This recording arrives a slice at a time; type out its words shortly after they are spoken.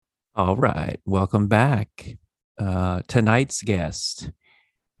All right, welcome back. Tonight's guest,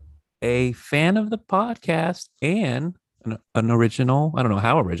 a fan of the podcast and an original, I don't know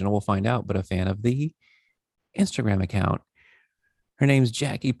how original, we'll find out, but a fan of the Instagram account. Her name's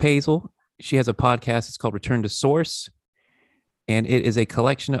Jackie Paisal. She has a podcast. It's called Return to Source, and it is a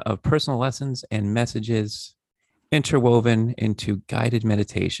collection of personal lessons and messages interwoven into guided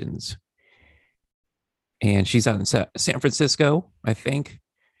meditations. And she's out in San Francisco, I think,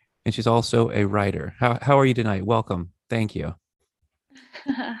 and she's also a writer. How are you tonight? Welcome. Thank you.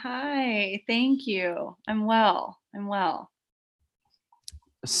 Hi, thank you. I'm well. I'm well.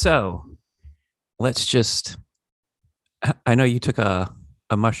 So let's just, I know you took a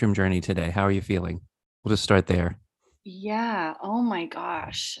mushroom journey today. How are you feeling? We'll just start there. Yeah. Oh my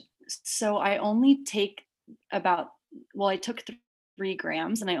gosh. So I only take about, I took 3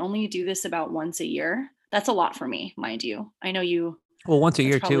 grams and I only do this about once a year. That's a lot for me, mind you. I know you, Well, once a that's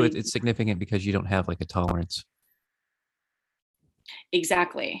year too, probably it's significant because you don't have like a tolerance.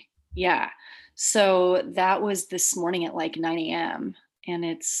 exactly. Yeah. So that was this morning at like 9 a.m. and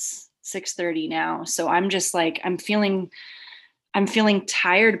it's 6:30 now. So I'm just like, I'm feeling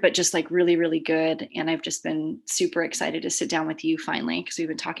tired, but just like really, really good. And I've just been super excited to sit down with you finally because we've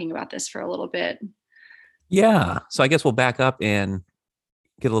been talking about this for a little bit. Yeah. So I guess we'll back up and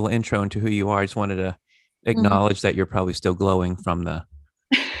get a little intro into who you are. I just wanted to Mhm. acknowledge that you're probably still glowing from the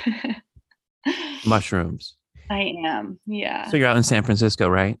mushrooms. I am. So Yeah. you're out in San Francisco,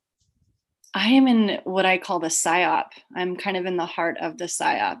 right? I am in what I call the psyop. I'm kind of in the heart of the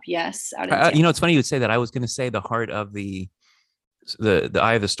psyop. Yes, out in San It's funny you would say that. I was going to say the heart of the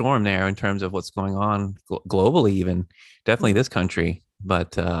eye of the storm there in terms of what's going on globally, even definitely Francisco. this country.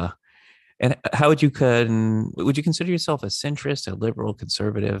 But and how would you consider yourself a centrist, a liberal,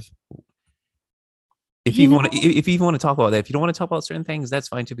 conservative? You know, If you even want to talk about that, if you don't want to talk about certain things, that's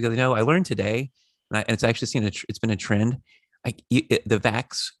fine too. Because I learned today, and it's actually it's been a trend. The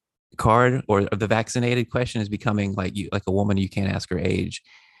vax card or the vaccinated question is becoming like a woman you can't ask her age.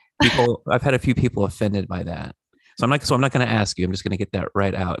 I've had a few people offended by that. So I'm not going to ask you. I'm just going to get that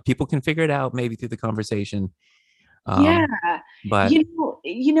right out. People can figure it out maybe through the conversation. yeah. Um, but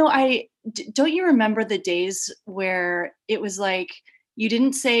Don't you remember the days where it was like you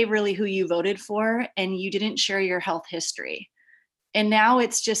didn't say really who you voted for and you didn't share your health history? And now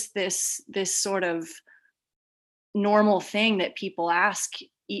it's just this sort of normal thing that people ask,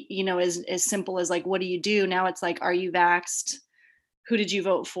 as simple as like, what do you do? Now it's like, are you vaxxed? Who did you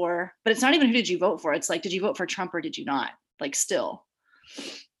vote for? But it's not even who did you vote for? It's like, did you vote for Trump or did you not? Like still. So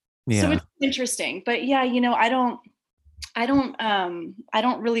yeah, it's interesting. But yeah, I don't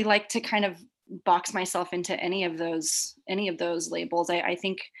really like to kind of box myself into any of those labels. I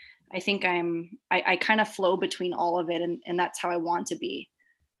think I kind of flow between all of it, and that's how I want to be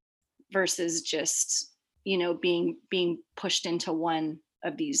versus just being pushed into one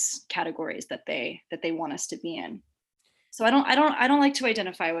of these categories that they want us to be in. So I don't like to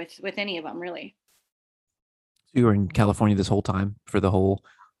identify with any of them really. you were in California this whole time for the whole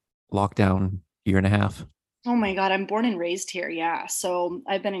lockdown year and a half. Oh my god, I'm born and raised here. Yeah, so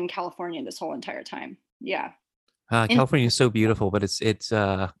I've been in California this whole entire time. Yeah. In California is so beautiful, but it's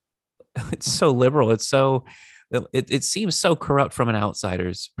so liberal. It seems so corrupt from an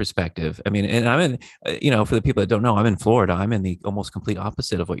outsider's perspective. I mean, and I'm in, for the people that don't know, I'm in Florida. I'm in the almost complete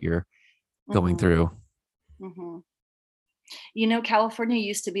opposite of what you're going mhm, through. mhm. California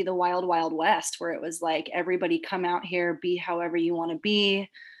used to be the wild, wild west where it was like everybody come out here, be however you want to be.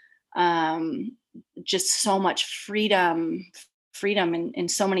 Um, just so much freedom in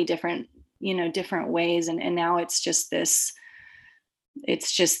so many different ways. And now it's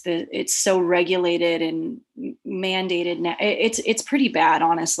so regulated and mandated now. It's pretty bad,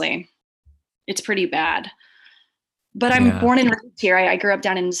 honestly. It's pretty bad. But I'm Yeah. born and raised here. I grew up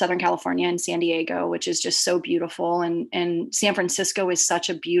down in Southern California in San Diego, which is just so beautiful. And San Francisco is such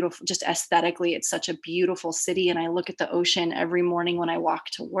a beautiful, just aesthetically, it's such a beautiful city. And I look at the ocean every morning when I walk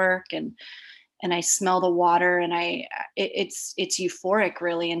to work, and I smell the water, and it's euphoric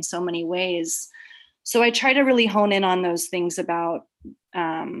really in so many ways. So I try to really hone in on those things about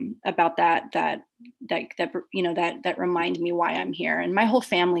that remind me why I'm here, and my whole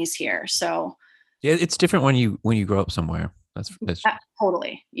family's here. So Yeah, it's different when you grow up somewhere. That's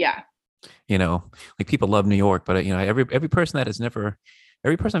totally, yeah. you know, like people love New York, but every person that has never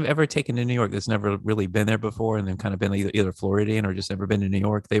every person I've ever taken to New York that's never really been there before and then kind of been either Floridian or just never been to New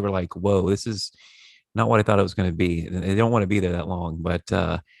York, they were like, "Whoa, this is not what I thought it was going to be." And they don't want to be there that long, but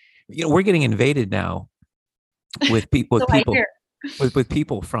we're getting invaded now with So I people hear. with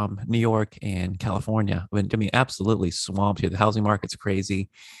people from New York and California. I mean, absolutely swamped here. The housing market's crazy,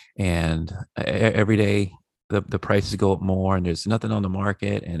 and every day the prices go up more, and there's nothing on the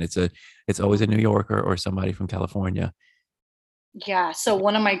market, and it's always a New Yorker or somebody from California. Yeah. So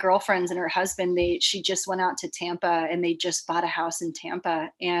one of my girlfriends and her husband, she just went out to Tampa and they just bought a house in Tampa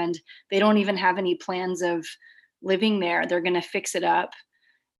and they don't even have any plans of living there. They're going to fix it up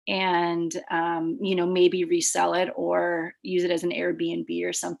and maybe resell it or use it as an Airbnb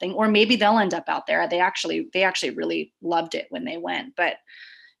or something. Or maybe they'll end up out there. They actually really loved it when they went. But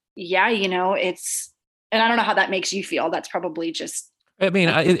yeah, it's and I don't know how that makes you feel. That's probably just I mean,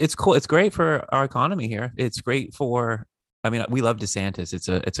 it's cool. It's great for our economy here. It's great for. I mean, we love DeSantis.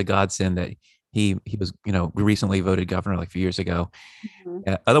 It's a godsend that he was recently voted governor like a few years ago.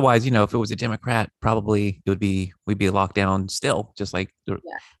 Mhm. Otherwise, if it was a Democrat, probably we'd be locked down still, just like Yeah.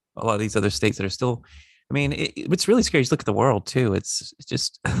 a lot of these other states that are still. I mean, it's really scary. Just look at the world too. It's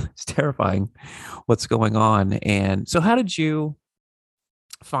just it's terrifying what's going on. And so, how did you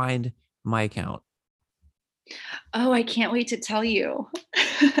find my account? Oh, I can't wait to tell you.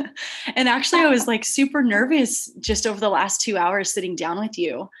 And actually, I was like super nervous just over the last 2 hours sitting down with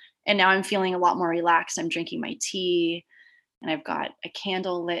you. And now I'm feeling a lot more relaxed. I'm drinking my tea and I've got a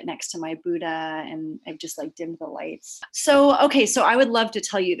candle lit next to my Buddha and I've just like dimmed the lights. So, okay, so I would love to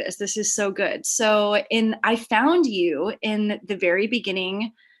tell you this. This is so good. I found you in the very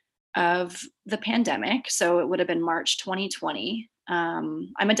beginning of the pandemic. So it would have been March 2020.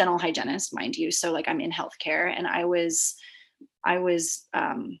 I'm a dental hygienist, mind you. So like I'm in healthcare and I was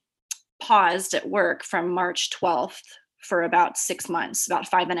paused at work from March 12th for about 6 months, about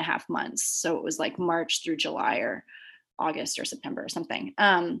 5.5 months. So it was like March through July or August or September or something.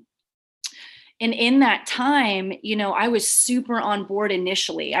 And in that time, I was super on board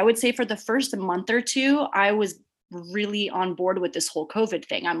initially. I would say for the first month or two, I was really on board with this whole COVID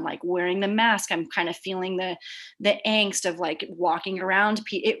thing. I'm like wearing the mask. I'm kind of feeling the angst of like walking around.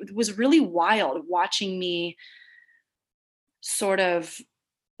 It was really wild watching me sort of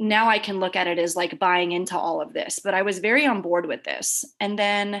now I can look at it as like buying into all of this, but I was very on board with this. And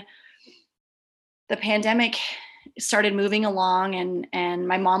then the pandemic started moving along and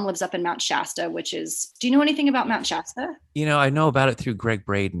my mom lives up in Mount Shasta, which is, do you know anything about Mount Shasta? I know about it through Greg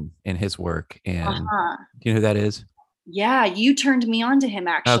Braden and his work. And Uh-huh. do you know who that is? Yeah, you turned me on to him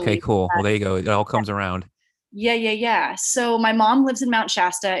Okay, actually. cool. Well, there you go. It all comes around. Yeah, yeah, yeah. So my mom lives in Mount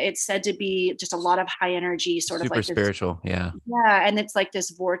Shasta. It's said to be just a lot of high energy, sort of Super like this. spiritual. Yeah. Yeah, and it's like this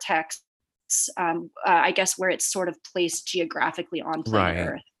vortex, I guess, where it's sort of placed geographically on planet Right.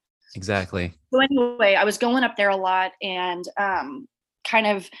 Earth. Exactly. So anyway, I was going up there a lot and kind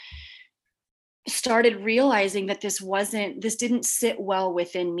of started realizing that this didn't sit well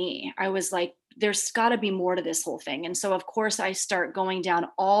within me. I was like, there's got to be more to this whole thing. And so, of course, I start going down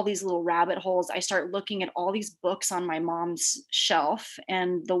all these little rabbit holes. I start looking at all these books on my mom's shelf.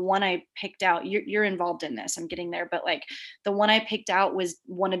 And the one I picked out, you're involved in this, I'm getting there, but like the one I picked out was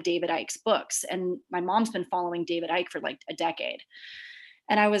one of David Icke's books. And my mom's been following David Icke for like a decade.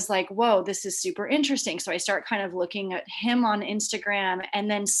 And I was like, whoa, this is super interesting. So I start kind of looking at him on Instagram.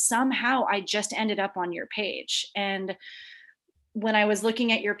 And then somehow I just ended up on your page. And when I was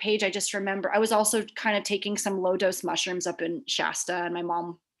looking at your page, I just remember I was also kind of taking some low dose mushrooms up in Shasta. And my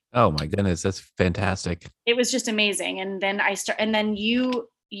mom, Oh my goodness, that's fantastic. it was just amazing. And then and then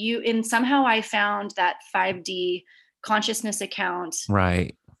and somehow I found that 5D consciousness account.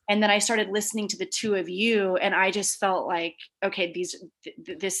 Right. And then I started listening to the two of you, and I just felt like, okay, there's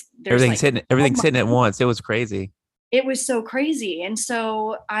like, oh Everything's my, hitting at once. It was crazy. it was so crazy. And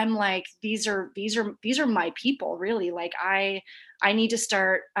so I'm like, these are my people, really. Like I need to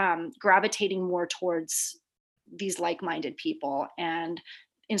start gravitating more towards these like-minded people. And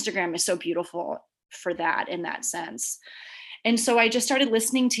Instagram is so beautiful for that in that sense. And so I just started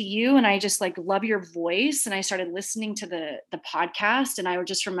listening to you and I just like love your voice. And I started listening to the podcast. And I would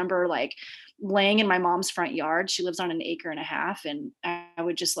just remember like laying in my mom's front yard. She lives on an acre and a half. And I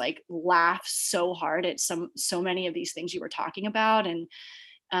would just like laugh so hard at so many of these things you were talking about. And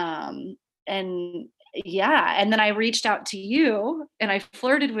yeah. And then I reached out to you and I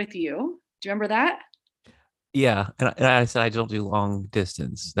flirted with you. Do you remember that? Yeah. And I said I don't do long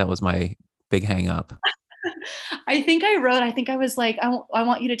distance. That was my big hang up. I think I was like, I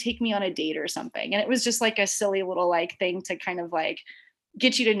want you to take me on a date or something. And it was just like a silly little like thing to kind of like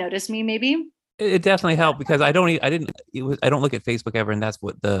get you to notice me maybe. It definitely helped because I didn't, I don't look at Facebook ever. And that's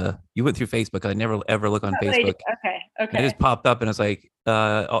what you went through Facebook. I never ever look on That's what I did. Facebook. Okay. And it Okay. just popped up and I was like,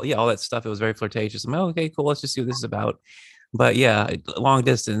 yeah, all that stuff. It was very flirtatious. I'm like, oh, okay, cool. Let's just see what this is about. But yeah, long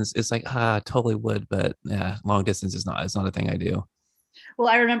distance, it's like, I totally would, but yeah, long distance is not, it's not a thing I do. Well,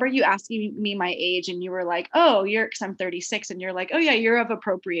 I remember you asking me my age and you were like, "Oh, you're," because I'm 36, and you're like, "Oh yeah, you're of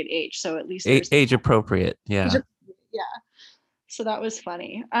appropriate age." So at least there's Age appropriate. age. Yeah. Yeah. So that was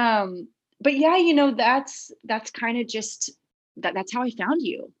funny. But yeah, that's kind of just that's how I found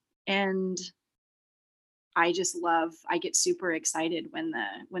you. And I just love, I get super excited when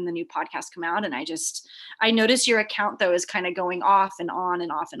the new podcasts come out, and I notice your account though is kind of going off and on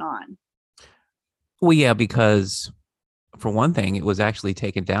and off and on. Well, yeah, because for one thing, it was actually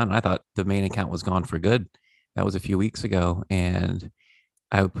taken down. And I thought the main account was gone for good. That was a few weeks ago. And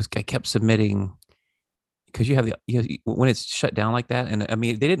I kept submitting because when it's shut down like that. And I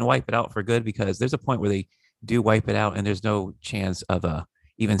mean, they didn't wipe it out for good because there's a point where they do wipe it out and there's no chance of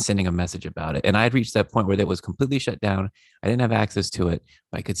even sending a message about it. And I had reached that point where it was completely shut down. I didn't have access to it,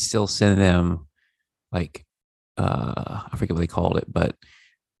 but I could still send them like, I forget what they called it, but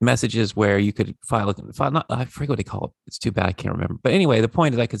messages where you could file not, I forget what they call it. It's too bad I can't remember. But anyway, the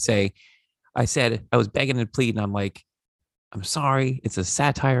point is I could say, I said I was begging and pleading. I'm like, I'm sorry, it's a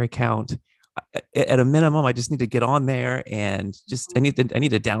satire account. At a minimum, I just need to get on there and just I need to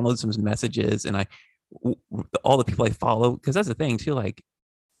download some messages and all the people I follow, because that's the thing too. Like,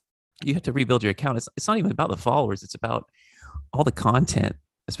 you have to rebuild your account. It's not even about the followers. It's about all the content,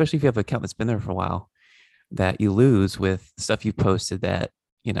 especially if you have an account that's been there for a while, that you lose with stuff you posted that,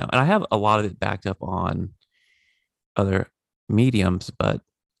 and I have a lot of it backed up on other mediums, but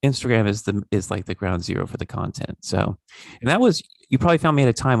Instagram is like the ground zero for the content. So, and that was, you probably found me at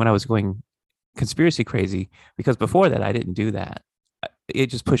a time when I was going conspiracy crazy, because before that I didn't do that. It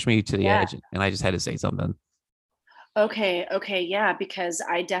just pushed me to the Yeah. edge and I just had to say something. Okay, okay, yeah, because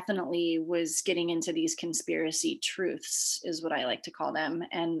I definitely was getting into these conspiracy truths, is what I like to call them,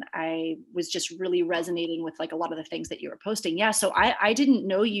 and I was just really resonating with like a lot of the things that you were posting. Yeah, so I didn't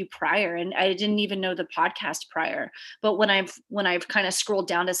know you prior, and I didn't even know the podcast prior. But when I've kind of scrolled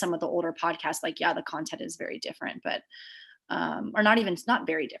down to some of the older podcasts, like yeah, the content is very different, but or not even, it's not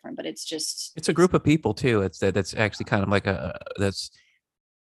very different, but it's just It's a it's group of people too. That's actually kind of like a that's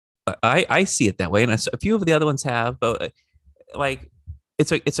I see it that way, and a few of the other ones have, but like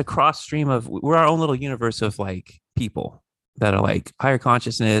it's a cross stream of, we're our own little universe of like people that are like higher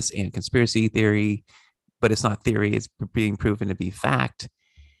consciousness and conspiracy theory, but it's not theory, it's being proven to be fact.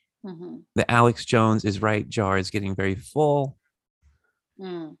 Mhm. The Alex Jones is right jar is getting very full.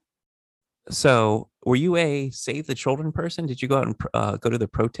 Mm. So were you a save the children person? Did you go out and go to the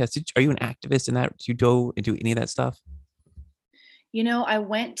protest? Are you an activist in that? Did you go and do any of that stuff? I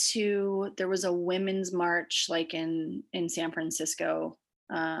went to, there was a women's march like in San Francisco.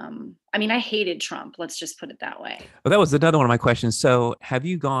 I mean, I hated Trump, let's just put it that way. Well, that was another one of my questions. So have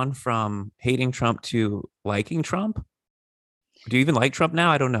you gone from hating Trump to liking Trump? Do you even like Trump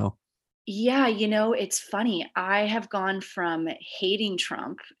now? I don't know. Yeah, it's funny. I have gone from hating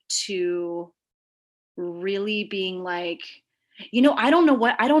Trump to really being like, I don't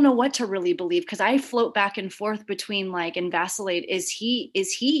know what to really believe, because I float back and forth between like, and vacillate. Is he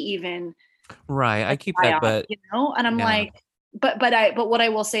even Right. a I keep that, psyop, but And I'm yeah. like, but what I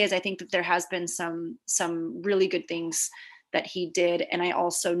will say is I think that there has been some really good things that he did, and I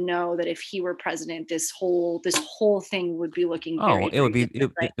also know that if he were president, this whole thing would be looking Oh, very, very different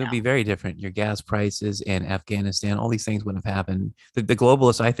it right would now. be very different. Your gas prices in Afghanistan, all these things wouldn't have happened. The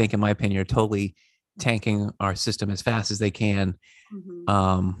globalists, I think, in my opinion, are totally tanking our system as fast as they can. Mhm.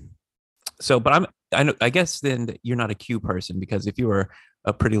 Um, so, but I guess then that you're not a Q person, because if you were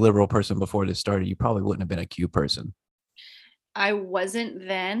a pretty liberal person before this started, you probably wouldn't have been a Q person. I wasn't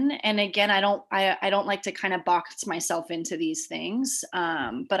then, and again, I don't like to kind of box myself into these things,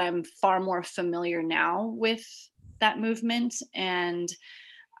 but I'm far more familiar now with that movement, and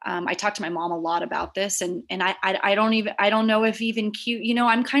I talked to my mom a lot about this, and I don't know if even Q,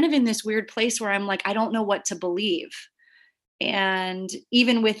 I'm kind of in this weird place where I'm like, I don't know what to believe, and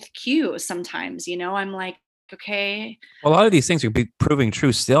even with Q, sometimes, I'm like, okay. Well, a lot of these things are proving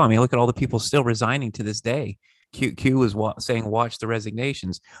true still. I mean, look at all the people still resigning to this day. Q was saying, "Watch the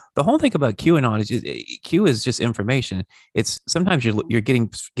resignations." The whole thing about QAnon is Q is just information. It's sometimes you're getting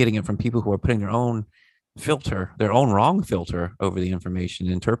it from people who are putting their own filter, their own wrong filter over the information,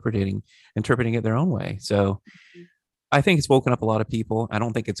 interpreting it their own way. So I think it's woken up a lot of people. I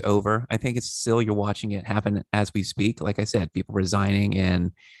don't think it's over. I think it's still, you're watching it happen as we speak. Like I said, people resigning,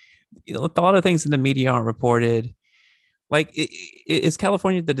 and a lot of things in the media aren't reported. Like, is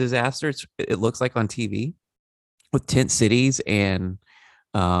California the disaster it looks like on TV, with tent cities and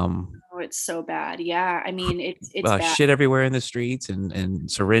um, Oh, it's so bad. Yeah, I mean, it's bad. shit everywhere in the streets and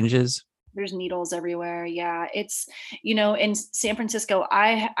syringes? There's needles everywhere. Yeah. It's, in San Francisco,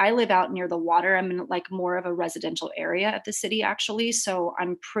 I live out near the water. I'm in like more of a residential area of the city actually. So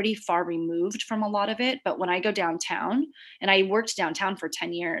I'm pretty far removed from a lot of it. But when I go downtown, and I worked downtown for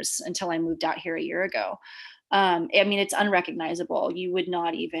 10 years until I moved out here a year ago. I mean, it's unrecognizable. You would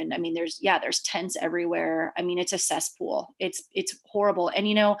not even, I mean, there's tents everywhere. I mean, it's a cesspool. It's horrible. And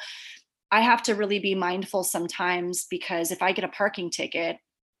I have to really be mindful sometimes, because if I get a parking ticket,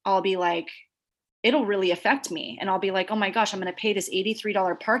 I'll be like, it'll really affect me. And I'll be like, oh my gosh, I'm going to pay this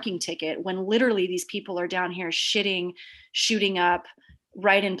 $83 parking ticket when literally these people are down here shitting, shooting up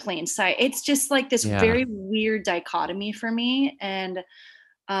right in plain sight. It's just like this Yeah. very weird dichotomy for me. And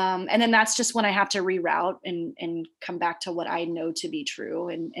then that's just when I have to reroute and come back to what I know to be true,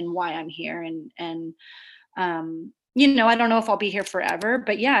 and why I'm here. I don't know if I'll be here forever,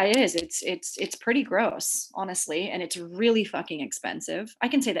 but yeah, it is. It's pretty gross, honestly, and it's really fucking expensive. I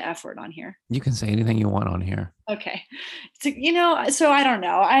can say the F word on here. You can say anything you want on here. Okay. So I don't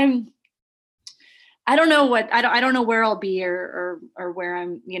know. I don't know where I'll be, or where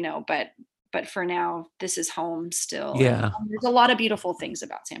I'm, but for now, this is home still. And Yeah. there's a lot of beautiful things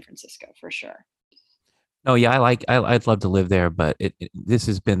about San Francisco for sure. No, yeah, I'd love to live there, but this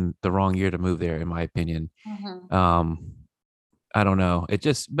has been the wrong year to move there, in my opinion. Mhm. Um, I don't know. It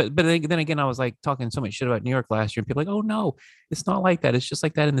just, but then again, I was like talking so much shit about New York last year, and people are like, oh no, it's not like that. It's just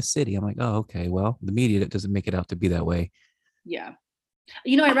like that in the city. I'm like, oh, okay. Well, the media that doesn't make it out to be that way. Yeah.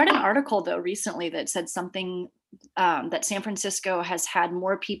 I read an article though recently that said something, that San Francisco has had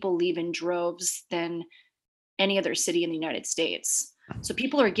more people leave in droves than any other city in the United States. So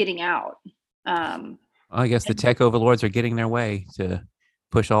people are getting out. Um, I guess the and tech overlords are getting their way to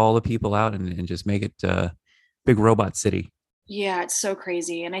push all the people out and just make it big robot city. yeah, it's so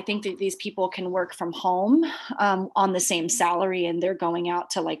crazy. And I think that these people can work from home, on the same salary, and they're going out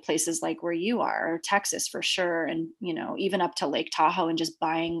to like places like where you are, or Texas for sure. And, even up to Lake Tahoe, and just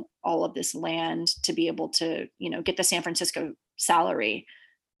buying all of this land to be able to, get the San Francisco salary,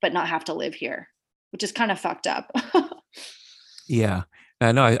 but not have to live here, which is kind of fucked up. Yeah.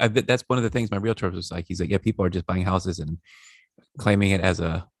 No, I bet that's one of the things my realtor was like. He's like, yeah, people are just buying houses and claiming it as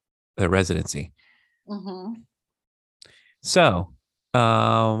a residency. Hmm. So,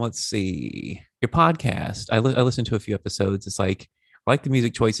 let's see your podcast. I listened to a few episodes. It's like I like the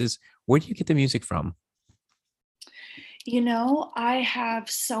music choices. Where do you get the music from? I have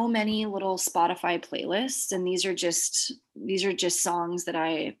so many little Spotify playlists, and these are just songs that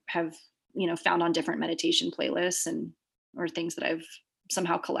I have, found on different meditation playlists, and or things that I've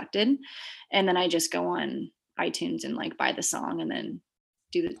somehow collected. And then I just go on iTunes and like buy the song, and then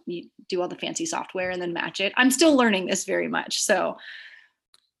do all the fancy software and then match it. I'm still learning this very much. So,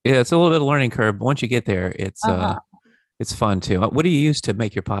 Yeah, it's a little bit of a learning curve. But once you get there, uh-huh. it's fun too. What do you use to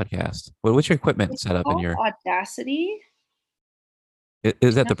make your podcast? What's your equipment It's set up in called your? Audacity.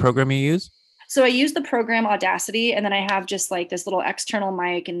 Is that the program you use? So I use the program Audacity, and then I have just like this little external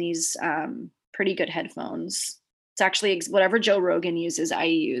mic and these, pretty good headphones. It's actually whatever Joe Rogan uses, I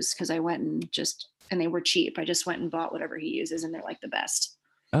use, because I went and they were cheap. I just went and bought whatever he uses, and they're like the best.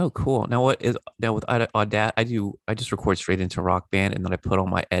 Oh, cool. Now, what is now with Audacity? I just record straight into Rock Band and then I put all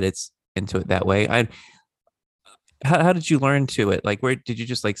my edits into it that way. How did you learn to it? Like, where did you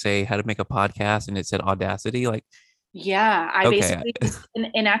just like say how to make a podcast and it said Audacity? Like, Yeah, I okay, basically just,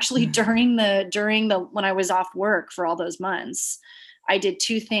 and actually during the when I was off work for all those months, I did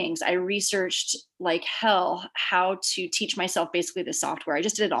two things. I researched like hell how to teach myself basically the software. I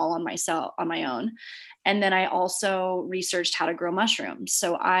just did it all on myself on my own. And then I also researched how to grow mushrooms.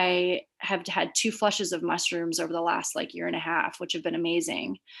 So I have had two flushes of mushrooms over the last like year and a half, which have been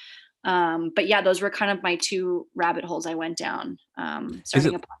amazing. But yeah, those were kind of my two rabbit holes I went down, is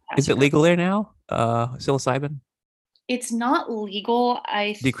starting it a podcast is and it growing. legal there now? Psilocybin It's not legal.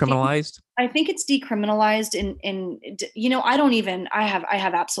 Think decriminalized? I think it's decriminalized I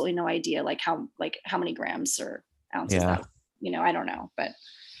have absolutely no idea like how many grams or ounces Yeah, that, I don't know, but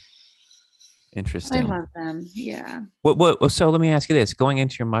I interesting. love them. Yeah. So let me ask you this: going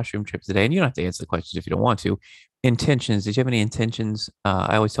into your mushroom trip today, and you don't have to answer the questions if you don't want to. Intentions? Did you have any intentions?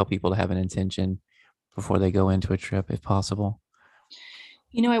 I always tell people to have an intention before they go into a trip, if possible.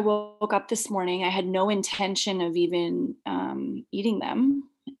 I woke up this morning. I had no intention of even, eating them.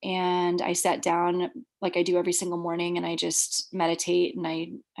 And I sat down like I do every single morning, and I just meditate, and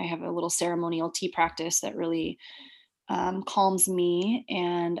I have a little ceremonial tea practice that really, calms me.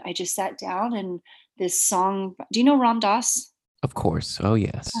 And I just sat down, and this song. Do you know Ram Dass? Of course. Oh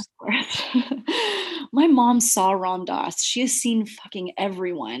yes. Of course. My mom saw Ram Dass. She has seen fucking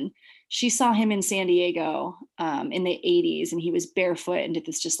everyone. she saw him in San Diego in the 80s, and he was barefoot and did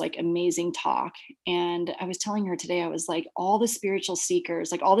this just like amazing talk. And I was telling her today, I was like, all the spiritual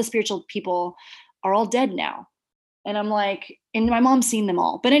seekers, like all the spiritual people are all dead now. And I'm like, and my mom's seen them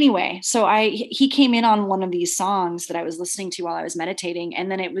all. But anyway, so he came in on one of these songs that I was listening to while I was meditating.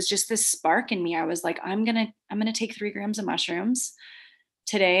 And then it was just this spark in me. I was like, I'm gonna take 3 grams of mushrooms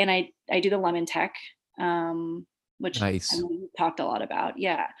today. And I do the lemon tech, which I Nice. know we talked a lot about.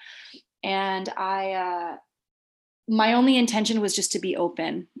 Yeah. And my only intention was just to be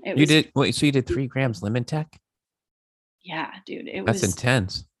open. It You was, did wait, so you did 3 grams lemon tech? yeah, dude, it That's was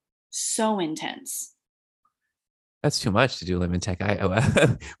intense. so intense. That's too much to do lemon tech. But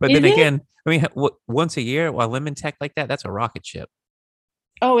Is then it? again, I mean, once a year while lemon tech like that, that's a rocket ship.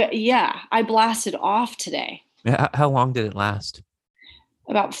 Oh, yeah. I blasted off today. How long did it last?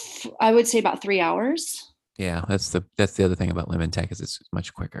 I would say about 3 hours. Yeah, that's the other thing about lemon tech is it's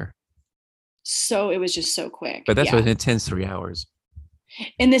much quicker. So it was just so quick. But that's Yeah. what an intense 3 hours.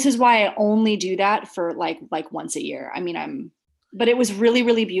 And this is why I only do that for like once a year. I mean, but it was really,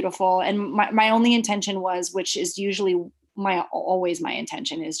 really beautiful. And my only intention was, which is usually always my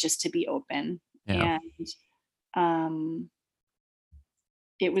intention, is just to be open. Yeah. And um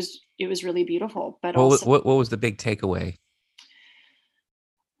it was really beautiful. But What also, what what was the big takeaway?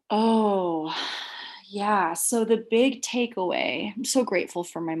 oh yeah. So the big takeaway, I'm so grateful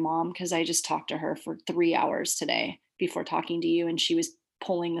for my mom, because I just talked to her for 3 hours today before talking to you, and she was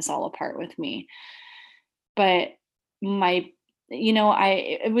pulling this all apart with me. But my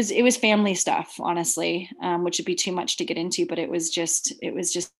it was family stuff, honestly, which would be too much to get into, but it was just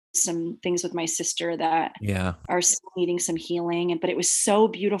some things with my sister that Yeah. are still needing some healing. But it was so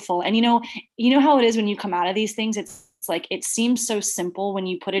beautiful. And you know how it is when you come out of these things, it's like it seems so simple when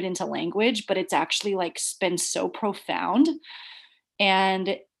you put it into language, but it's actually like been so profound.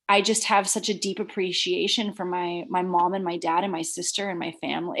 And I just have such a deep appreciation for my mom and my dad and my sister and my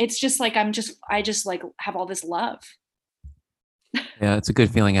family. It's just like I just like have all this love. Yeah, it's a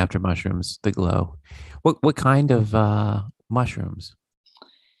good feeling after mushrooms, the glow. What kind of mushrooms?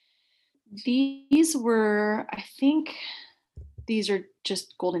 These were, I think these are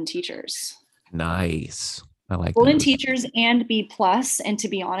just golden teachers. Nice. I like Golden those. teachers and B plus. And to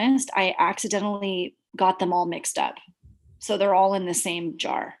be honest, I accidentally got them all mixed up. So they're all in the same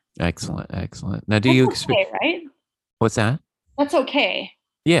jar. Excellent, excellent. Now, do That's you okay, right? what's that? That's okay.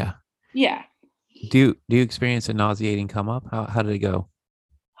 Yeah. Yeah. Do you experience a nauseating come up? How did it go?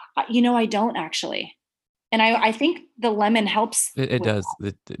 I don't actually. And I think the lemon helps It with does.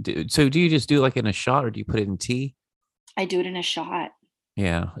 that. So do you just do it like in a shot or do you put it in tea? I do it in a shot,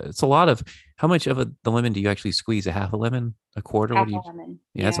 Yeah, it's a lot of how much of the lemon do you actually squeeze? A half a lemon, a quarter? What half do a you? lemon.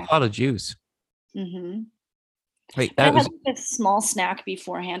 Yeah, it's a Yeah. lot of juice. Hmm. Wait, But I that had was like a small snack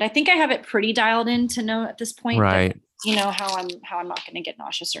beforehand. I think I have it pretty dialed in to know at this point that right. how I'm not going to get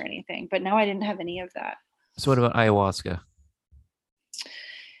nauseous or anything. But no, I didn't have any of that. So what about ayahuasca?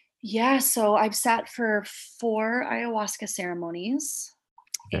 Yeah, so I've sat for 4 ayahuasca ceremonies,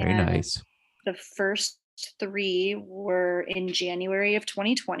 Very and nice. the first three were in January of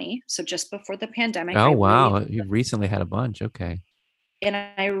 2020, so just before the pandemic. Oh wow, you recently had a bunch. Okay. And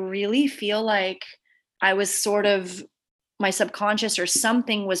I really feel like I was sort of, my subconscious or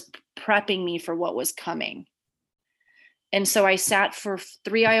something was prepping me for what was coming. And so I sat for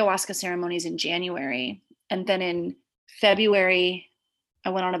 3 ayahuasca ceremonies in January. And then in February, I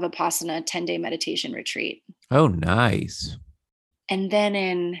went on a Vipassana 10-day meditation retreat. Oh, nice. And then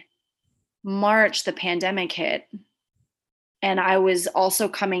in March, the pandemic hit. And I was also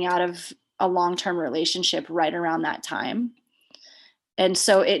coming out of a long-term relationship right around that time. And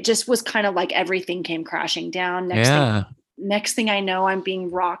so it just was kind of like everything came crashing down. Yeah. Next thing I know, I'm being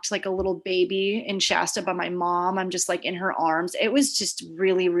rocked like a little baby in Shasta by my mom. I'm just like in her arms. It was just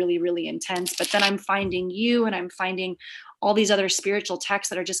really, really, really intense. But then I'm finding you, and I'm finding all these other spiritual texts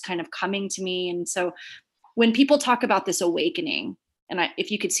that are just kind of coming to me. And so when people talk about this awakening, and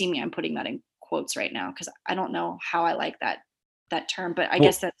if you could see me, I'm putting that in quotes right now because I don't know how I like that term, but I Well,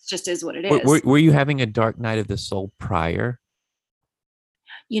 guess that just is what it were, is. were were you having a dark night of the soul prior?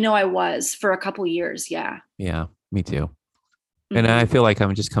 I was for a couple years. Yeah. Yeah, me too. And I Hmm. feel like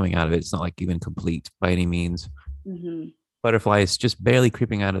I'm just coming out of it. It's not like even complete by any means. Hmm. Butterfly is just barely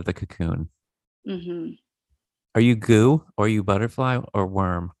creeping out of the cocoon. Hmm. Are you goo? Or are you butterfly or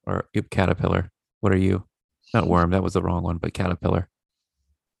worm or you caterpillar? What are you? Not worm. That was the wrong one, but caterpillar.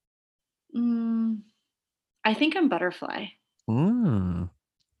 Mm, I think I'm butterfly, Mm.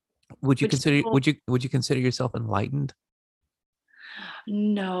 Would you which consider people, would you consider yourself enlightened?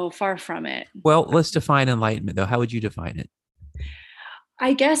 no, far from it. Well, let's define enlightenment though. How would you define it?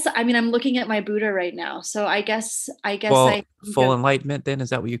 I guess, I mean, I'm looking at my Buddha right now. So I guess I Well, think full of, enlightenment, then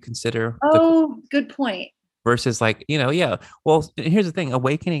is that what you consider the oh, good point. versus like, yeah. Well, here's the thing.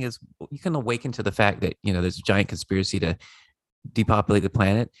 Awakening is you can awaken to the fact that, there's a giant conspiracy to depopulate the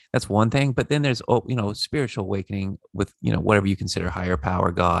planet. That's one thing. But then there's, spiritual awakening with, whatever you consider higher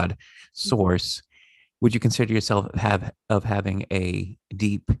power, God, Mhm. source. Would you consider yourself having a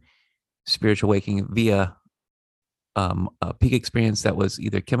deep spiritual awakening via a peak experience that was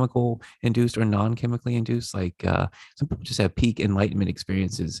either chemical induced or non-chemically induced? Like some people just have peak enlightenment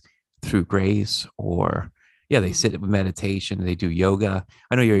experiences through grace, or yeah, they Mhm. sit with meditation, they do yoga.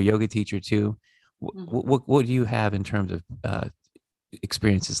 I know you're a yoga teacher too. Mhm. What do you have in terms of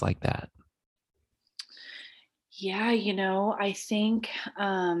experiences like that? Yeah, I think,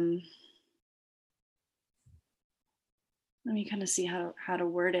 let me kind of see how to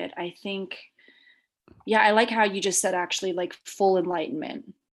word it. I think, yeah, I like how you just said actually like full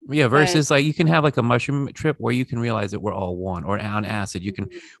enlightenment. Yeah, But versus like you can have like a mushroom trip where you can realize that we're all one, or on acid you can,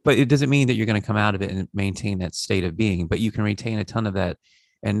 Mhm. but it doesn't mean that you're going to come out of it and maintain that state of being, but you can retain a ton of that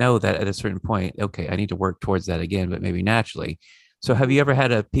and know that at a certain point, okay, I need to work towards that again, but maybe naturally. So have Mhm. you ever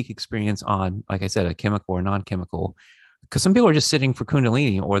had a peak experience on, like I said, a chemical or non-chemical? Because some people are just sitting for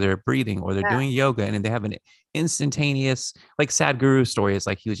kundalini, or they're breathing, or they're Yeah. doing yoga, and they have an instantaneous, like Sadhguru's story is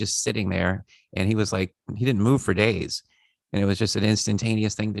like he was just sitting there and he was like, he didn't move for days. And it was just an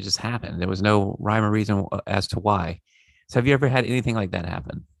instantaneous thing that just happened. There was no rhyme or reason as to why. So have you ever had anything like that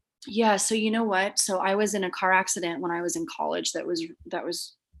happen? Yeah, so you know what? So I was in a car accident when I was in college that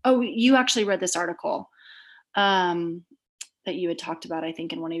was oh, you actually read this article um that you had talked about I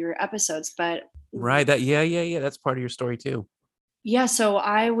think in one of your episodes, but Right. That, yeah, yeah, yeah. That's part of your story too. yeah, so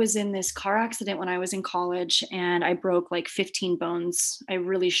I was in this car accident when I was in college and I broke like 15 bones. I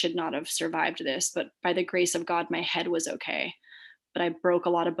really should not have survived this, but by the grace of God my head was okay. But I broke a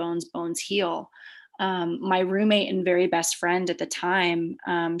lot of bones, bones heal. My roommate and very best friend at the time,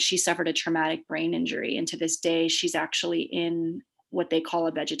 she suffered a traumatic brain injury. And to this day, she's actually in what they call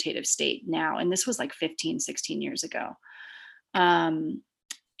a vegetative state now. And this was like 15, 16 years ago. Um,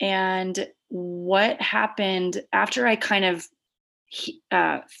 and what happened after I kind of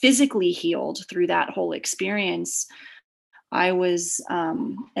physically healed through that whole experience, I was,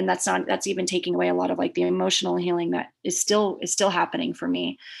 and that's even taking away a lot of like the emotional healing that is still happening for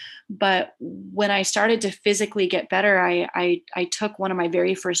me. But when I started to physically get better, I took one of my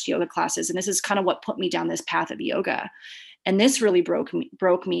very first yoga classes, and this is kind of what put me down this path of yoga. And this really broke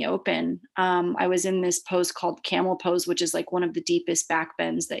me open. I was in this pose called camel pose, which is like one of the deepest back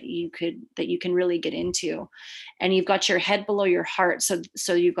bends that you can really get into. And you've got your head below your heart,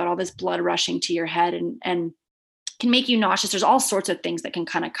 so you've got all this blood rushing to your head, and can make you nauseous. There's all sorts of things that can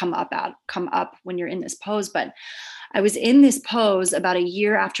kind of come up when you're in this pose. But I was in this pose about a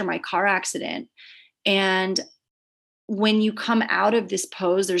year after my car accident. And when you come out of this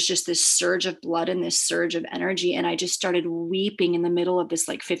pose, there's just this surge of blood and this surge of energy. And I just started weeping in the middle of this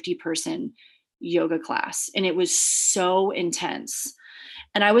like 50-person yoga class. And it was so intense.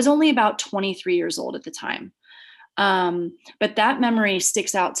 And I was only about 23 years old at the time. But that memory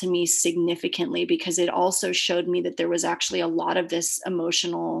sticks out to me significantly because it also showed me that there was actually a lot of this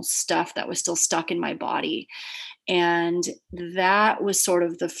emotional stuff that was still stuck in my body. And that was sort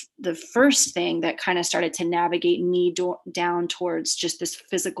of the first thing that kind of started to navigate me down towards just this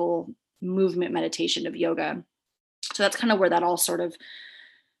physical movement meditation of yoga. So that's kind of where that all sort of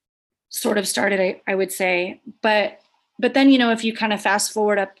started, I would say. But then, if you kind of fast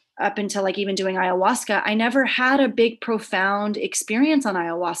forward up until like even doing ayahuasca, I never had a big profound experience on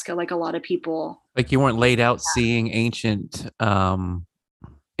ayahuasca like a lot of people. Like you weren't laid out seeing ancient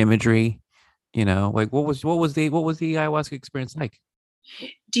imagery, like what was the ayahuasca experience like?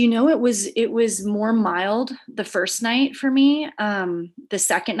 Do you know it was more mild the first night for me. The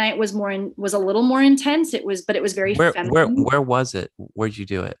second night was a little more intense. But it was very Where where feminine. where was it? Where'd you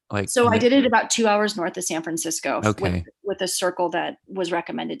do it? Like So in I the did it about 2 hours north of San Francisco with okay. with a circle that was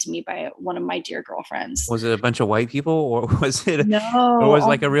recommended to me by one of my dear girlfriends. Was it a bunch of white people, or was it, No, or was it oh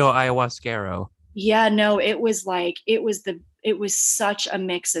like a real ayahuasquero? yeah, no, it was like it was such a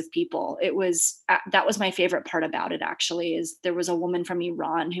mix of people. That was my favorite part about it actually, is there was a woman from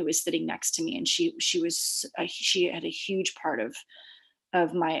Iran who was sitting next to me, and she had a huge part of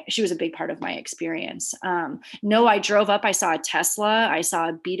my she was a big part of my experience. No, I drove up, I saw a Tesla, I saw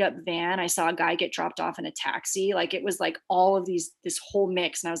a beat up van, I saw a guy get dropped off in a taxi. Like it was like all of this whole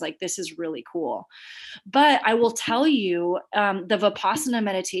mix, and I was like, this is really cool. But I will tell you, the Vipassana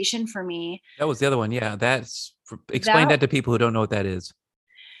meditation for me, That was the other one. Yeah, explain that that to people who don't know what that is.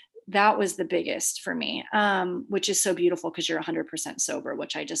 that was the biggest for me, which is so beautiful because you're 100% sober,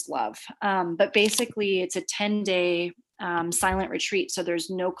 which I just love. But basically, it's a 10-day silent retreat. So there's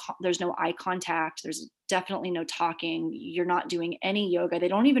no eye contact. There's definitely no talking. You're not doing any yoga. They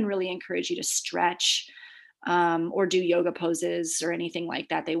don't even really encourage you to stretch or do yoga poses or anything like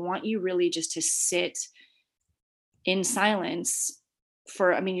that. They want you really just to sit in silence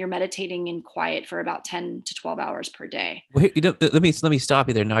for, I mean, you're meditating in quiet for about 10 to 12 hours per day. Well, let me stop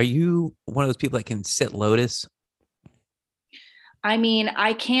you there. Now, are you one of those people that can sit lotus? I mean,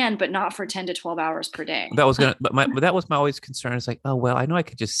 I can, but not for 10 to 12 hours per day. But that was my always concern. It's like, oh well, I know I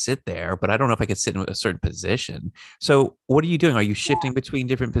could just sit there, but I don't know if I could sit in a certain position. So, what are you doing? Are you shifting between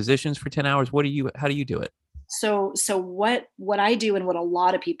different positions for 10 hours? How do you do it? So what I do and what a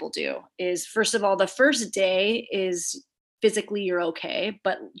lot of people do is, first of all, the first day is physically you're okay,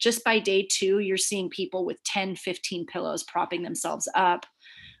 but just by day 2 you're seeing people with 10, 15 pillows propping themselves up.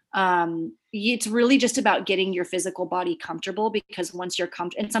 It's really just about getting your physical body comfortable, because once you're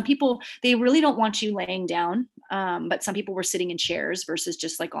comfortable, and some people, they really don't want you laying down, but some people were sitting in chairs versus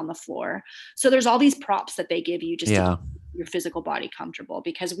just like on the floor. So there's all these props that they give you just to Yeah. keep your physical body comfortable,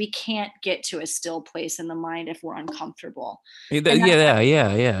 because we can't get to a still place in the mind if we're uncomfortable. Yeah, And that's,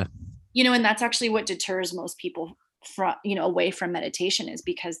 yeah. and that's actually what deters most people from, away from meditation, is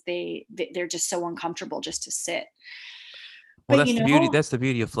because they're just so uncomfortable just to sit. Well, But that's the beauty. That's the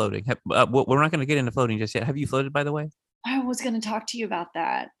beauty of floating. We're not going to get into floating just yet. Have you floated, by the way? I was going to talk to you about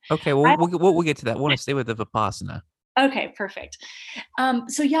that. Okay, well, I, we'll get to that. We want to stay with the Vipassana. okay, perfect.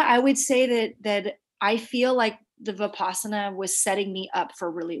 So yeah, I would say that I feel like the Vipassana was setting me up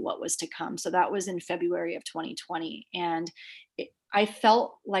for really what was to come. So that was in February of 2020, and I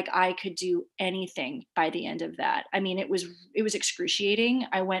felt like I could do anything by the end of that. I mean, it was excruciating.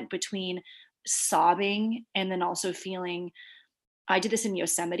 I went between sobbing and then also feeling. I did this in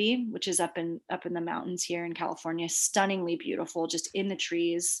Yosemite, which is up in the mountains here in California. Stunningly beautiful, just in the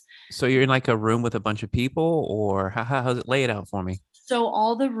trees. So you're in like a room with a bunch of people, or how's it? Lay it out for me. So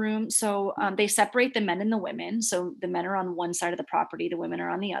all the rooms, so they separate the men and the women. So the men are on one side of the property, the women are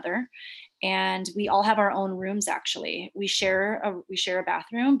on the other, and we all have our own rooms. Actually, we share a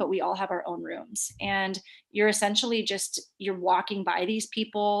bathroom, but we all have our own rooms. And you're essentially you're walking by these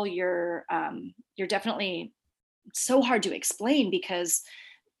people. You're definitely, so hard to explain because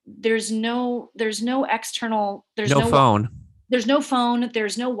there's no external, No phone. there's no phone,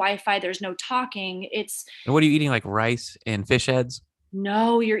 there's no Wi-Fi, there's no talking. It's And what are you eating? Like rice and fish heads?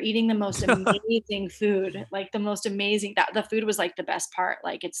 No, you're eating the most amazing food, like the most amazing, that the food was like the best part.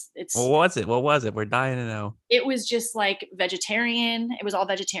 Like What was it? What was it? We're dying to know. it was just like vegetarian. It was all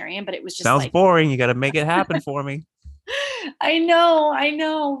vegetarian, but it was just Sounds like, boring. You got to make it happen for me. I know.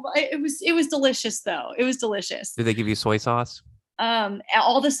 It was delicious though. It was delicious. Do they give you soy sauce?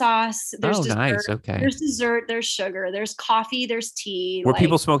 All the sauce, Oh, nice. Okay. there's dessert, there's sugar, there's coffee, there's tea. Were Like,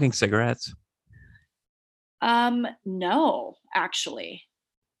 people smoking cigarettes? no, actually.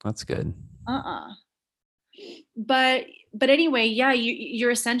 That's good. Uh-uh. But anyway, yeah,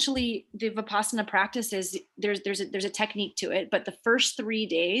 you're essentially, the Vipassana practice is, there's a technique to it, but the first 3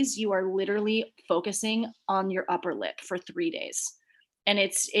 days you are literally focusing on your upper lip for 3 days. And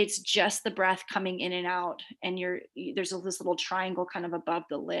it's just the breath coming in and out, and there's this little triangle kind of above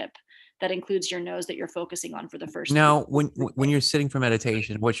the lip that includes your nose that you're focusing on for the first Now, three when days. you're sitting for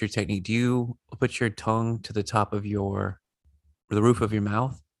meditation, what's your technique? Do you put your tongue to the top of the roof of your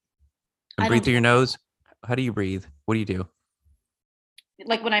mouth and I breathe don't through your nose? How do you breathe? What do you do?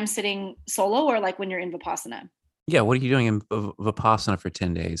 Like when I'm sitting solo, or like when you're in Vipassana. Yeah, what are you doing in Vipassana for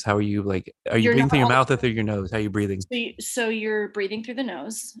 10 days? How are you like, are you You're breathing not through your mouth or through your nose? How are you breathing? So you're breathing through the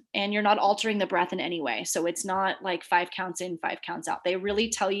nose, and you're not altering the breath in any way. So it's not like 5 counts in, 5 counts out. They really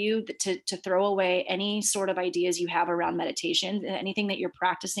tell you that to throw away any sort of ideas you have around meditation, anything that you're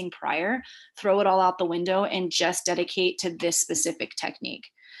practicing prior, throw it all out the window and just dedicate to this specific technique.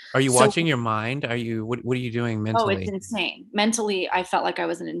 Are you So, watching your mind? What are you doing oh, it's mentally? insane. Mentally, I felt like I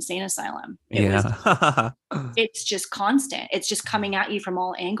was in an insane asylum. Yeah. It's just constant. It's just coming at you from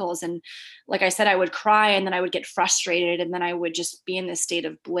all angles. And like I said, I would cry, and then I would get frustrated, and then I would just be in this state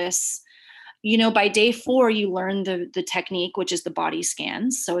of bliss. By day 4, you learn the technique, which is the body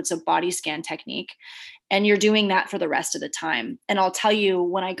scans. So it's a body scan technique, and you're doing that for the rest of the time. And I'll tell you,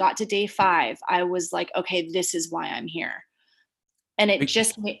 when I got to day 5, I was like, okay, this is why I'm here. And it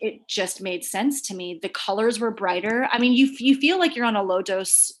just made sense to me. The colors were brighter. I mean, you feel like you're on a low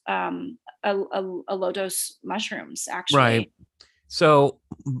dose, a low dose mushrooms, Right. actually. So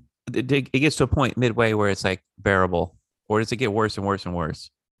it gets to a point midway where it's like bearable, or does it get worse and worse and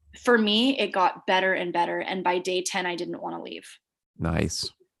worse? For me, it got better and better, and by day 10 I didn't want to leave. Nice.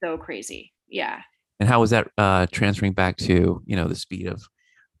 so crazy. Yeah. And how was that transferring back to, the speed of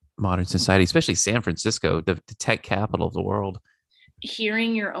modern society, especially San Francisco, the tech capital of the world?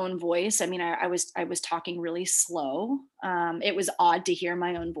 Hearing your own voice. I mean, I was talking really slow. It was odd to hear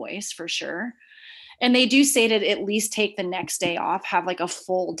my own voice for sure. And they do say to at least take the next day off, have like a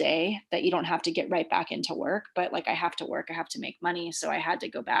full day that you don't have to get right back into work. But like I have to work, I have to make money. So I had to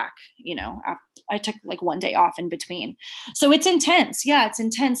go back, I took like one day off in between. So it's intense. Yeah, it's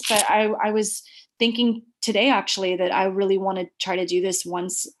intense. But I was thinking today actually that I really want to try to do this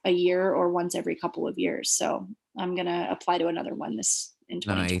once a year or once every couple of years. So I'm going to apply to another one this in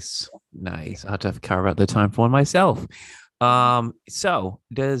 2020. Nice, nice. I'll have to carve out the time for one myself. So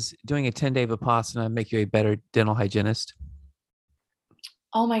does doing a 10-day Vipassana make you a better dental hygienist?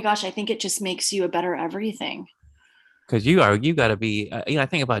 Oh my gosh, I think it just makes you a better everything. Because you got to be, I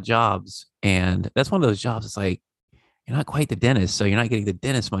think about jobs, and that's one of those jobs. It's like you're not quite the dentist, so you're not getting the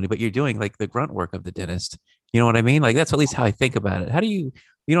dentist money, but you're doing like the grunt work of the dentist. You know what I mean? Like that's at least how I think about it. How do you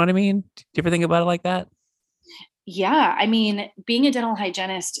know what I mean? Do you ever think about it like that? Yeah, I mean, being a dental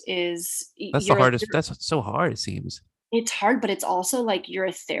hygienist is That's the you're hardest. That's so hard. It seems. it's hard, but it's also like you're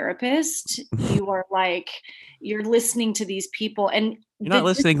a therapist. You are like you're listening to these people and You're not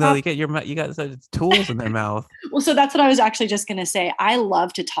this listening though. job, You got such tools in their mouth. well, so that's what I was actually just going to say. I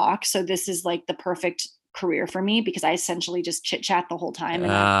love to talk, so this is like the perfect career for me because I essentially just chit chat the whole time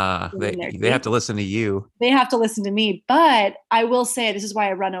and not They in their they have teeth. to listen to you. They have to listen to me. But I will say this is why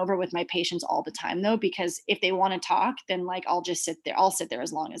I run over with my patients all the time though, because if they want to talk, then like I'll just sit there. I'll sit there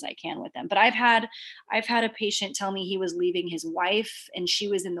as long as I can with them. But I've had a patient tell me he was leaving his wife and she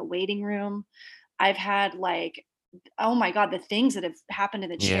was in the waiting room. I've had like, oh my God, the things that have happened in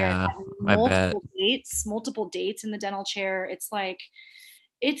the chair. I've Yeah, had I bet. multiple dates in the dental chair. It's like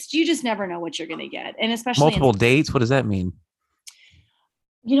it's you just never know what you're gonna get. And especially in Multiple dates. What does that mean?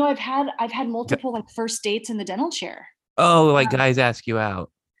 I've had multiple like first dates in the dental chair. Oh, like guys ask you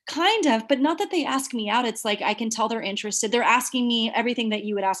out. Kind of, but not that they ask me out. It's like I can tell they're interested. They're asking me everything that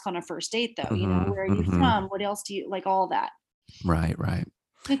you would ask on a first date, though. Hmm. Where are you Hmm. from? What else do you like? All that. Right, right.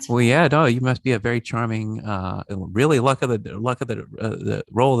 It's Well, fun. yeah, no, you must be a very charming, really luck of the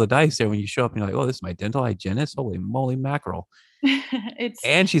roll of the dice there when you show up and you're like, oh, this is my dental hygienist. Holy moly mackerel. It's.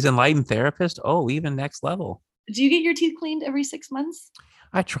 And she's enlightened therapist. Oh, even next level. Do you get your teeth cleaned every 6 months?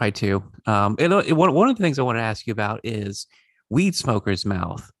 I try to. One of the things I want to ask you about is weed smoker's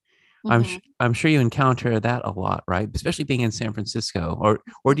mouth. Hmm. I'm sure you encounter that a lot, right? Especially being in San Francisco,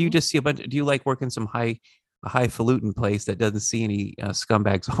 or do you Hmm. just see a bunch? Do you like working some highfalutin place that doesn't see any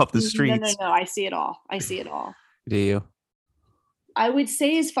scumbags off the No, no, streets? no. I see it all. I see it all. Do you? I would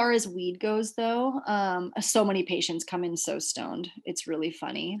say, as far as weed goes, though, so many patients come in so stoned. It's really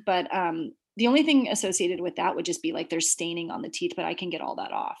funny. But the only thing associated with that would just be like there's staining on the teeth, but I can get all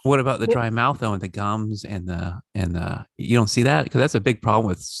that off. What about the dry mouth though, and the gums and the you don't see that because that's a big problem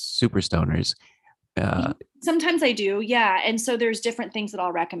with super stoners. Uh, Sometimes I do, yeah. And so there's different things that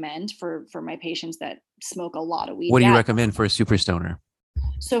I'll recommend for my patients that smoke a lot of weed. what do you Yeah. recommend for a super stoner?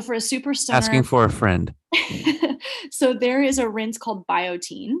 So for a super stoner, Asking for a friend. so there is a rinse called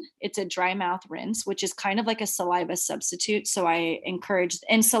Biotine. It's a dry mouth rinse, which is kind of like a saliva substitute. So I encourage,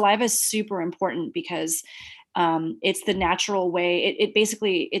 and saliva is super important because it's the natural way. It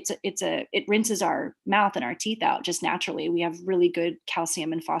basically it rinses our mouth and our teeth out just naturally. We have really good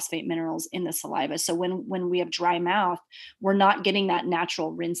calcium and phosphate minerals in the saliva. So when we have dry mouth, we're not getting that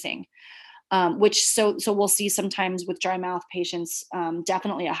natural rinsing. Which so we'll see sometimes with dry mouth patients,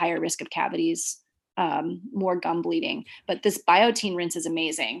 definitely a higher risk of cavities, more gum bleeding. But this Biotine rinse is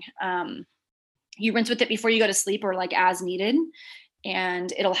amazing. You rinse with it before you go to sleep or like as needed,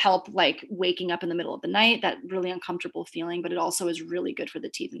 and it'll help like waking up in the middle of the night, that really uncomfortable feeling. But it also is really good for the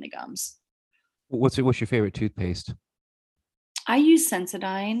teeth and the gums. What's your favorite toothpaste? I use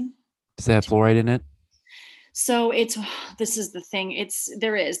Sensodyne. Does it have fluoride in it? So it's this is the thing.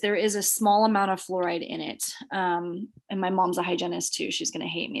 There is a small amount of fluoride in it. And my mom's a hygienist too. She's gonna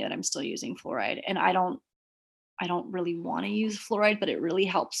hate me that I'm still using fluoride. And I don't really want to use fluoride, but it really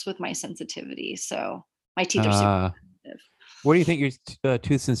helps with my sensitivity. So my teeth are super Uh, sensitive. where do you think your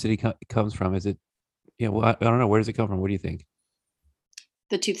tooth sensitivity comes from? Is it, well, I don't know. Where does it come from? What do you think?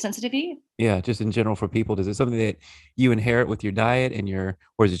 The tooth sensitivity. Yeah, just in general for people, does it something that you inherit with your diet and or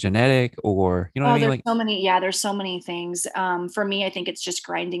is it genetic or, you know what I Oh, mean? there's Like, so many. Yeah, there's so many things. For me, I think it's just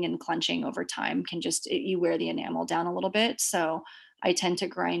grinding and clenching over time can you wear the enamel down a little bit. So I tend to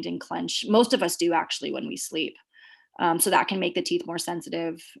grind and clench. Most of us do actually when we sleep. So that can make the teeth more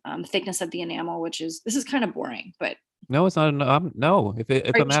sensitive. Thickness of the enamel, this is kind of boring, but no, it's not. No, if are you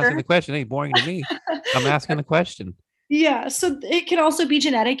I'm asking sure? the question, it ain't boring to me. I'm asking the question. Yeah, so it can also be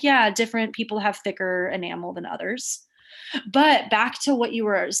genetic. Yeah, different people have thicker enamel than others. But back to what you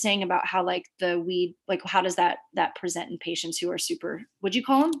were saying about how like the weed, like how does that present in patients who are super, what'd you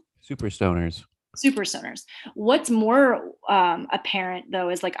call them? Super stoners. Super stoners. What's more apparent though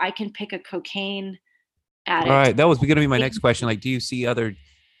is like I can pick a cocaine All addict. right, that was going to be my next question. Like, do you see other,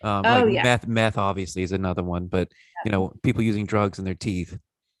 Oh like yeah, meth obviously is another one, but people using drugs in their teeth.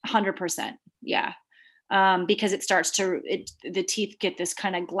 100%. Yeah. Because it starts to the teeth get this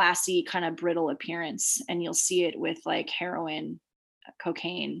kind of glassy, kind of brittle appearance, and you'll see it with like heroin,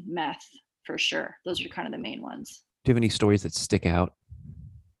 cocaine, meth for sure. Those are kind of the main ones. Do you have any stories that stick out?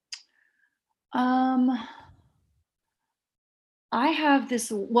 Um, I have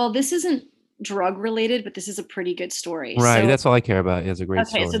this. Well, this isn't drug related, but this is a pretty good story. Right, So that's all I care about. Is a great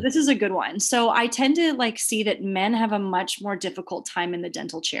okay, so story. this is a good one. So I tend to like see that men have a much more difficult time in the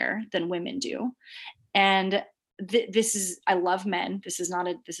dental chair than women do. And this is, I love men. This is not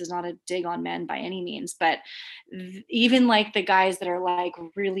a dig on men by any means, but even like the guys that are like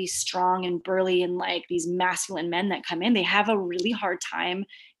really strong and burly and like these masculine men that come in, they have a really hard time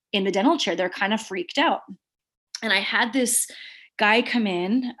in the dental chair. They're kind of freaked out. And I had this guy come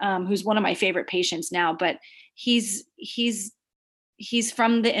in, who's one of my favorite patients now, but he's he's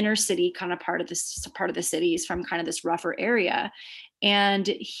from the inner city, kind of part of the city. He's from kind of this rougher area, and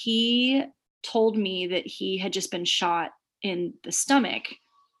he told me that he had just been shot in the stomach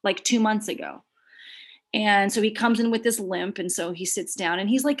like 2 months ago. And so he comes in with this limp. And so he sits down and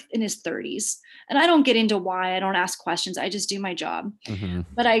he's like in his 30s. And I don't get into why, I don't ask questions. I just do my job. Hmm.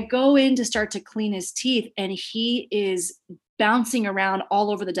 But I go in to start to clean his teeth, and he is bouncing around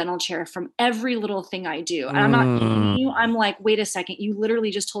all over the dental chair from every little thing I do. And I'm not kidding Mm, you. I'm like, wait a second. You literally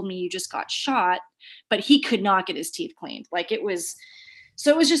just told me you just got shot, but he could not get his teeth cleaned. Like it was, so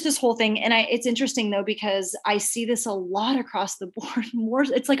it was just this whole thing. And it's interesting though, because I see this a lot across the board. More,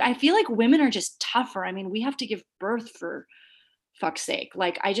 it's like, I feel like women are just tougher. I mean, we have to give birth for fuck's sake.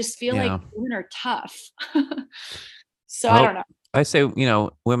 Like, I just feel like yeah. women are tough. So I Well, don't know. I say,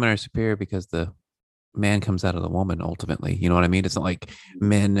 women are superior because the man comes out of the woman ultimately. You know what I mean? It's not like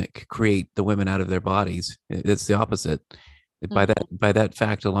men create the women out of their bodies. It's the opposite. Mhm. By that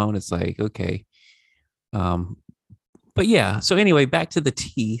fact alone, it's like, okay. Um, but yeah, so anyway, back to the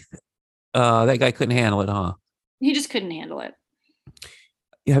teeth. That guy couldn't handle it, huh? He just couldn't handle it.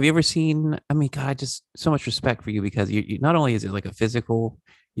 Have you ever seen? I mean, God, just so much respect for you because you not only is it like a physical,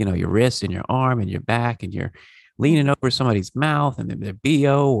 your wrist and your arm and your back, and you're leaning Mhm. over somebody's mouth and then they're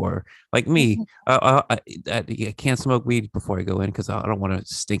BO, or like me, Mhm. I can't smoke weed before I go in because I don't want to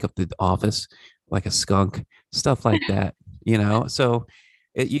stink up the office like a skunk, stuff like that, So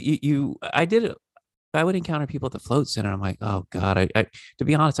I did it. I would encounter people at the float center. I'm like, oh God, to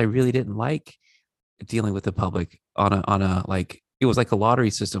be honest, I really didn't like dealing with the public on a like it was like a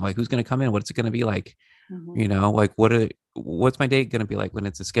lottery system. Like who's going to come in? What's it going to be like? Mhm. Like what's my date going to be like when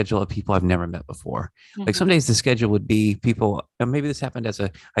it's a schedule of people I've never met before? Like some Mhm. days the schedule would be people, and maybe this happened as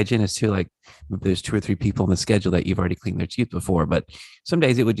a hygienist too. Like there's two or three people in the schedule that you've already cleaned their teeth before, but some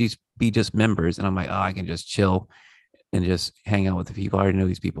days it would just be just members, and I'm like, oh, I can just chill and just hang out with the people. I already know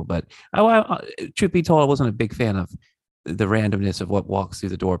these people, but truth be told, I wasn't a big fan of the randomness of what walks through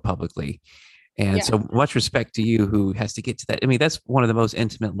the door publicly. And Yeah. so much respect to you who has to get to that. I mean, that's one of the most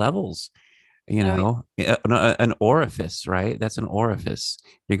intimate levels, Oh, yeah. an orifice, right? That's an orifice.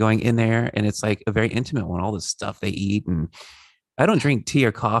 You're going in there and it's like a very intimate one, all the stuff they eat. And I don't drink tea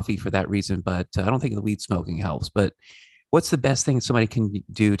or coffee for that reason, but I don't think the weed smoking helps. But what's the best thing somebody can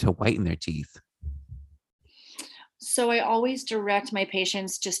do to whiten their teeth? So I always direct my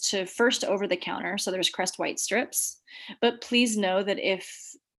patients just to first over the counter. So there's Crest White strips. But please know that if,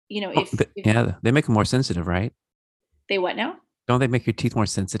 Oh, if yeah, they make them more sensitive, right? they what now? Don't they make your teeth more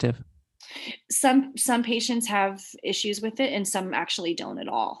sensitive? Some patients have issues with it and some actually don't at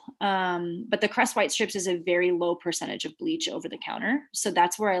all. But the Crest White strips is a very low percentage of bleach over the counter, so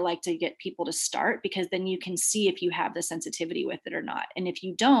that's where I like to get people to start, because then you can see if you have the sensitivity with it or not, and if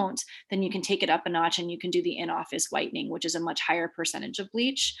you don't, then you can take it up a notch and you can do the in-office whitening, which is a much higher percentage of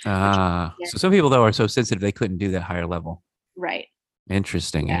bleach, which Ah, yeah, so some people though are so sensitive they couldn't do that higher level. right.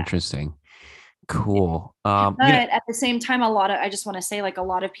 Interesting, Yeah. interesting. Cool. But at the same time, I just want to say, like, a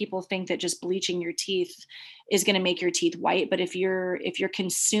lot of people think that just bleaching your teeth is going to make your teeth white. But if you're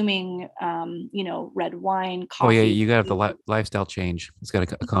consuming, red wine, Oh yeah, coffee, you gotta have the lifestyle change. It's got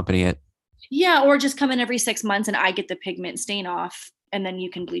to accompany it. yeah, or just come in every 6 months and I get the pigment stain off, and then you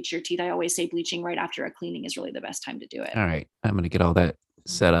can bleach your teeth. I always say bleaching right after a cleaning is really the best time to do it. All right, I'm gonna get all that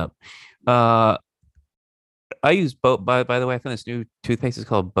set up. Uh, I use By the way, I found this new toothpaste. It's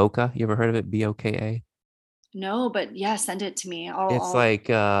called Boca. You ever heard of it? Boka. No, but yeah, send it to me. It's I'll like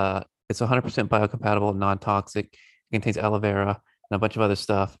it's 100% biocompatible, non-toxic. It contains aloe vera and a bunch of other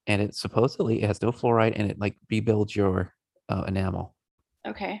stuff, and it supposedly it has no fluoride, and it like rebuilds your enamel.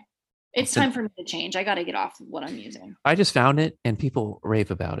 Okay. It's So time for me to change. I got to get off of what I'm using. I just found it, and people rave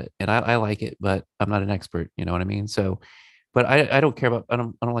about it, and I like it, but I'm not an expert. You know what I mean? So, but I don't care about I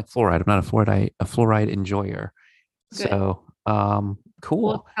don't like fluoride. I'm not a fluoride enjoyer. Good. So Well, it's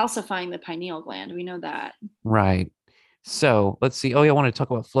cool. calcifying the pineal gland. We know that. Right. So let's see. Oh yeah, I want to talk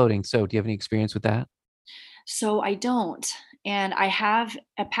about floating. So do you have any experience with that? So I don't. And I have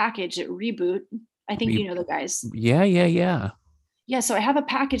a package at Reboot. I think Re- you know the guys. yeah, yeah, yeah. Yeah, so I have a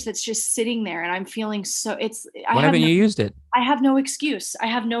package that's just sitting there and I'm feeling so it's Why haven't you used it? I have no excuse. I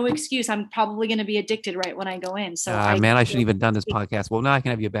have no excuse. I'm probably going to be addicted right when I go in. So I Man, I should even done this podcast. Well, now I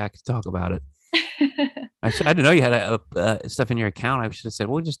can have you back to talk about it. I didn't know you had stuff in your account. I should have said,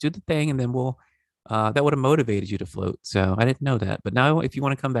 "Well, just do the thing, and then we'll." That would have motivated you to float. So I didn't know that. But now, if you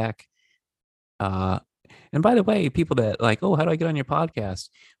want to come back, uh, and by the way, people that like, oh, how do I get on your podcast?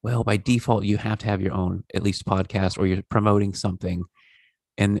 Well, by default, you have to have your own at least podcast, or you're promoting something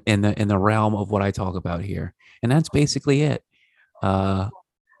in the realm of what I talk about here, and that's basically it. Uh,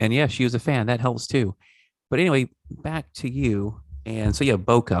 and yeah, she was a fan. That helps too. But anyway, back to you. And so yeah,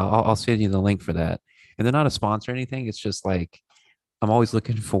 Boca, I'll send you the link for that. And they're not a sponsor or anything. It's just like I'm always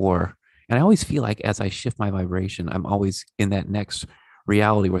looking for, and I always feel like as I shift my vibration, I'm always in that next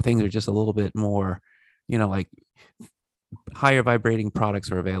reality where things are just a little bit more, like higher vibrating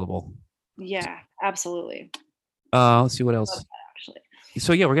products are available. yeah, absolutely. Let's see what Love else. that actually.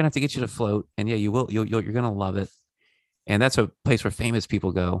 So yeah, we're gonna have to get you to float, and yeah, you will. You're gonna love it. And that's a place where famous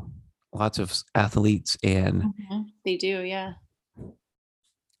people go. Lots of athletes and They do, yeah.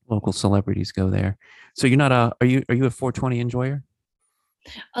 local celebrities go there. So you're not a are you a 420 enjoyer?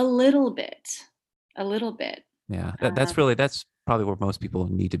 A little bit. A little bit. Yeah, Um, that's probably where most people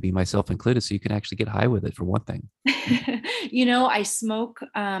need to be, myself included, so you can actually get high with it for one thing. I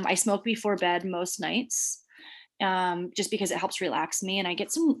smoke before bed most nights. Just because it helps relax me and I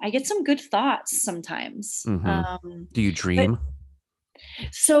get some good thoughts sometimes. Hmm. Do you But dream?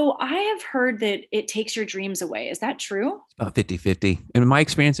 so I have heard that it takes your dreams away. Is that true? It's about 50-50. In my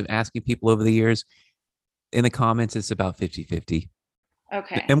experience of asking people over the years, in the comments, it's about 50-50.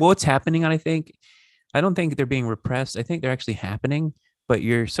 Okay. And what's happening, I don't think they're being repressed. I think they're actually happening, but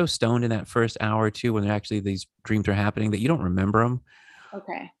you're so stoned in that first hour or two when actually these dreams are happening that you don't remember them.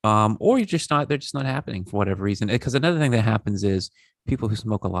 Okay. Or they're just not happening for whatever reason. Because another thing that happens is people who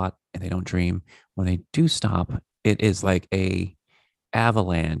smoke a lot and they don't dream, when they do stop, it is like a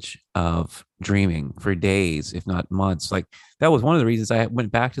avalanche of dreaming for days, if not months. Like that was one of the reasons I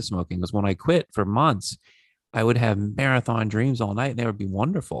went back to smoking was when I quit for months, I would have marathon dreams all night and they would be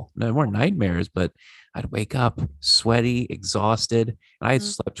wonderful. They weren't nightmares, but I'd wake up sweaty, exhausted, and I had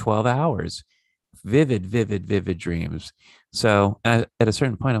Mm. slept 12 hours. Vivid, vivid, vivid dreams. So at a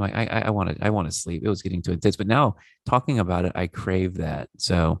certain point, I'm like, I want to sleep. It was getting too intense, but now talking about it, I crave that.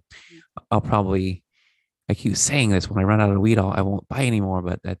 So I'll probably, I keep saying this when I run out of weed, I won't buy anymore,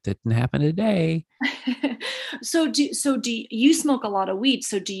 but that didn't happen today. So do you smoke a lot of weed?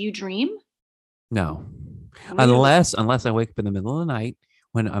 So do you dream? No, I'm gonna look. unless I wake up in the middle of the night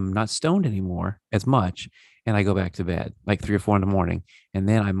when I'm not stoned anymore as much, and I go back to bed like 3 or 4 in the morning, and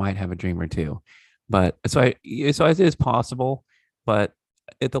then I might have a dream or two. But so it is possible, but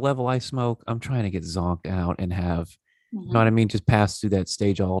at the level I smoke, I'm trying to get zonked out and have, you know what I Mhm. mean, just pass through that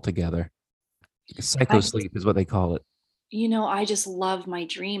stage altogether. I Psycho just, sleep is what they call it. I just love my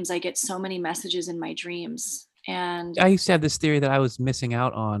dreams. I get so many messages in my dreams. And I used to have this theory that I was missing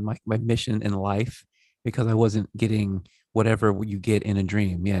out on my mission in life because I wasn't getting whatever you get in a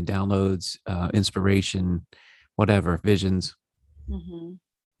dream. Yeah, downloads, inspiration, whatever, visions. mhm.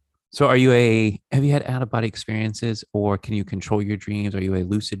 So have you had out of body experiences or can you control your dreams? Are you a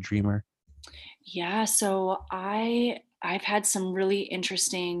lucid dreamer? Yeah, so I've had some really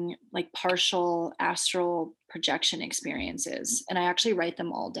interesting like partial astral projection experiences and I actually write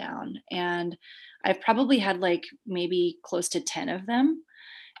them all down and I've probably had like maybe close to 10 of them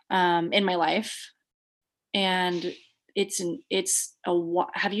in my life and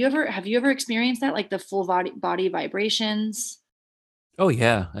have you ever experienced that like the full body vibrations? Oh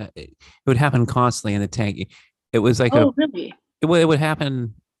yeah. It would happen constantly in the tank. It was like Oh, really? it would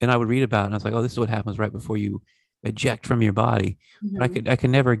happen and I would read about it and I was like, oh, this is what happens right before you eject from your body. But Mhm. I could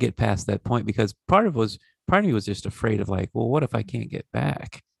never get past that point because part of me was just afraid of like, well, what if I can't get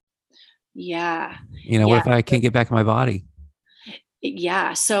back? Yeah. What Yeah. if I can't get back in my body?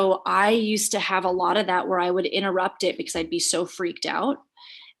 Yeah. So I used to have a lot of that where I would interrupt it because I'd be so freaked out.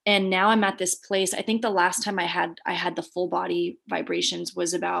 And now I'm at this place. I think the last time I had the full body vibrations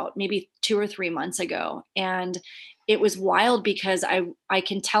was about maybe 2 or 3 months ago. And it was wild because I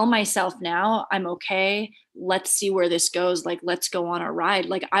can tell myself now I'm okay. Let's see where this goes. Like, let's go on a ride.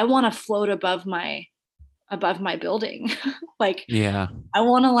 Like, I want to float above my building. Like, Yeah. I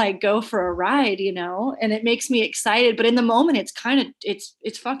want to like go for a ride, and it makes me excited. But in the moment, it's kind of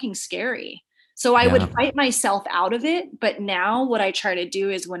it's fucking scary. So I would Yeah. fight myself out of it. But now what I try to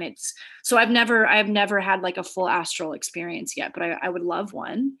do is when it's so I've never had like a full astral experience yet, but I would love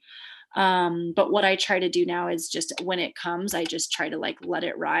one. But what I try to do now is just when it comes, I just try to like let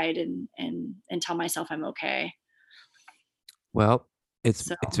it ride and tell myself I'm okay. Well, it's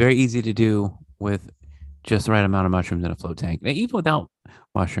So it's very easy to do with just the right amount of mushrooms in a float tank. And even without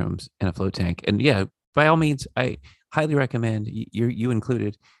mushrooms in a float tank. And yeah, by all means, I highly recommend you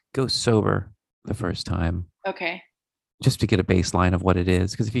included go sober the first time okay. just to get a baseline of what it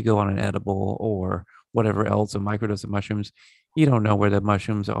is. Because if you go on an edible or whatever else, a microdose of mushrooms, you don't know where the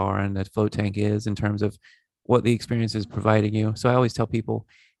mushrooms are and the float tank is in terms of what the experience is providing you. So I always tell people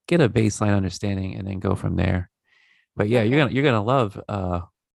get a baseline understanding and then go from there. But yeah, Okay. you're gonna love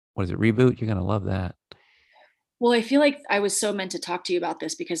what is it, reboot? You're gonna love that. Well, I feel like I was so meant to talk to you about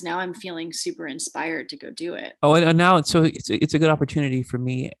this because now I'm feeling super inspired to go do it. Oh, and now it's a good opportunity for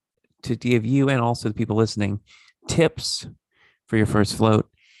me to give you and also the people listening tips for your first float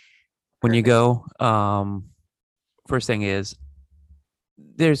when you Perfect. go. First thing is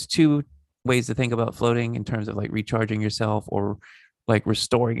there's two ways to think about floating in terms of like recharging yourself or like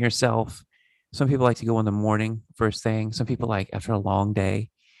restoring yourself. Some people like to go in the morning first thing. Some people like after a long day.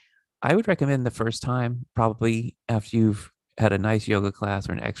 I would recommend the first time, probably after you've had a nice yoga class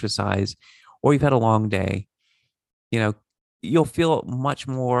or an exercise, or you've had a long day. You know, you'll feel much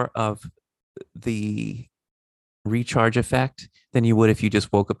more of the recharge effect than you would if you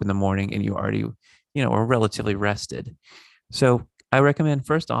just woke up in the morning and you already, are relatively rested. So I recommend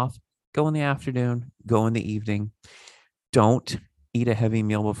first off, go in the afternoon, go in the evening. Don't eat a heavy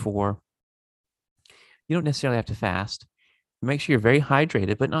meal before. You don't necessarily have to fast. Make sure you're very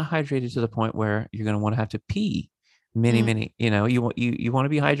hydrated, but not hydrated to the point where you're going to want to have to pee many, Mm, many, you want to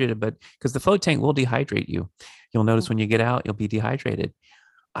be hydrated, but because the float tank will dehydrate you. You'll mm, notice when you get out, you'll be dehydrated.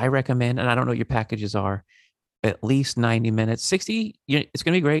 I recommend, and I don't know what your packages are, at least 90 minutes, 60, it's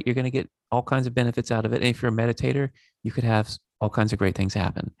going to be great. You're going to get all kinds of benefits out of it. And if you're a meditator, you could have all kinds of great things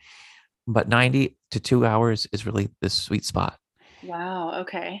happen. But 90 to 2 hours is really the sweet spot. wow.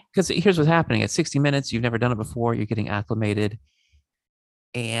 Okay. Because here's what's happening at 60 minutes, you've never done it before, you're getting acclimated,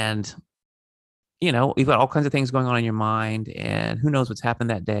 and you've got all kinds of things going on in your mind, and who knows what's happened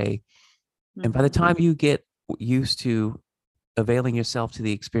that day. And by the Hmm. time you get used to availing yourself to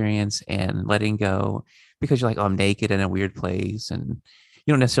the experience and letting go, because you're like, oh, I'm naked in a weird place, and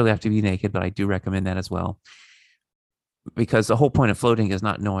you don't necessarily have to be naked, but I do recommend that as well, because the whole point of floating is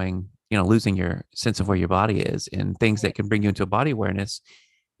not knowing, losing your sense of where your body is and things that can bring you into a body awareness.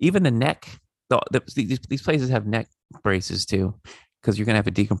 Even the neck, these places have neck braces too, because you're going to have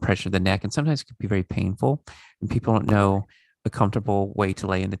a decompression of the neck, and sometimes it can be very painful, and people don't know a comfortable way to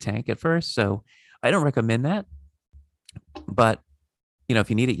lay in the tank at first. So I don't recommend that, but if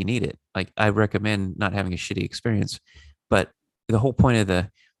you need it, you need it. Like I recommend not having a shitty experience, but the whole point of the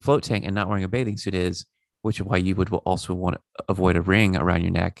float tank and not wearing a bathing suit is, which is why you would also want to avoid a ring around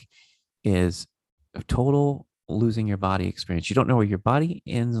your neck, is a total losing your body experience. You don't know where your body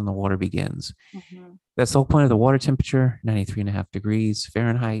ends and the water begins. Hmm. That's the whole point of the water temperature, 93.5 degrees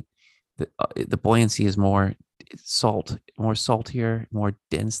Fahrenheit. The buoyancy is more salt, more saltier, more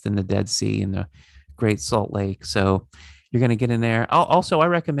dense than the Dead Sea and the Great Salt Lake. So you're going to get in there. Also, I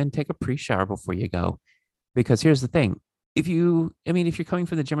recommend take a pre-shower before you go, because here's the thing. If you're coming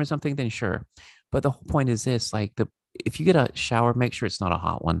from the gym or something, then sure. But the whole point is this, like if you get a shower, make sure it's not a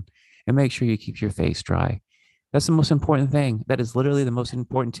hot one, and make sure you keep your face dry. That's the most important thing. That is literally the most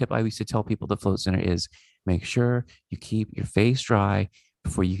important tip I used to tell people at the float center is make sure you keep your face dry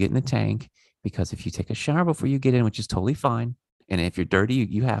before you get in the tank. Because if you take a shower before you get in, which is totally fine, and if you're dirty,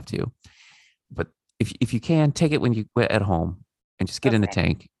 you have to. But if you can, take it when you at home and just get in the Okay.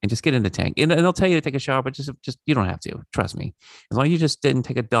 tank and just get in the tank. And they'll tell you to take a shower, but just you don't have to. Trust me. As long as you just didn't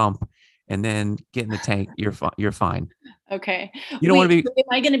take a dump and then get in the tank, you're fine. Okay. You don't want Wait, to be so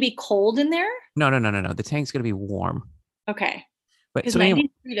am I going to be cold in there? no, no, no, no, no. The tank's gonna be warm. Okay. But Because so anyway,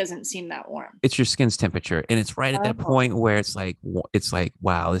 93 doesn't seem that warm. it's your skin's temperature, and it's right at that Oh, point where it's like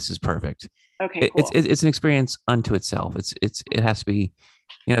wow, this is perfect. okay, It's an experience unto itself. It has to be,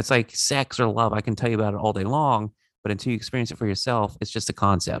 it's like sex or love. I can tell you about it all day long, but until you experience it for yourself, it's just a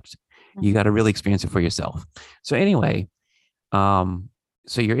concept. You got cool. to really experience it for yourself. So anyway, um,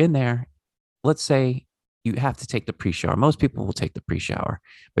 So you're in there. Let's say you have to take the pre-shower. Most people will take the pre-shower,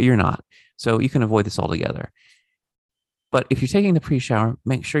 but you're not. So you can avoid this altogether. But if you're taking the pre-shower,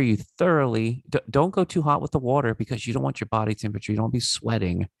 make sure you thoroughly don't go too hot with the water because you don't want your body temperature. You don't be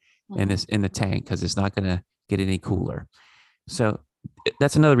sweating in Mhm. this in the tank because it's not going to get any cooler. So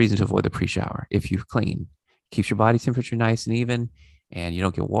that's another reason to avoid the pre-shower. If you clean, keeps your body temperature nice and even, and you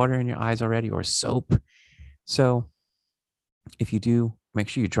don't get water in your eyes already or soap. So if you do, make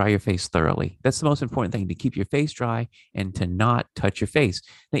sure you dry your face thoroughly. That's the most important thing, to keep your face dry and to not touch your face.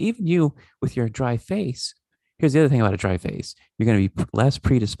 Now, even you with your dry face, here's the other thing about a dry face: you're going to be less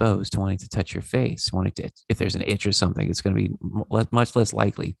predisposed to wanting to touch your face. Wanting to, if there's an itch or something, it's going to be much less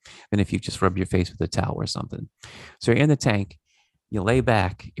likely than if you just rub your face with a towel or something. So you're in the tank, you lay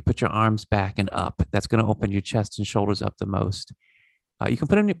back, you put your arms back and up. That's going to open your chest and shoulders up the most. You can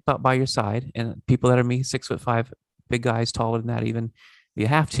put them by your side, and people that are me, 6'5", big guys, taller than that even, you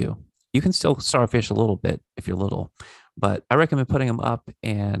have to. You can still starfish a little bit if you're little, but I recommend putting them up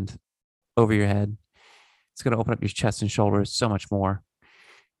and over your head. It's going to open up your chest and shoulders so much more.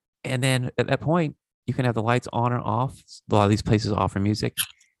 And then at that point, you can have the lights on or off. A lot of these places offer music.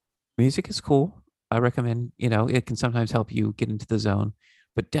 Music is cool. I recommend, it can sometimes help you get into the zone,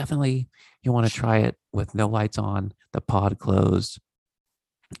 but definitely you want to try it with no lights on, the pod closed,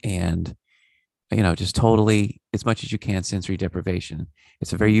 and just totally as much as you can sensory deprivation.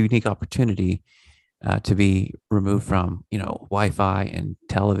 It's a very unique opportunity to be removed from, Wi-Fi and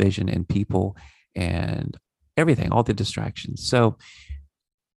television and people and everything, all the distractions. So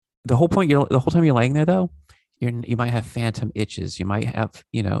the whole time you're laying there though, you might have phantom itches. You might have,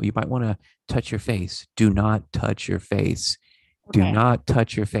 you might want to touch your face. Do not touch your face. Do Okay. not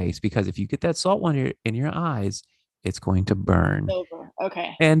touch your face, because if you get that salt in your eyes, it's going to burn. Over.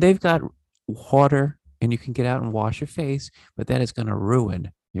 Okay. And they've got water and you can get out and wash your face, but that is going to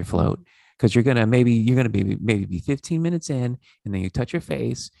ruin your float, Mhm. because you're going to be 15 minutes in, and then you touch your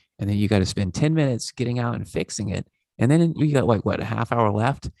face, and then you got to spend 10 minutes getting out and fixing it. And then you got like what, a half hour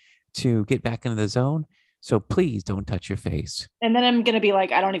left to get back into the zone. So please don't touch your face. And then I'm gonna be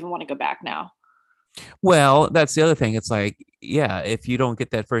like, I don't even want to go back now. Well, that's the other thing. It's like, yeah, if you don't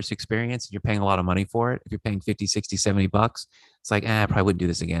get that first experience, you're paying a lot of money for it. If you're paying 50, 60, $70, it's like, I probably wouldn't do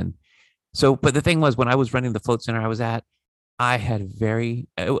this again. So, but the thing was, when I was running the float center I was at, I had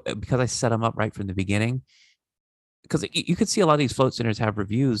because I set them up right from the beginning. Because you could see a lot of these float centers have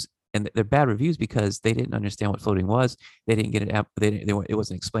reviews, and they're bad reviews because they didn't understand what floating was. They didn't get it up. It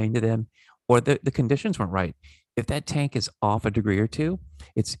wasn't explained to them, or the conditions weren't right. If that tank is off a degree or two,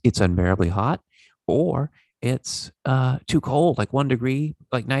 it's unbearably hot, or it's too cold. Like 1 degree,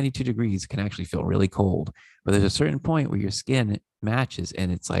 like 92 degrees can actually feel really cold. But there's a certain point where your skin matches, and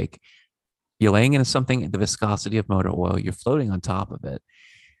it's like you're laying in something, the viscosity of motor oil, you're floating on top of it.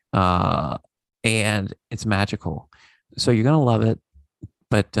 Uh, and it's magical. So you're going to love it,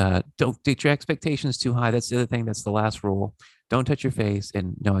 but don't get your expectations too high. That's the other thing. That's the last rule. Don't touch your face,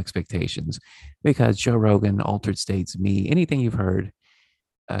 and no expectations, because Joe Rogan, Altered States, me, anything you've heard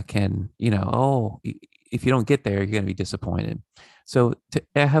can, if you don't get there, you're going to be disappointed. So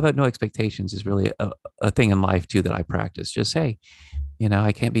how about no expectations is really a thing in life too that I practice. Just say,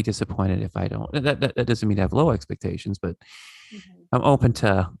 I can't be disappointed if I don't. That doesn't mean to have low expectations, but Mhm. I'm open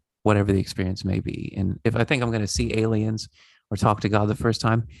to whatever the experience may be. And if I think I'm going to see aliens or talk to God the first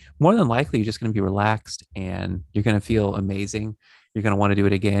time, more than likely you're just going to be relaxed and you're going to feel amazing. You're going to want to do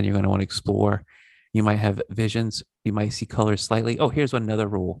it again. You're going to want to explore. You might have visions. You might see colors slightly. Oh, here's another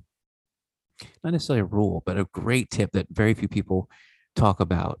rule. Not necessarily a rule, but a great tip that very few people talk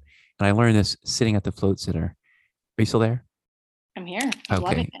about. And I learned this sitting at the float center. Are you still there? I'm here. I'm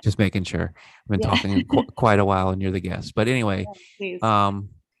loving Okay, it. just making sure. I've been Yeah. talking quite a while, and you're the guest. But anyway, Yeah, please. um,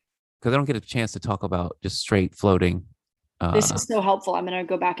 because I don't get a chance to talk about just straight floating. This Uh, is so helpful. I'm gonna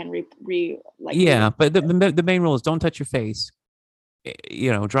go back and re. yeah, but the main rule is don't touch your face.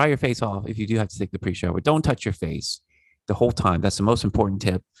 Dry your face off if you do have to take the pre-shower. Don't touch your face the whole time. That's the most important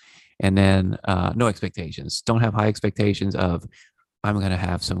tip. And then no expectations. Don't have high expectations of I'm going to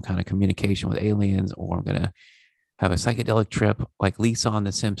have some kind of communication with aliens, or I'm going to have a psychedelic trip like Lisa on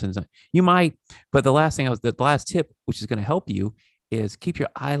The Simpsons. You might, but the last tip, which is going to help you, is keep your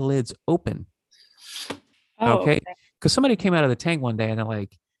eyelids open. Oh, Okay. Because somebody came out of the tank one day and they're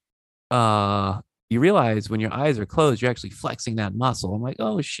like, you realize when your eyes are closed, you're actually flexing that muscle. I'm like,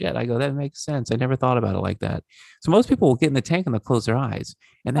 oh shit. I go, that makes sense. I never thought about it like that. So most people will get in the tank and they'll close their eyes.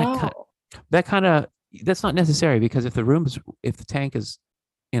 And oh, that kind of, that's not necessary, because if the tank is,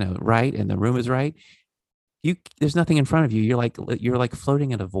 right, and the room is right, there's nothing in front of you. You're like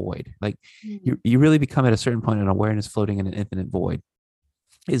floating in a void. Like mhm. you really become at a certain point an awareness floating in an infinite void.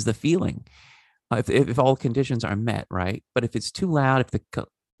 is the feeling. If all conditions are met, right? But if it's too loud, if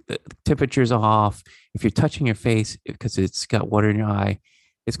the temperature's off, if you're touching your face because it's got water in your eye,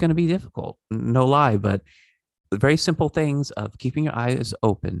 it's going to be difficult. No lie, but the very simple things of keeping your eyes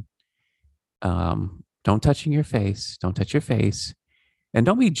open, don't touching your face, don't touch your face, and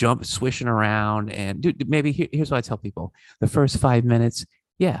don't be swishing around. And maybe here's what I tell people: the first 5 minutes,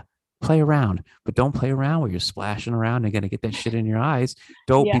 yeah, play around, but don't play around where you're splashing around and gonna get that shit in your eyes.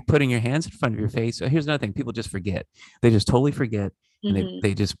 Don't Yeah. be putting your hands in front of your face. Here's another thing: people just forget. They just totally forget, and they Hmm.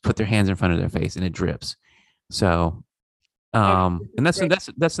 they just put their hands in front of their face, and it drips. So, Okay. and that's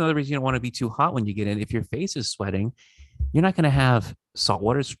another reason you don't want to be too hot when you get in. If your face is sweating, you're not going to have salt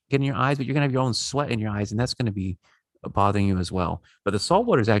water getting in your eyes, but you're going to have your own sweat in your eyes, and that's going to be bothering you as well. But the salt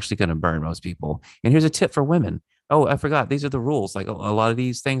water is actually going to burn most people. And here's a tip for women. Oh, I forgot. These are the rules. Like a lot of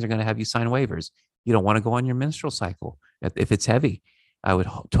these things are going to have you sign waivers. You don't want to go on your menstrual cycle if it's heavy. I would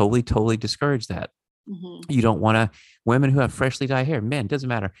totally discourage that. Hmm. You don't want to, women who have freshly dyed hair, men, doesn't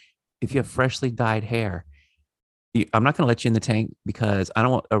matter. If you have freshly dyed hair, I'm not going to let you in the tank because I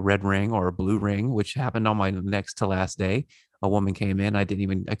don't want a red ring or a blue ring, which happened on my next to last day. A woman came in. I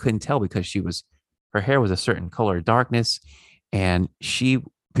couldn't tell because her hair was a certain color darkness. And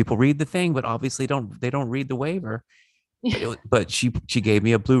people read the thing, but obviously they don't read the waiver. But she gave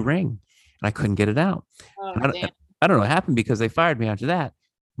me a blue ring and I couldn't get it out. Oh, And damn. I don't know what happened because they fired me after that,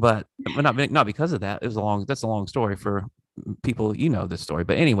 but not because of that. That's a long story for people. You know this story,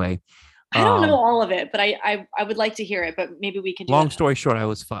 but anyway, I don't know um, all of it, but I would like to hear it. But maybe we can do long it. story short, I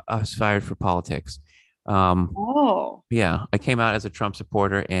was fired for politics. Um, Oh. yeah, I came out as a Trump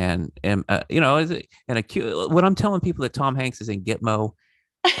supporter, and you know, and when I'm telling people that Tom Hanks is in Gitmo,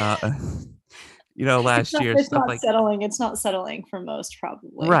 uh, you know, last year It's stuff not like settling. It's not settling for most,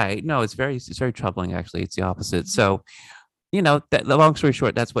 probably. right. No, it's very troubling. Actually, it's the opposite. So you know, the long story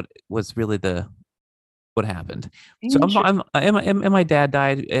short, that's what was really the what happened. So Interesting. and my dad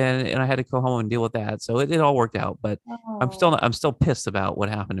died, and I had to go home and deal with that. So it all worked out, but Oh. I'm still pissed about what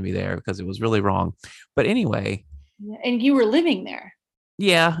happened to me there because it was really wrong. But anyway, Yeah. And you were living there.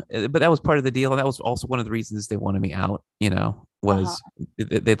 yeah, but that was part of the deal, and that was also one of the reasons they wanted me out. You know, Uh-huh. was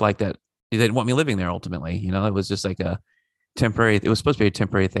they'd like that they didn't want me living there ultimately. You know, it was just like a temporary. It was supposed to be a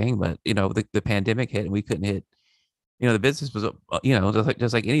temporary thing, but you know, the pandemic hit and we couldn't hit. You know, the business was, you know,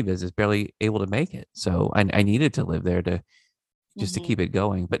 just like any business, barely able to make it. So I needed to live there to just to Hmm. keep it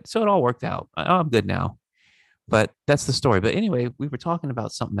going. But so it all worked out. I'm good now. But that's the story. But anyway, we were talking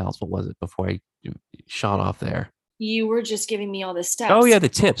about something else. What was it before I shot off there? You were just giving me all the Oh steps. yeah, the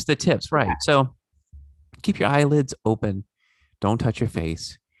tips, Yeah. right. So keep your eyelids open. Don't touch your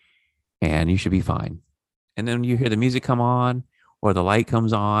face, and you should be fine. And then you hear the music come on or the light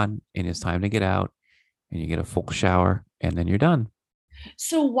comes on, and it's time to get out, and you get a full shower, and then you're done.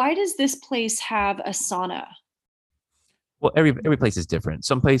 So why does this place have a sauna? Well, every place is different.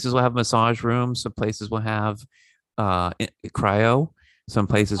 Some places will have massage rooms. Some places will have cryo. Some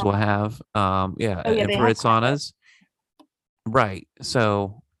places will have yeah, Oh yeah, they have infrared cryo. saunas. Right.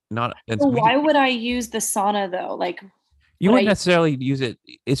 So not and So we why would I use the sauna though? Like, you would wouldn't I? necessarily use it.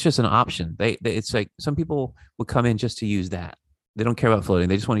 It's just an option. It's like some people would come in just to use that. They don't care about floating.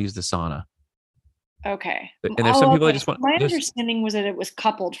 They just want to use the sauna. Okay. And there's some Oh, people that okay. just want My there's understanding was that it was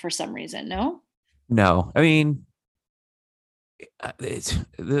coupled for some reason. No. no. I mean, it's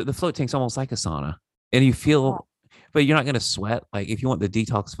the float tank's almost like a sauna, and you Oh. feel, but you're not going to sweat. Like if you want the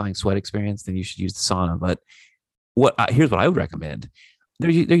detoxifying sweat experience, then you should use the sauna. But here's what I would recommend. There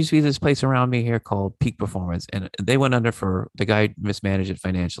used to be this place around me here called Peak Performance, and they went under for the guy mismanaged it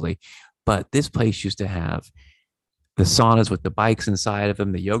financially. But this place used to have the saunas with the bikes inside of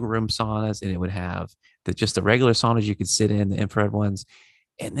them, the yoga room saunas, and it would have just the regular saunas you could sit in, the infrared ones,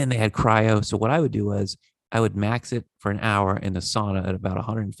 and then they had cryo. So what I would do was I would max it for an hour in the sauna at about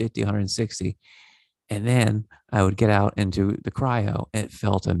 150, 160, and then I would get out into the cryo, and it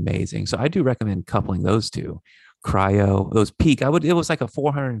felt amazing. So I do recommend coupling those two. Cryo, those peak, it was like a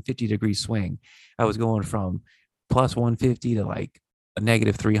 450-degree swing. I was going from plus 150 to like a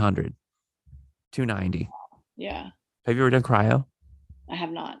negative 300, 290. Yeah, Have you ever done cryo? I have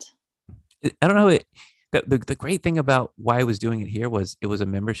not. I don't know. The great thing about why I was doing it here was it was a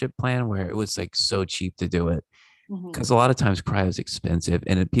membership plan where it was like so cheap to do it Hmm. because a lot of times cryo is expensive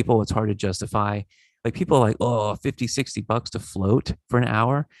and people it's hard to justify. Like people are like, oh, 50, $60 to float for an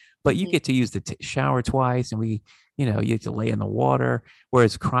hour, but you Hmm. get to use the shower twice and you know, you have to lay in the water.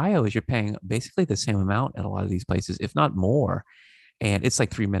 Whereas cryo is you're paying basically the same amount at a lot of these places, if not more. And it's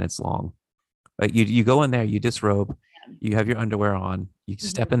like 3 minutes long. Like you go in there, you disrobe, you have your underwear on, you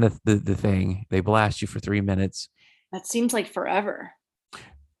step Hmm. in the thing, they blast you for 3 minutes. That seems like forever.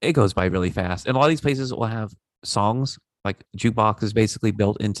 it goes by really fast. And a lot of these places will have songs, like jukebox is basically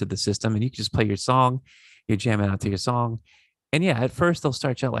built into the system, and you can just play your song, you're jamming out to your song. And yeah, at first they'll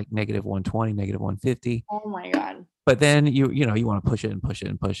start you out like negative 120, negative 150. Oh my God. But then you want to push it and push it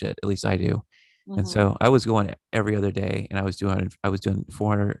and push it. At least I do. And Hmm. so I was going every other day, and I was doing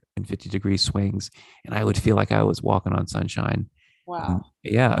 450-degree swings, and I would feel like I was walking on sunshine. And Wow.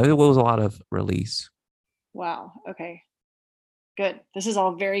 yeah, it was a lot of release. Wow. Okay. Good. This is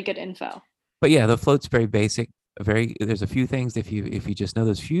all very good info. But yeah, the float's very basic. Very There's a few things, if you just know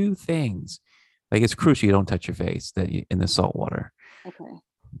those few things, like it's crucial you don't touch your face in the salt water. Okay.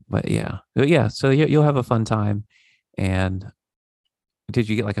 But yeah, so you'll have a fun time. And did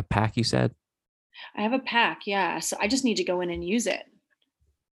you get like a pack? You said I have a pack. Yeah. So I just need to go in and use it.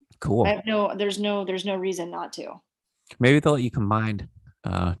 I cool. have there's no reason not to. Maybe they'll let you combine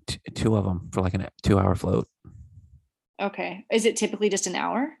two of them for like a 2 hour float. Okay. Is it typically just an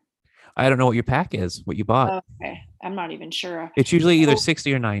hour? I don't know what your pack is, what you bought. Okay. I'm not even sure. It's usually either So,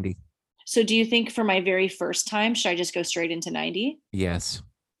 60 or 90. so do you think for my very first time, should I just go straight into 90? Yes.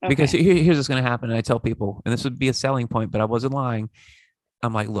 Because Okay. here's what's going to happen. And I tell people, and this would be a selling point, but I wasn't lying.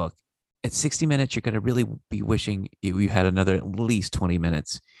 I'm like, look, at 60 minutes, you're going to really be wishing you had another at least 20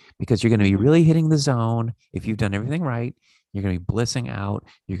 minutes, because you're going to be Mhm. really hitting the zone. If you've done everything right, you're going to be blissing out.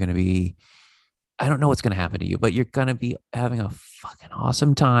 You're going to be, I don't know what's going to happen to you, but you're going to be having a fucking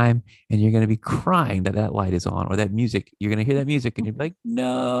awesome time, and you're going to be crying that that light is on, or that music. You're going to hear that music and you're like,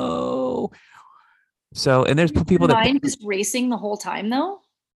 no. So, and there's Is people your that mind just racing the whole time though?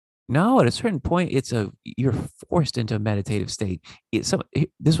 no, at a certain point, you're forced into a meditative state. This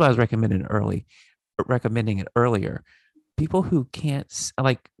is what I was recommending it earlier. People who can't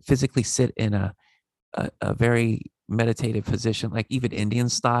like physically sit in a very meditative position, like even Indian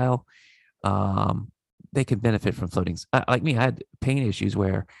style, um, they could benefit from floating. Like me, I had pain issues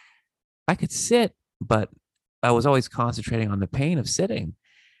where I could sit, but I was always concentrating on the pain of sitting.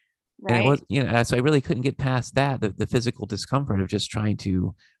 And it Right. was, so I really couldn't get past that, the physical discomfort of just trying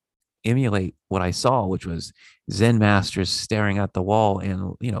to emulate what I saw, which was Zen masters staring at the wall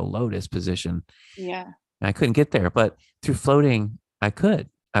in, lotus position. Yeah. And I couldn't get there, but through floating, I could.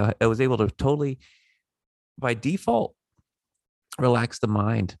 I was able to totally, by default, relax the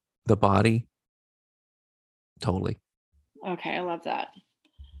mind, the body, totally. Okay. I love that.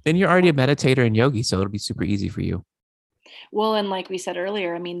 And you're I already love a meditator and yogi, so it'll be super easy for you. Well, and like we said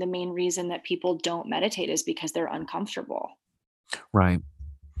earlier, I mean, the main reason that people don't meditate is because they're uncomfortable. Right.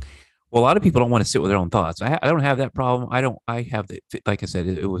 Well, a lot of people don't want to sit with their own thoughts. I don't have that problem. I have like I said,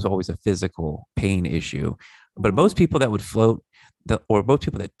 it was always a physical pain issue. But Mhm. most people that would float, or most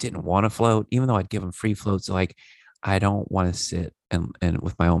people that didn't want to float, even though I'd give them free floats, like I don't want to sit and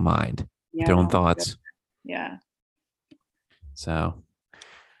with my own mind, with Yeah, their own no. Good. thoughts. Yeah. So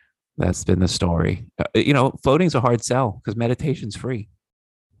that's been the story. Floating's a hard sell because meditation's free.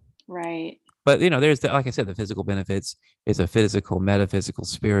 Right. But there's like I said, the physical benefits is a physical, metaphysical,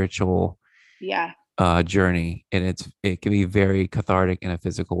 spiritual Yeah. journey, and it can be very cathartic in a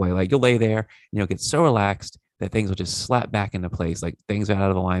physical way. Like you'll lay there and you'll get so relaxed that things will just slap back into place. Like things are out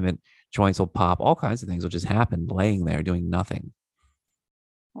of alignment, joints will pop, all kinds of things will just happen laying there doing nothing.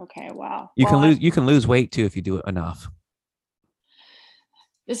 Okay. Wow. You Well, can lose weight too if you do it enough.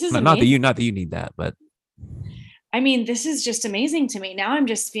 this is Not that amazing. you need that, but I mean, this is just amazing to me. Now I'm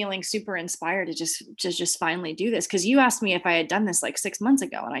just feeling super inspired to just finally do this because you asked me if I had done this like 6 months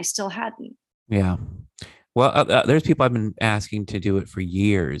ago and I still hadn't. yeah. Well, there's people I've been asking to do it for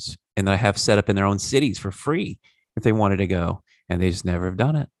years, and that I have set up in their own cities for free if they wanted to go, and they just never have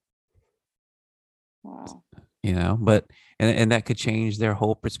done it. Wow. But and that could change their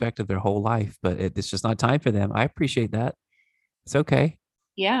whole perspective, their whole life. But it's just not time for them. I appreciate that. It's okay.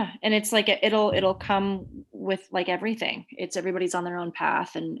 Yeah, and it's like it'll come with like everything. It's everybody's on their own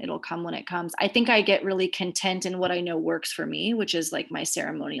path and it'll come when it comes. I think I get really content in what I know works for me, which is like my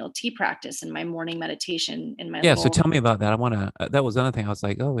ceremonial tea practice and my morning meditation in my Yeah. So little. tell me about that. I want to. That was another thing. I was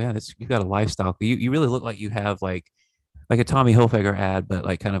like, oh yeah, you got a lifestyle. You really look like you have like a Tommy Hilfiger ad, but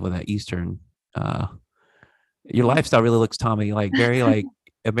like kind of with that Eastern. Uh, your lifestyle really looks Tommy, like very like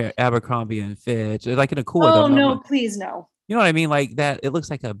Abercrombie and Fitch, like in a cool way though. Oh Not, no, please no. you know what I mean? Like that. It looks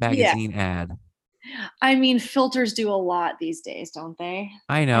like a Yeah. magazine ad. I mean, filters do a lot these days, don't they?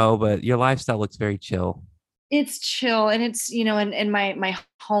 I I know, but your lifestyle looks very chill. It's chill and it's, and my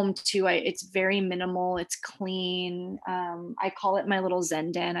home too. It's very minimal. It's clean. I call it my little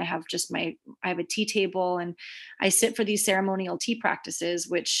Zen den. I have a tea table and I sit for these ceremonial tea practices,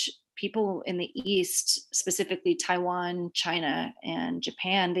 which people in the East, specifically Taiwan, China, and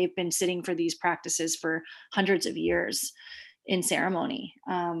Japan, they've been sitting for these practices for hundreds of years. in ceremony.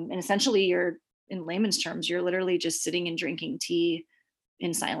 And essentially, you're, in layman's terms, you're literally just sitting and drinking tea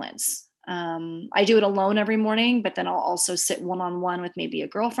in silence. I do it alone every morning, but then I'll also sit one on one with maybe a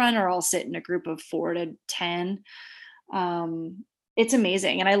girlfriend, or I'll sit in a group of 4 to 10. It's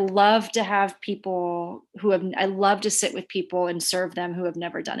amazing. And I love to have people I love to sit with people and serve them who have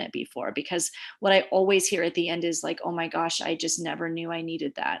never done it before, because what I always hear at the end is like, oh my gosh, I just never knew I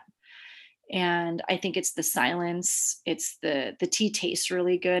needed that. And I think it's the silence. It's the tea tastes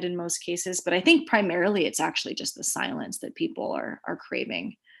really good in most cases, but I think primarily it's actually just the silence that people are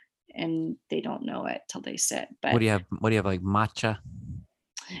craving, and they don't know it till they sit. What But do you have? What do you have, like matcha?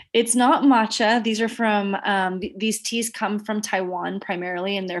 it's not matcha. These are from these teas come from Taiwan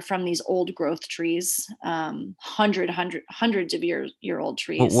primarily, and they're from these old growth trees, hundreds of year old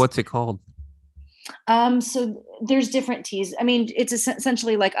trees. What's it called? So there's different teas. I mean, it's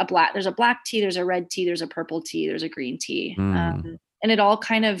essentially like there's a black tea, there's a red tea, there's a purple tea, there's a green tea. Mm. And it all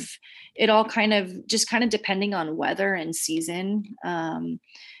kind of just kind of depending on weather and season.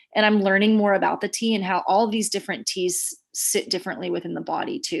 And I'm learning more about the tea and how all these different teas sit differently within the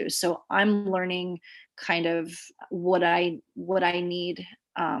body too. So I'm learning kind of what I need,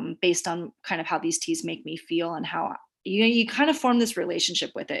 based on kind of how these teas make me feel, and how you kind of form this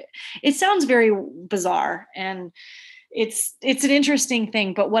relationship with it. It sounds very bizarre, and it's an interesting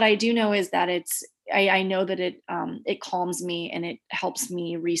thing. But what I do know is that I know that it calms me and it helps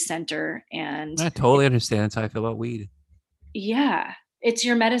me recenter. And I totally understand. That's how I feel about weed. yeah, it's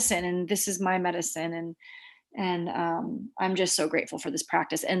your medicine, and this is my medicine. And I'm just so grateful for this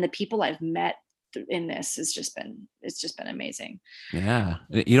practice, and the people I've met in this it's just been amazing. Yeah.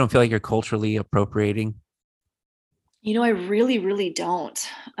 You don't feel like you're culturally appropriating? I really, really don't.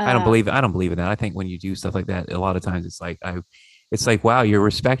 I don't believe in that. I think when you do stuff like that, a lot of times it's like, wow, you're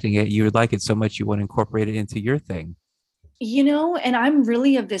respecting it. You would like it so much you want to incorporate it into your thing. And I'm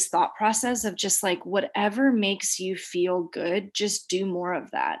really of this thought process of just like, whatever makes you feel good, just do more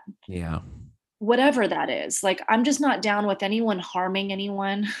of that. Yeah. Whatever that is. Like, I'm just not down with anyone harming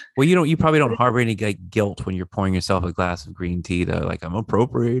anyone. Well, you probably don't harbor any like guilt when you're pouring yourself a glass of green tea though. Like I'm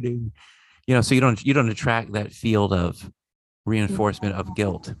appropriating, so you don't attract that field of reinforcement of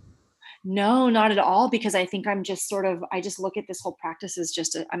guilt. No, not at all. Because I think I just look at this whole practice as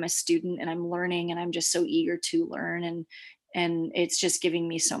I'm a student and I'm learning, and I'm just so eager to learn. And it's just giving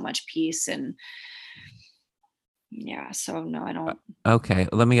me so much peace. And yeah, so no, I don't. Okay,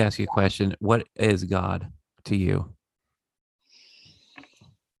 let me ask you a question. What is God to you?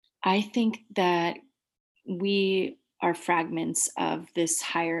 I think that we are fragments of this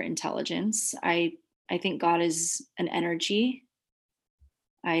higher intelligence. I think God is an energy.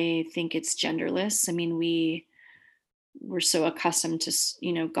 I think it's genderless. I mean, we're so accustomed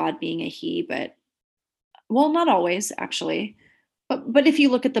to God being a he, but, well, not always actually. But if you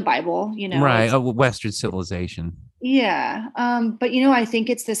look at the Bible, Right, it's, Western civilization. yeah. But I think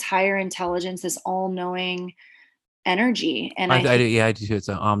it's this higher intelligence, this all-knowing energy, and I think, Yeah, I do. It's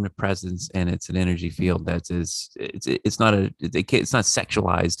an omnipresence, and it's an energy field it's not it's not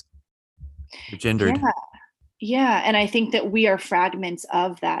sexualized or yeah, gendered. yeah, and I think that we are fragments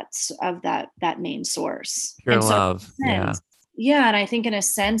of that main source. Pure And so, love. in a Yeah. sense, yeah, and I think in a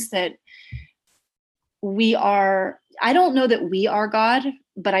sense that we are, I don't know that we are God,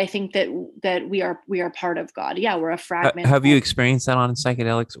 but I think that we are part of God. Yeah, we're a fragment Have you of, experienced that on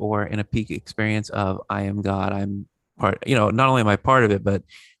psychedelics or in a peak experience of I am God? I'm part. Not only am I part of it, but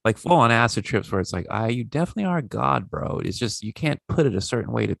like full on acid trips where it's like, you definitely are God, bro. It's just you can't put it a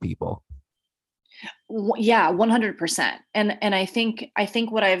certain way to people. yeah, 100%. And I think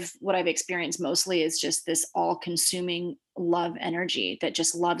what I've experienced mostly is just this all-consuming love energy that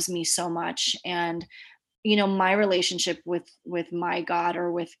just loves me so much. And my relationship with my God,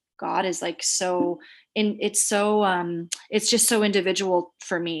 or with God, is like so in it's just so individual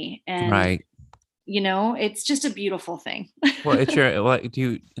for me. And Right. it's just a beautiful thing. Well, it's your like, do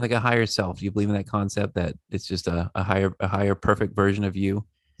you like a higher self? Do you believe in that concept that it's just a higher perfect version of you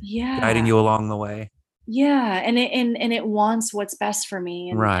guiding Yeah, you along the way? yeah, and it wants what's best for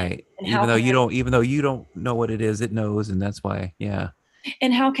me. Right. And how can Even though you don't know what it is, it knows, and that's why. Yeah.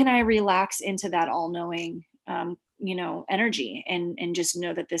 I relax into that all-knowing, energy, and just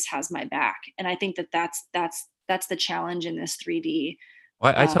know that this has my back. And I think that that's the challenge in this 3D.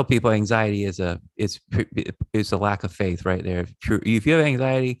 Well, I uh, tell people anxiety is a lack of faith right there. If you have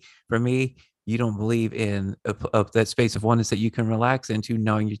anxiety, for me, you don't believe in that space of oneness that you can relax into,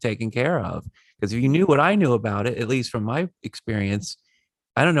 knowing you're taken care of. Because if you knew what I knew about it, at least from my experience,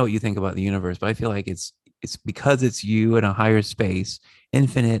 I don't know what you think about the universe, but I feel like it's because it's you in a higher space,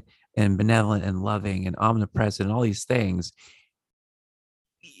 infinite, and benevolent and loving and omnipresent and all these things,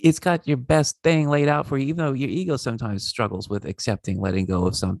 it's got your best thing laid out for you, even though your ego sometimes struggles with accepting letting go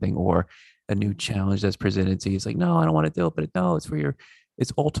of something or a new challenge that's presented to you. It's like, no, I don't want to do it, but no, it's for your,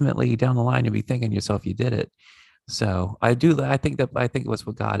 it's ultimately down the line, you'll be thinking to yourself, you did it. So I think what's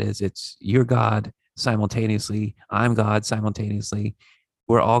what God is. It's you're God simultaneously. I'm God simultaneously.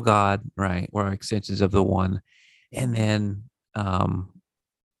 We're all God, right? We're extensions of the one. And then,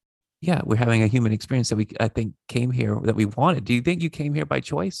 yeah, we're having a human experience that I think came here that we wanted. Do you think you came here by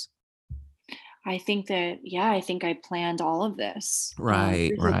choice? I think that, yeah, I think I planned all of this.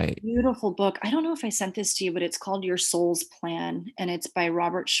 Right, There's a right. beautiful book. I don't know if I sent this to you, but it's called Your Soul's Plan, and it's by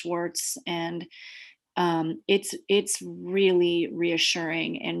Robert Schwartz. And it's really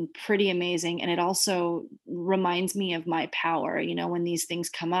reassuring and pretty amazing. And it also reminds me of my power. You know, when these things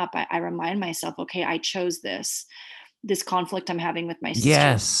come up, I remind myself, okay, I chose this conflict I'm having with my sister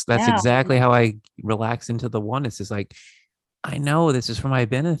Yes, that's now. exactly how I relax into the oneness. It's like, I know this is for my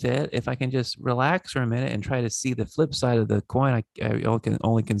benefit. If I can just relax for a minute and try to see the flip side of the coin, I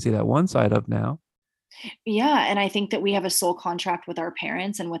only can see that one side of now. Yeah, and I think that we have a soul contract with our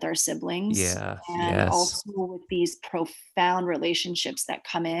parents and with our siblings, Yeah, and yes. also with these profound relationships that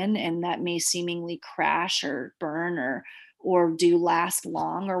come in and that may seemingly crash or burn or do last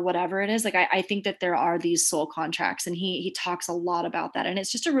long or whatever it is. Like I think that there are these soul contracts, and he talks a lot about that, and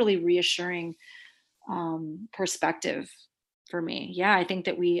it's just a really reassuring perspective for me. Yeah, I think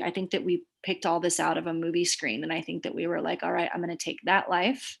that we picked all this out of a movie screen, and I think that we were like, all right, I'm going to take that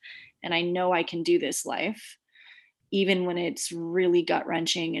life, and I know I can do this life, even when it's really gut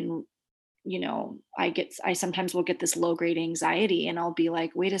wrenching. And I sometimes will get this low grade anxiety, and I'll be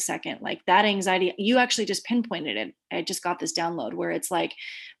like, wait a second, like that anxiety, you actually just pinpointed it. I just got this download where it's like,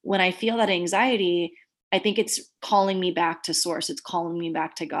 when I feel that anxiety, I think it's calling me back to source. It's calling me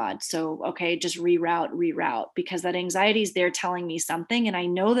back to God. So, okay, just reroute, because that anxiety is there telling me something. And I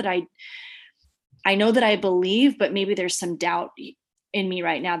know that I believe, but maybe there's some doubt in me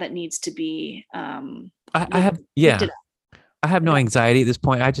right now that needs to be I have, yeah, lifted I have no up. anxiety at this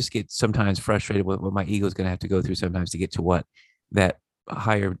point. I just get sometimes frustrated with what my ego is going to have to go through sometimes to get to what that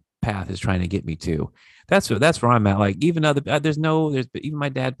higher path is trying to get me to. That's where I'm at. Like even there's even my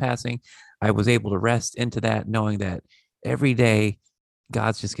dad passing, I was able to rest into that, knowing that every day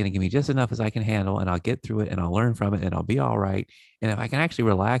God's just going to give me just enough as I can handle, and I'll get through it, and I'll learn from it, and I'll be all right. And if I can actually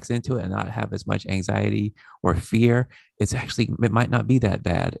relax into it and not have as much anxiety or fear, it might not be that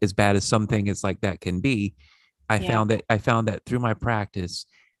bad, as bad as some things like that can be. Yeah. I found that through my practice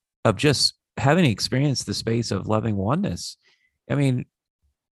of just having experienced the space of loving oneness. I mean,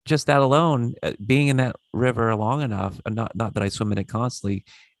 just that alone, being in that river long enough, and not that I swim in it constantly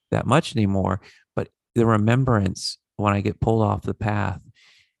that much anymore, but the remembrance when I get pulled off the path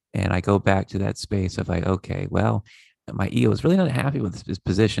and I go back to that space of like, okay, well, my ego is really not happy with his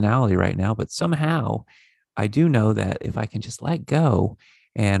positionality right now, but somehow I do know that if I can just let go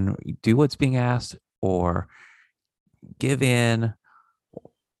and do what's being asked or give in,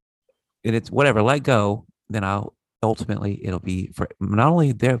 and it's whatever, let go, then I'll ultimately it'll be for not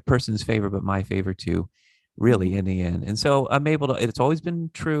only their person's favor, but my favor too, really Mhm. in the end. And so I'm able to, it's always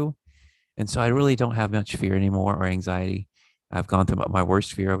been true. And so I really don't have much fear anymore or anxiety. I've gone through my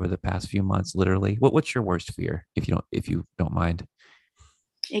worst fear over the past few months, literally. What's your worst fear, if you don't mind?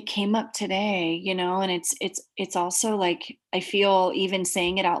 It came up today, and it's also like I feel, even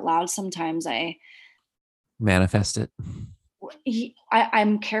saying it out loud sometimes, Manifest it.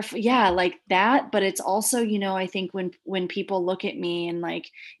 I'm careful, yeah, like that. But it's also, I think when people look at me and like,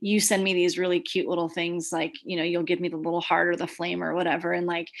 you send me these really cute little things, like, you'll give me the little heart or the flame or whatever, and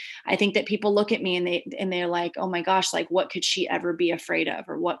like, I think that people look at me and they're like, oh my gosh, like what could she ever be afraid of,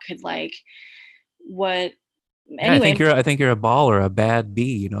 or what could, like, what, Yeah, anyway. I think you're a baller, a bad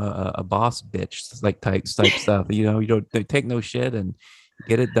bee, a boss bitch, like type stuff. You don't take no shit and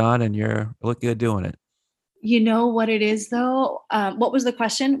get it done, and you're look good doing it. You know what it is though? What was the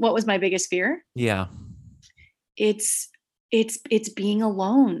question? What was my biggest fear? Yeah. It's it's being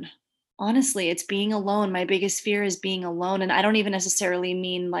alone. Honestly, it's being alone. My biggest fear is being alone, and I don't even necessarily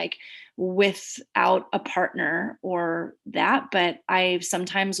mean like without a partner or that, but I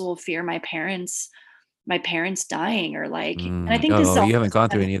sometimes will fear my parents dying, or like, and I think this is Oh, all you haven't gone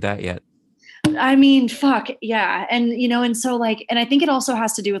through has, any of that yet. I mean, fuck, yeah. And and so like, and I think it also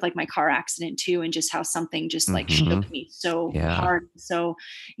has to do with like my car accident too, and just how something just like Hmm. shook me so Yeah. hard. So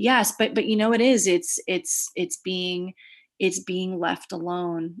yes, but it is, it's being left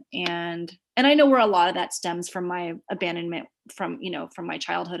alone. And I know where a lot of that stems from my abandonment, from from my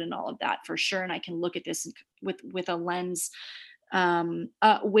childhood and all of that, for sure. And I can look at this with a lens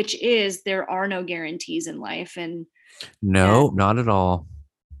which is there are no guarantees in life. And No, not at all.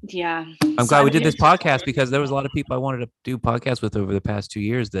 yeah, I'm so glad I'm we did this podcast because there was a lot of people I wanted to do podcasts with over the past 2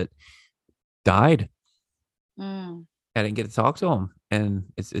 years that died. mm, I didn't get to talk to them, and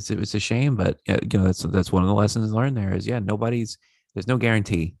it's a shame, but that's one of the lessons learned there is there's no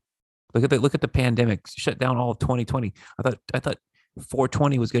guarantee. Look at the pandemic shut down all of 2020. I thought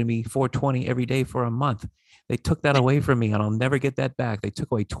 420 was going to be 420 every day for a month. They took that away from me, and I'll never get that back. They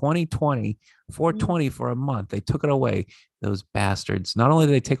took away 2020, mm, 420 for a month. They took it away. Those bastards. Not only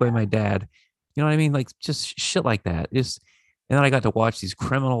did they take away my dad, you know what I mean? Like just shit like that. And then I got to watch these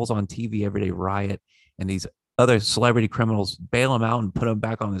criminals on TV every day riot, and these other celebrity criminals bail them out and put them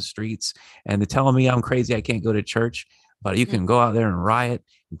back on the streets. And they're telling me I'm crazy. I can't go to church, but you mm. can go out there and riot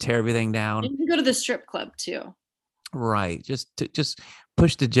and tear everything down. You can go to the strip club too. Right. Just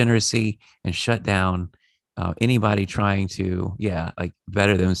push degeneracy and shut down anybody trying to, yeah, like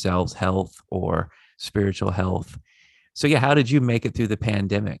better themselves, health or spiritual health. So, yeah, how did you make it through the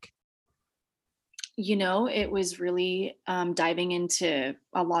pandemic? It was really diving into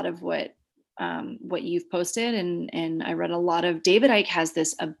a lot of what you've posted, and I read a lot of David Icke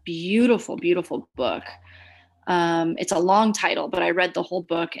has a beautiful, beautiful book. It's a long title, but I read the whole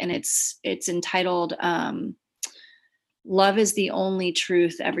book, and it's entitled "Love is the only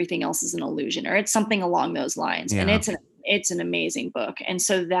truth. Everything else is an illusion," or it's something along those lines. And Yeah. it's an amazing book. And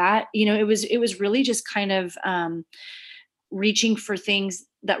so that it was really just kind of reaching for things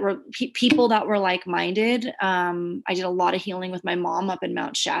that were people that were like-minded. I did a lot of healing with my mom up in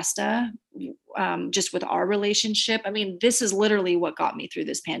Mount Shasta, just with our relationship. I mean, this is literally what got me through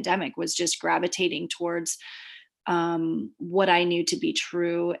this pandemic, was just gravitating towards what I knew to be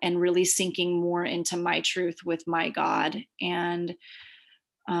true, and really sinking more into my truth with my God. And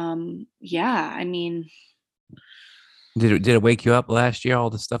yeah, I mean, Did it wake you up last year, all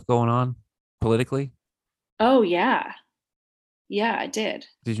the stuff going on politically? oh yeah, yeah, it did.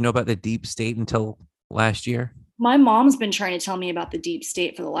 Did you know about the deep state until last year? My mom's been trying to tell me about the deep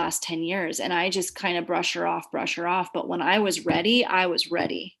state for the last 10 years, and I just kind of brush her off, brush her off. But when I was ready, I was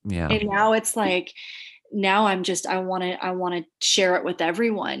ready. Yeah. And now it's like, now I want to share it with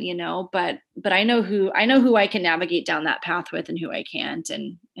everyone, but I know who I can navigate down that path with, and who I can't.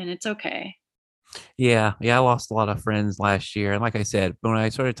 And it's okay. Yeah, yeah, I lost a lot of friends last year. And like I said, when I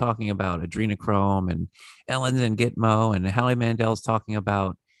started talking about adrenochrome and Ellen and Gitmo and Hallie Mandel's talking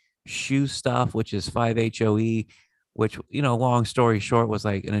about shoe stuff, which is 5-HOE, which, long story short, was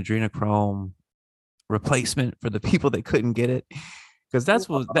like an adrenochrome replacement for the people that couldn't get it. Because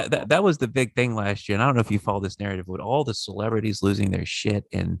that was the big thing last year. And I don't know if you follow this narrative with all the celebrities losing their shit.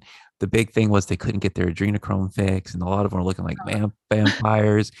 And the big thing was they couldn't get their adrenochrome fix. And a lot of them were looking like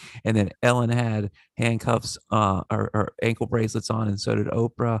vampires. And then Ellen had handcuffs or ankle bracelets on, and so did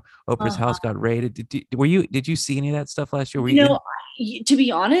Oprah. Oprah's Uh-huh. house got raided. Did you see any of that stuff last year? Were You you in? know, to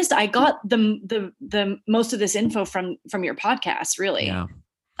be honest, I got the most of this info from your podcast, really. Yeah.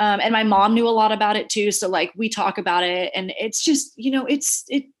 And my mom knew a lot about it too. So like we talk about it, and it's just,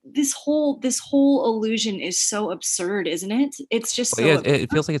 this whole illusion is so absurd, isn't it? It's just Well, yeah, so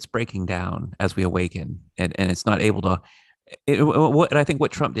it feels like it's breaking down as we awaken, and it's not able to. And I think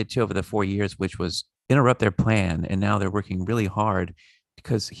what Trump did too over the 4 years, which was interrupt their plan, and now they're working really hard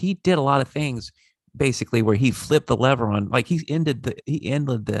because he did a lot of things basically where he flipped the lever on, like he ended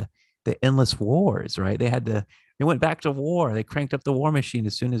the endless wars, right? They went back to war. They cranked up the war machine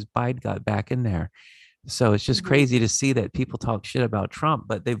as soon as Biden got back in there. So it's just Mhm. crazy to see that people talk shit about Trump,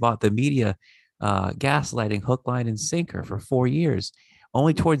 but they bought the media gaslighting hook, line, and sinker for 4 years.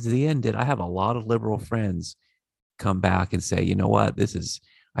 Only towards the end did I have a lot of liberal friends come back and say, you know what,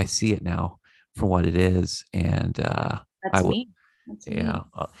 I see it now for what it is. And I That's would, me. That's yeah,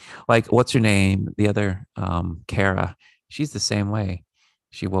 me. like what's her name? The other, Kara, she's the same way.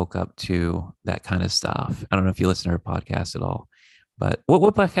 She woke up to that kind of stuff. I don't know if you listen to her podcast at all, but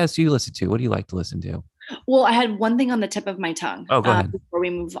what podcast do you listen to? What do you like to listen to? Well, I had one thing on the tip of my tongue Oh, go ahead. before we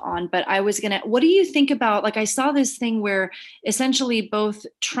move on, but what do you think about, like, I saw this thing where essentially both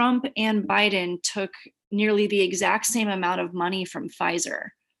Trump and Biden took nearly the exact same amount of money from Pfizer.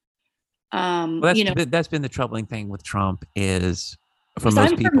 Well, that's been the troubling thing with Trump is for Because most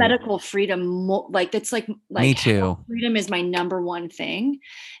I'm for people. medical freedom, like that's like Me health too. freedom is my number one thing.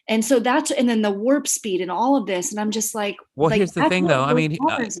 And so and then the warp speed and all of this, and I'm just Well, like here's the that's thing, what though. I really mean,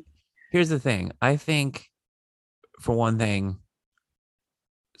 bothers me. here's the thing. I think, for one thing,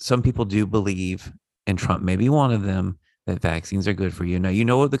 some people do believe, and Trump may be one of them, that vaccines are good for you. Now, you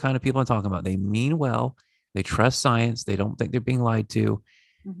know what the kind of people I'm talking about. They mean well. They trust science. They don't think they're being lied to.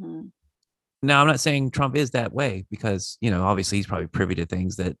 Mhm. Now, I'm not saying Trump is that way because, obviously he's probably privy to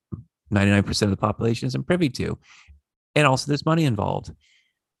things that 99% of the population isn't privy to. And also, there's money involved.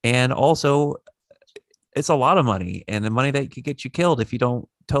 And also, it's a lot of money and the money that could get you killed if you don't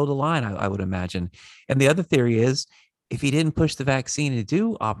toe the line, I would imagine. And the other theory is if he didn't push the vaccine to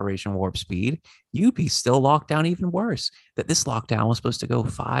do Operation Warp Speed, you'd be still locked down even worse. That this lockdown was supposed to go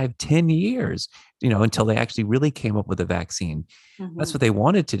 5, 10 years, until they actually really came up with a vaccine. That's Mhm. what they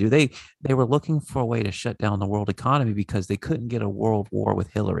wanted to do. They were looking for a way to shut down the world economy because they couldn't get a world war with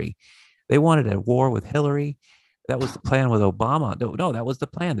Hillary. They wanted a war with Hillary. That was the plan with Obama. No, that was the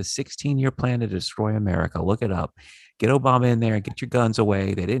plan, the 16-year plan to destroy America. Look it up. Get Obama in there, get your guns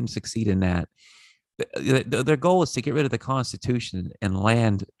away. They didn't succeed in that. Their goal is to get rid of the Constitution and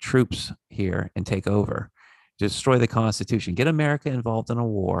land troops here and take over, destroy the Constitution, get America involved in a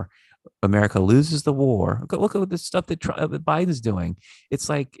war. America loses the war. Look at the stuff that Biden's doing. It's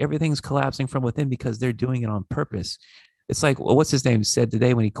like everything's collapsing from within because they're doing it on purpose. It's like what's his name said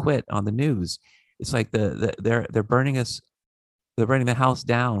today when he quit on the news. It's like they're burning us. They're burning the house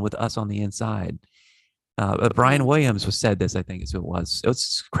down with us on the inside. Brian Mhm. Williams was said this. I think is who it was.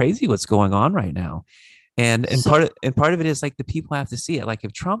 It's crazy what's going on right now, and So part of it is like the people have to see it. Like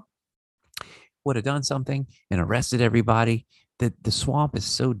if Trump would have done something and arrested everybody, the swamp is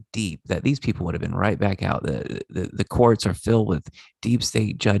so deep that these people would have been right back out. The courts are filled with deep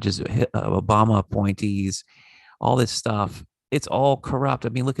state judges, Obama appointees, all this stuff. It's all corrupt. I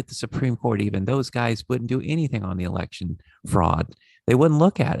mean, look at the Supreme Court. Even those guys wouldn't do anything on the election fraud. They wouldn't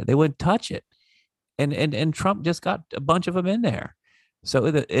look at it. They wouldn't touch it. And Trump just got a bunch of them in there. So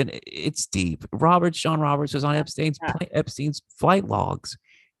it's deep. John Roberts was on yeah. Epstein's flight logs.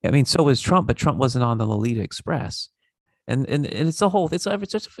 I mean, so was Trump, but Trump wasn't on the Lolita Express. And it's a whole it's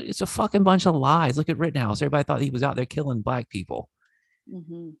a fucking bunch of lies. Look at Rittenhouse. Everybody thought he was out there killing black people.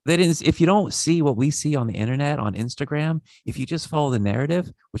 Mhm. They didn't. If you don't see what we see on the internet, on Instagram, if you just follow the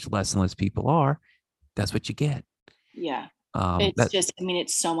narrative, which less and less people are, that's what you get. Yeah. It's That just, I mean,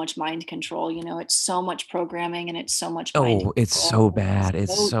 it's so much mind control, it's so much programming and it's so much mind Oh, it's control. so And it's bad.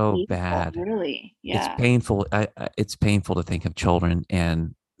 It's so so evil, bad. really. It's Yeah. painful. It's painful to think of children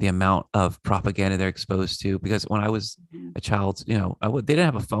and the amount of propaganda they're exposed to. Because when I was Mhm. a child, they didn't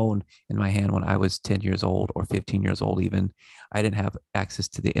have a phone in my hand when I was 10 years old or 15 years old. Even I didn't have access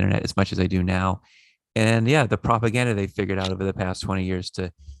to the internet as much as I do now. And yeah, the propaganda they figured out over the past 20 years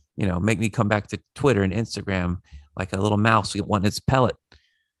to, make me come back to Twitter and Instagram like a little mouse wanting its pellet,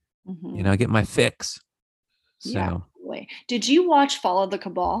 Mhm. get my fix. Yeah, So, totally. Did you watch Fall of the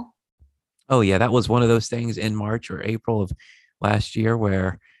Cabal? oh yeah, that was one of those things in March or April of last year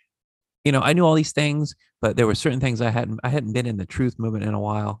where, I knew all these things, but there were certain things I hadn't been in the truth movement in a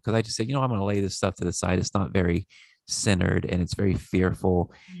while because I just said, I'm going to lay this stuff to the side. It's not very centered and it's very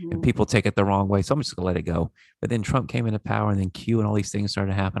fearful and Mhm. people take it the wrong way. So I'm just going to let it go. But then Trump came into power and then Q and all these things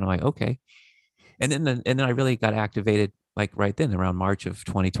started to happen. I'm like, okay. And then I really got activated like right then around March of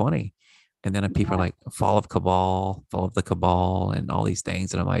 2020. And then people are Yeah. like fall of the cabal and all these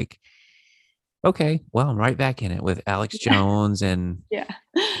things. And I'm like, okay, well, I'm right back in it with Alex Jones and Yeah.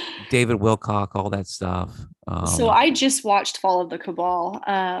 David Wilcock, all that stuff. So I just watched Fall of the Cabal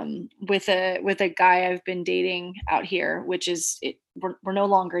with a guy I've been dating out here, which is we're no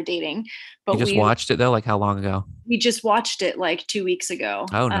longer dating, You but just watched it though, like how long ago? we just watched it like 2 weeks ago,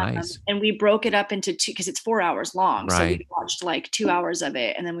 Oh, nice. and we broke it up into two because it's 4 hours long. So we Right. watched like 2 hours of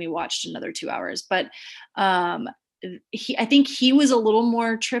it, and then we watched another 2 hours. But um, I think he was a little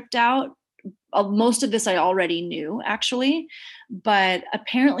more tripped out. Most of this I already knew actually, but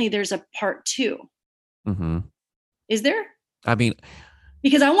apparently there's a part two. Hmm. Is there? I mean,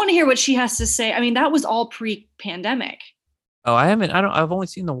 Because I want to hear what she has to say. I mean, that was all pre-pandemic. oh, I've only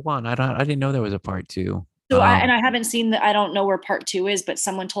seen the one. I didn't know there was a part two. So I haven't seen the I don't know where part two is, but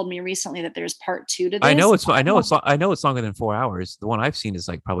someone told me recently that there's part two to this. I know it's longer than 4 hours. The one I've seen is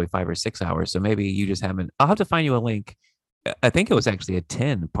like probably 5 or 6 hours. So maybe you just haven't. I'll have to find you a link. I think it was actually a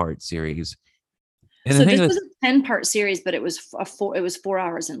 10-part series. And the So thing this was is, a 10-part series, but it was 4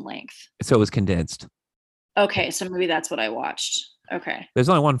 hours in length. so it was condensed. Okay, so maybe that's what I watched. Okay. There's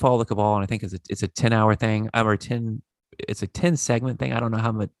only one Fall of the Cabal, and I think it's a 10-hour thing. Or 10, it's a 10 segment thing. I don't know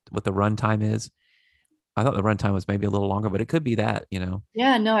how much what the runtime is. I thought the runtime was maybe a little longer, but it could be that.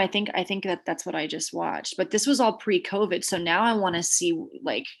 Yeah, no, I think that that's what I just watched. But this was all pre-COVID, so now I want to see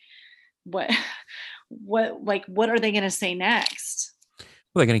like what what are they going to say next? Well,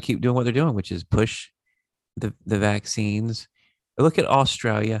 they're going to keep doing what they're doing, which is push the vaccines. Look at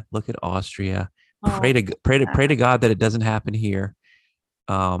Australia. Look at Austria. Oh, Pray to God that it doesn't happen here.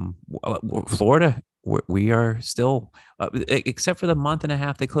 Florida. we are still, except for the month and a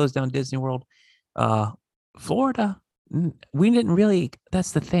half they closed down Disney World, uh, Florida, we didn't really.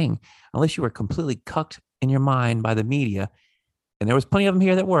 That's the thing. Unless you were completely cucked in your mind by the media, and there was plenty of them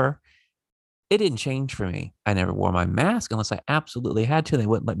here that were. It didn't change for me. I never wore my mask unless I absolutely had to. They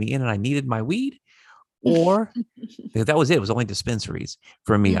wouldn't let me in, and I needed my weed, or that was it. It was only dispensaries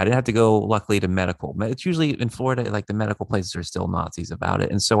for me. I didn't have to go, luckily, to medical. It's usually in Florida, like the medical places are still Nazis about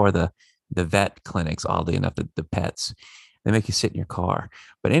it, and so are the vet clinics. Oddly enough, the pets, they make you sit in your car.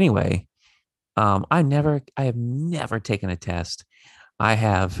 But anyway, I have never taken a test. I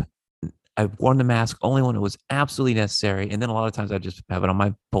have I've worn the mask only when it was absolutely necessary, and then a lot of times I just have it on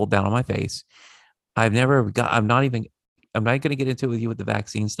my pulled down on my face. I've never got. I'm not going to get into it with you with the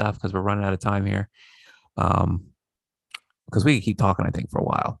vaccine stuff because we're running out of time here. Um, because we could keep talking, I think, for a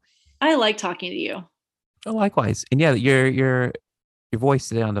while. I like talking to you. Oh, likewise, and yeah, your voice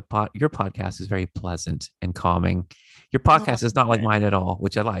today on your podcast is very pleasant and calming. Your Oh, podcast is not like mine at all,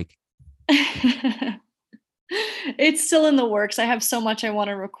 which I like. it's still in the works. I have so much I want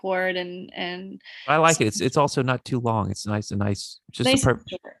to record and I like so it. It's also not too long. It's nice and nice. Just a nice and perfect.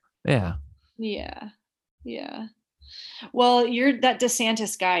 short. Yeah. Yeah. Yeah. Well, you're that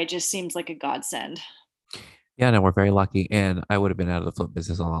DeSantis guy just seems like a godsend. Yeah, no, we're very lucky. And I would have been out of the flip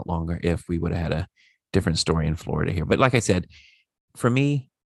business a lot longer if we would have had a different story in Florida here. But like I said, for me,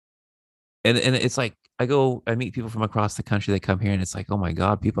 and it's like I meet people from across the country that come here, and it's like, oh my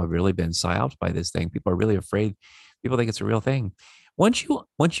God, people have really been psyoped by this thing. People are really afraid. People think it's a real thing. Once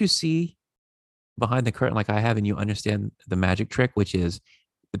you see behind the curtain like I have, and you understand the magic trick, which is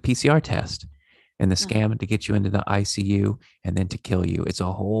the PCR test and the scam to get you into the ICU and then to kill you. It's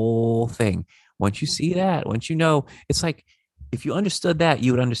a whole thing. Once you see that, once you know, it's like if you understood that,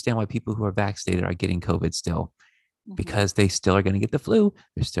 you would understand why people who are vaccinated are getting COVID still, Mm-hmm. because they still are going to get the flu.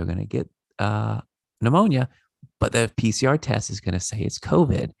 They're still going to get uh, pneumonia, but the PCR test is going to say it's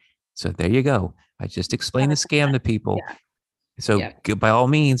COVID. So there you go. I just explained the scam 100%. to people. Yeah. So Yeah. by all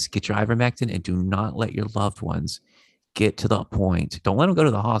means, get your ivermectin and do not let your loved ones get to the point. Don't let them go to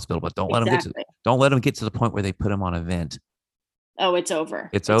the hospital, but Exactly. don't let them get to the point where they put them on a vent. Oh, it's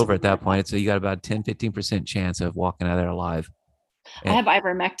over. It's It's over at over. that point. It's you got about 10-15% chance of walking out of there alive. I And have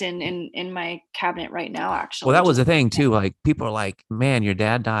ivermectin in my cabinet right now, well, actually. that was Just the thing too. Like people are like, man, your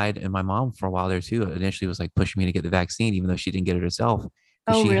dad died, and my mom for a while there too. Initially was like pushing me to get the vaccine, even though she didn't get it herself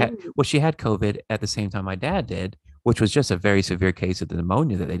because oh, really? she had COVID at the same time my dad did, which was just a very severe case of the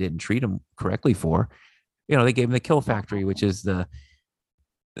pneumonia that they didn't treat him correctly for. They gave him the kill factory, which is the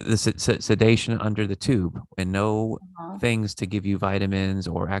sedation under the tube, and no Uh-huh. things to give you vitamins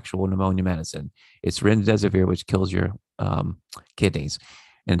or actual pneumonia medicine. It's remdesivir, which kills your kidneys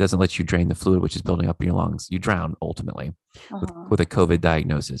and it doesn't let you drain the fluid, which is building up in your lungs. You drown ultimately Uh-huh. with a COVID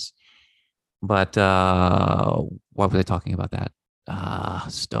diagnosis. But why was I talking about that?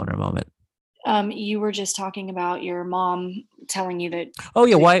 Stoner moment. You were just talking about your mom telling you that Oh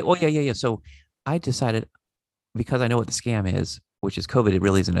yeah, that why? Oh yeah. So I decided, because I know what the scam is, which is COVID. It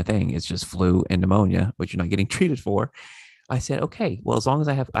really isn't a thing. It's just flu and pneumonia, which you're not getting treated for. I said, okay, well, as long as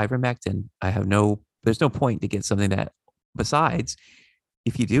I have ivermectin, there's no point to get something that, besides,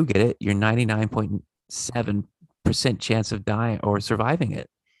 if you do get it, you're 99.7% chance of dying or surviving it.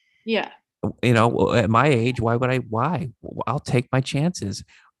 yeah. At my age, why? I'll take my chances,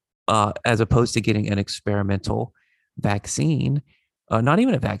 as opposed to getting an experimental vaccine, not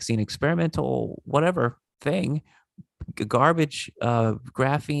even a vaccine, experimental, whatever thing, garbage,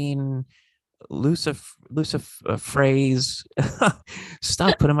 graphene, lucif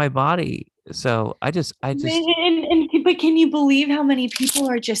stuff put in my body. So But can you believe how many people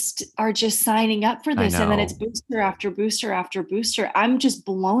are just signing up for I this, and then it's know. booster after booster after booster? I'm just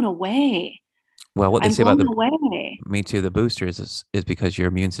blown away. Well, what they I'm say about blown the away. me too, the boosters is because your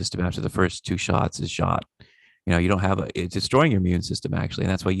immune system after the first two shots is shot. You don't have it's destroying your immune system actually,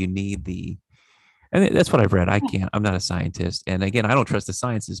 and that's why you need and that's what I've read. I'm not a scientist. And again, I don't trust the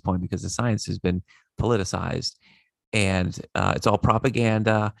science at this point because the science has been politicized and it's all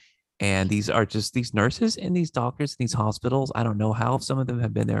propaganda. And these are just these nurses and these doctors in these hospitals. I don't know how some of them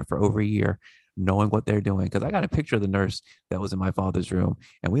have been there for over a year, knowing what they're doing. Because I got a picture of the nurse that was in my father's room,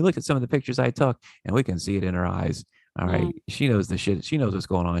 and we looked at some of the pictures I took, and we can see it in her eyes. All right, Mm, she knows the shit. She knows what's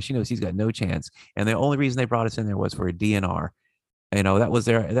going on. She knows he's got no chance. And the only reason they brought us in there was for a DNR. That was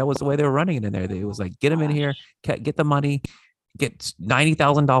the way they were running it in there. It was like, get him in here, gosh. get the money, get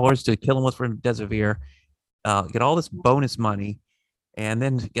 $90,000 to kill him with remdesivir, get all this bonus money, and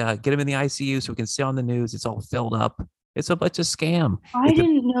then get him in the ICU so we can see on the news. It's all filled up. It's a bunch of scam. I It's a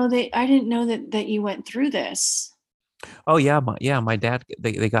didn't know that. I didn't know that you went through this. Oh yeah, my dad,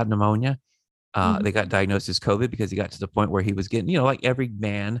 they got pneumonia, Mhm. They got diagnosed as COVID because he got to the point where he was getting, like every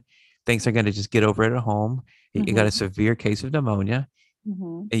man thinks they're going to just get over it at home. He got a Mhm. severe case of pneumonia.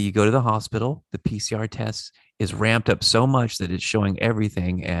 Mhm. And you go to the hospital, the PCR test is ramped up so much that it's showing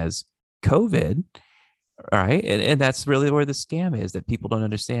everything as COVID. All right. And that's really where the scam is, that people don't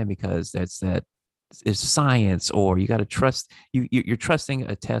understand, because that is science, or you got to trust you're trusting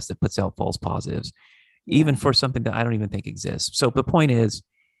a test that puts out false positives, even Yeah. for something that I don't even think exists. So the point is,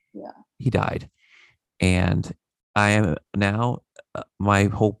 Yeah. he died. And I am now, my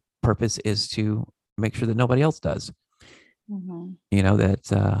whole purpose is to make sure that nobody else does. Mhm.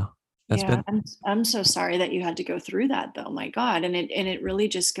 That's Yeah, been. I'm so sorry that you had to go through that though. My God. And it really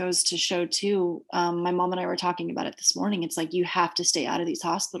just goes to show too. My mom and I were talking about it this morning. It's like you have to stay out of these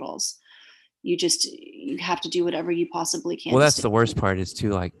hospitals. You have to do whatever you possibly can Well, to that's stay. the worst part, is too,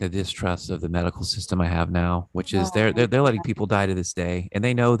 like the distrust of the medical system I have now, which is Oh my they're letting God. people die to this day, and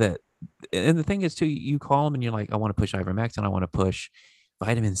they know that. And the thing is, too, you call them and you're like, I want to push ivermectin, I want to push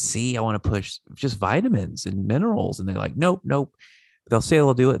vitamin C, I want to push just vitamins and minerals, and they're like, nope, nope. They'll say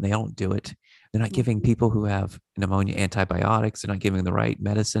they'll do it, and they don't do it. They're not giving Mhm. people who have pneumonia antibiotics. They're not giving the right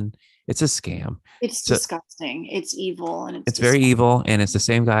medicine. It's a scam. It's So disgusting. It's evil and it's it's very disgusting. evil, and it's the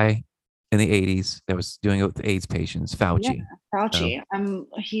same guy in the '80s that was doing it with the AIDS patients, Yeah, Fauci. So Fauci.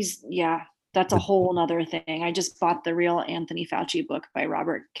 He's yeah, that's a the whole nother thing. I just bought the real Anthony Fauci book by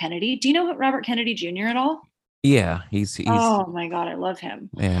Robert Kennedy. Do you know Robert Kennedy Jr. at all? Yeah, he's Oh my God, I love him.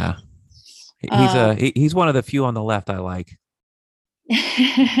 yeah. Um, He's one of the few on the left I like.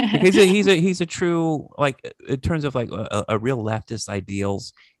 Because he's a true, like, in terms of like a real leftist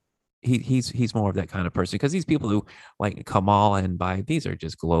ideals. He's more of that kind of person, because these people who like Kamala and Biden, these are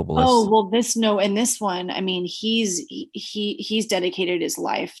just oh globalists. well, this no, and this one, I mean, he's dedicated his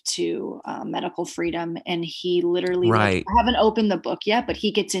life to medical freedom, and he literally like Right. I haven't opened the book yet, but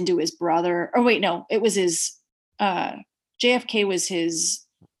he gets into his brother. Oh wait, no, it was his. Uh, JFK was his.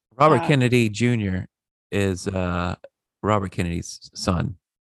 Robert Uh, Kennedy Jr. is Robert Kennedy's son.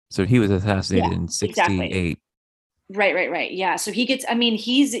 So he was yeah, assassinated in exactly. 68. Right. Yeah. So he gets, I mean,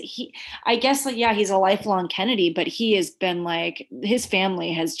 I guess, like, yeah, he's a lifelong Kennedy, but he has been like, his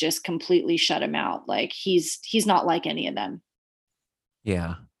family has just completely shut him out. Like he's not like any of them.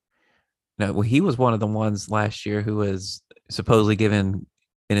 Yeah. No, well, he was one of the ones last year who was supposedly given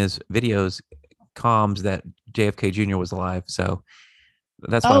in his videos comms that JFK Jr. was alive. So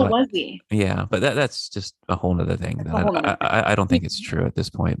that's why, Oh, like, was he? yeah, but that's just a whole nother thing That's that a whole other thing. I don't think it's true at this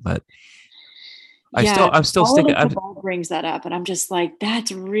point. But Yeah. I'm still sticking. Paula Cabal brings that up. And I'm just like,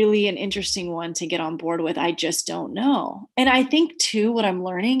 that's really an interesting one to get on board with. I just don't know. And I think too, what I'm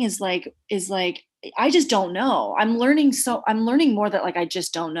learning is like, I just don't know. I'm learning more that like, I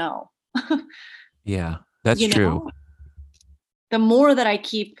just don't know. Yeah, that's You true. know, the more that I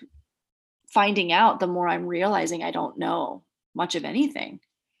keep finding out, the more I'm realizing I don't know much of anything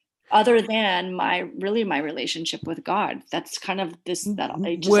other than my relationship with God. That's kind of this that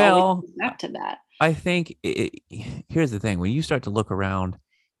I just always Well, comes back to that. I think here's the thing: when you start to look around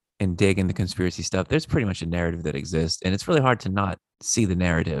and dig into conspiracy stuff, there's pretty much a narrative that exists, and it's really hard to not see the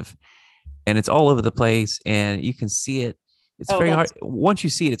narrative. And it's all over the place, and you can see it. It's Oh, very hard. that's Once you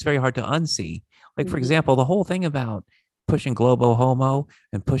see it, it's very hard to unsee. Like, for mhm. example, the whole thing about pushing global homo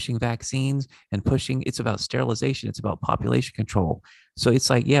and pushing vaccines and pushing, it's about sterilization, it's about population control. So it's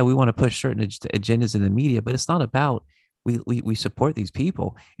like, yeah, we want to push certain agendas in the media, but it's not about we support these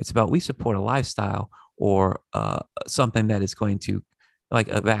people. It's about we support a lifestyle, or something that is going to, like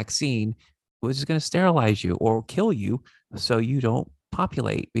a vaccine, which is going to sterilize you or kill you, so you don't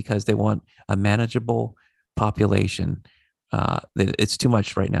populate, because they want a manageable population. It's too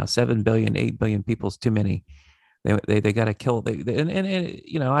much right now. 7 billion, 8 billion people is too many. They got to kill.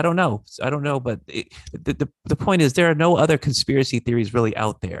 And I don't know. I don't know. But the point is, there are no other conspiracy theories really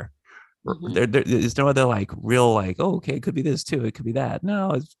out there. Mhm. There's no other, like, real, like, oh, okay, it could be this too. It could be that. No,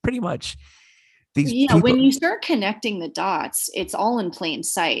 it's pretty much these Yeah, people. when you start connecting the dots, it's all in plain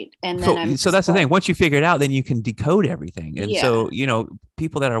sight. And then I'm So just that's the like, thing. Once you figure it out, then you can decode everything. And yeah. so,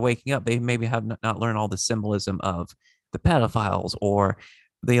 people that are waking up, they maybe have not learned all the symbolism of the pedophiles or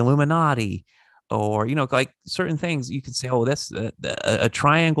the Illuminati, or, like certain things. You can say, oh, that's a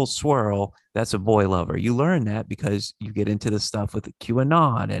triangle swirl. That's a boy lover. You learn that because you get into the stuff with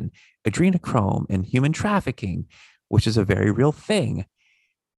QAnon and adrenochrome and human trafficking, which is a very real thing.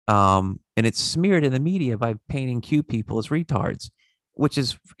 And it's smeared in the media by painting cute people as retards, which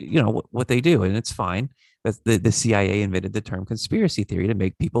is, what they do, and it's fine. That's the CIA invented the term conspiracy theory to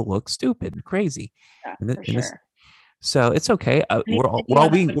make people look stupid and crazy, Yeah, and, for this, sure. so it's okay. And you don't have We're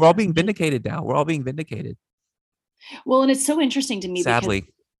all a being vindicated now. We're all being vindicated. well, and it's so interesting to me because Sadly.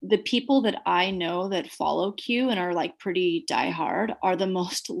 the people that I know that follow Q and are like pretty diehard are the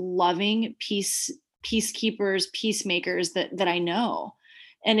most loving peacekeepers, peacemakers that I know.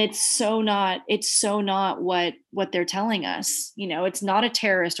 And it's so not what they're telling us. It's not a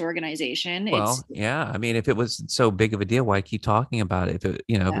terrorist organization. It's Well, yeah. I mean, if it was so big of a deal, why keep talking about it? If it,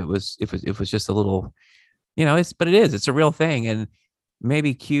 if yeah. it was just a little, but it is. It's a real thing, and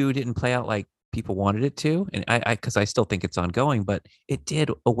maybe Q didn't play out like people wanted it to, and because I still think it's ongoing, but it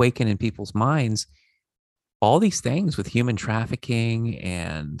did awaken in people's minds all these things with human trafficking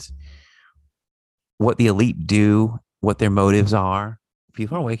and what the elite do, what their motives are.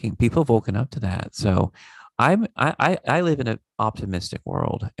 People are waking. People have woken up to that. So, I live in an optimistic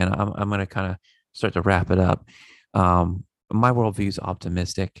world, and I'm going to kind of start to wrap it up. My worldview is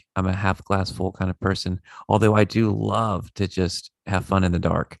optimistic. I'm a half glass full kind of person, although I do love to just have fun in the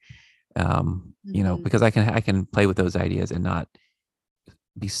dark. Mhm. Because I can play with those ideas and not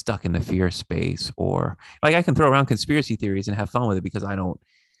be stuck in the fear space, or like I can throw around conspiracy theories and have fun with it because I don't,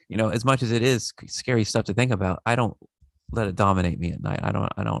 as much as it is scary stuff to think about, I don't let it dominate me at night. I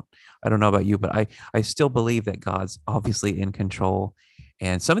don't know about you, but I still believe that God's obviously in control,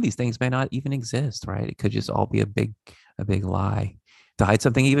 and some of these things may not even exist, right? It could just all be a big lie to hide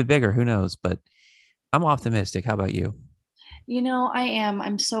something even bigger. Who knows? But I'm optimistic. How about you?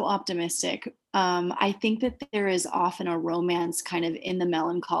 I'm so optimistic. I think that there is often a romance kind of in the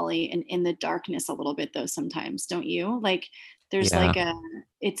melancholy and in the darkness a little bit though sometimes, don't you? Like there's Yeah. like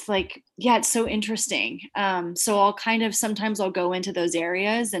it's like, yeah, it's so interesting. So I'll kind of sometimes I'll go into those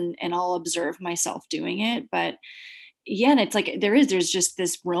areas and I'll observe myself doing it, but yeah, and it's like there's just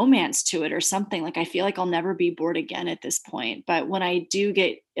this romance to it or something. Like I feel like I'll never be bored again at this point. But when I do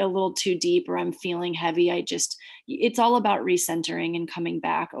get a little too deep or I'm feeling heavy, it's all about recentering and coming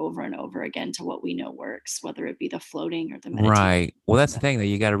back over and over again to what we know works, whether it be the floating or the meditation. Right. Well, that's the thing that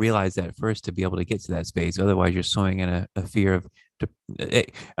you got to realize that first to be able to get to that space. Otherwise, you're swimming in a fear of.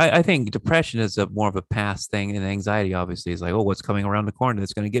 I think depression is more of a past thing, and anxiety obviously is like, oh, what's coming around the corner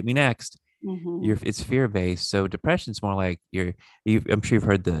that's going to get me next. Hmm. It's fear based. So depression's more like I'm sure you've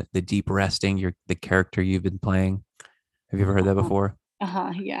heard the deep resting. The character you've been playing. Have you ever heard that Uh-huh. before?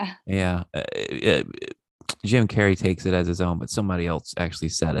 Uh-huh. Yeah. Yeah. Jim Carrey takes it as his own, but somebody else actually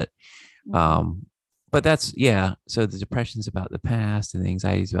said it. Hmm. Um, but that's, yeah. So the depression's about the past and the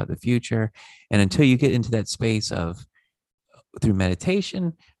anxiety is about the future. And until you get into that space of through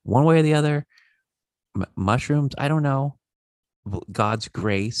meditation, one way or the other, mushrooms, I don't know, God's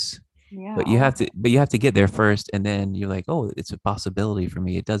grace, Yeah. but you have to get there first. And then you're like, oh, it's a possibility for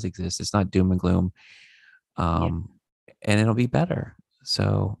me. It does exist. It's not doom and gloom. Yeah. Um, and it'll be better.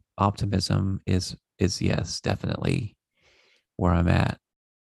 So optimism is yes, definitely where I'm at.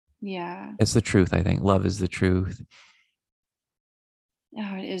 Yeah. It's the truth, I think. Love is the truth.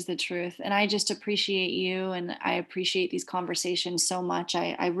 Oh, it is the truth. And I just appreciate you and I appreciate these conversations so much.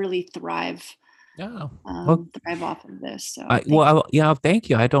 I really Oh, well, thrive off of this. I So thank well, yeah, thank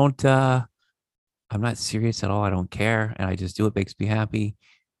you. I'm not serious at all. I don't care, and I just do what makes me happy,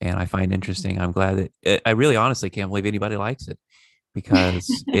 and I find interesting. I'm glad that I really honestly can't believe anybody likes it because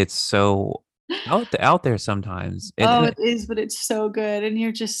you. it's so out there sometimes. And, Oh, and it is, but it's so good. And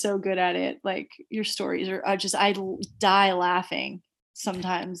you're just so good at it. Like your stories are just, die laughing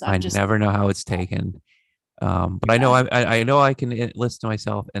sometimes. I I'm just, never know how it's taken. But I know yeah. I know I can listen to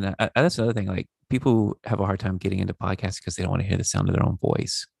myself, and that's another thing. Like people who have a hard time getting into podcasts because they don't want to hear the sound of their own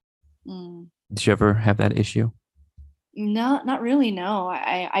voice. Mm. Did you ever have that issue? No, not really. No,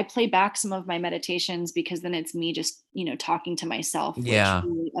 I play back some of my meditations because then it's me just, talking to myself, which Yeah.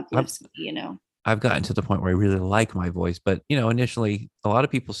 really I've uplifts me. I've gotten to the point where I really like my voice, but initially a lot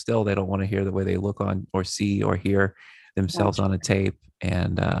of people still they don't want to hear the way they look on or see or hear themselves Gotcha. on a tape.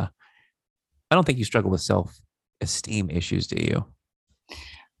 And I don't think you struggle with self-esteem issues, do you?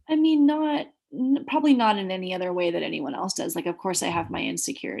 I mean, probably not in any other way that anyone else does. Like, of course, I have my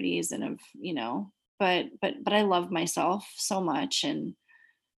insecurities and but I love myself so much, and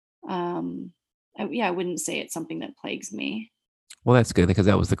yeah, I wouldn't say it's something that plagues me. Well, that's good because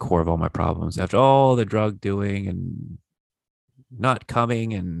that was the core of all my problems. After all the drug doing and not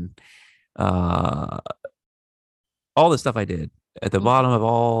coming and uh, all the stuff I did, at the Mhm. bottom of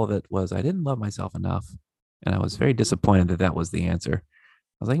all of it was I didn't love myself enough. And I was very disappointed that that was the answer.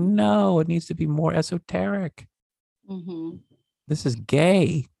 I was like, no, it needs to be more esoteric. Mhm. This is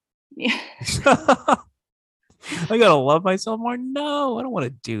gay. Yeah. I gotta love myself more. No, I don't want to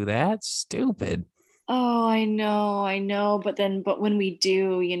do that. Stupid. Oh, I know, but when we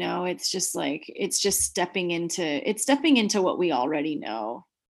do, it's just like it's stepping into what we already know.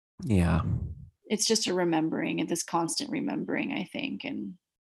 Yeah. It's just a remembering and this constant remembering, I think, and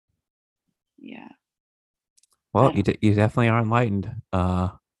Yeah. Well, I don't. you definitely are enlightened.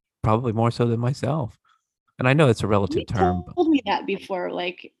 Probably more so than myself. And I know it's a You relative term, but told me that before,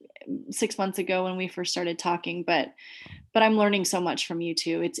 like 6 months ago when we first started talking, but I'm learning so much from you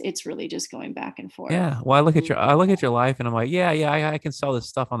too. It's really just going back and forth. yeah. Well, I look at your life and I'm like, yeah, I can sell this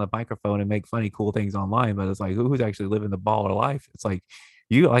stuff on the microphone and make funny, cool things online, but it's like, who's actually living the baller life? It's like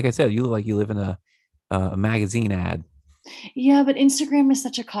you, like I said, you look like you live in a magazine ad. Yeah, but Instagram is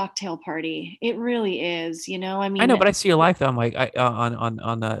such a cocktail party. It really is, you know? I I know, mean, but I see your life though. I'm like,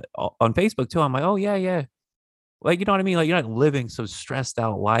 on Facebook too. I'm like, oh yeah. Like, you know what I mean? Like, you're not living so stressed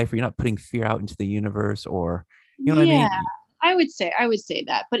out life, or you're not putting fear out into the universe, or you know what I yeah, mean? I would say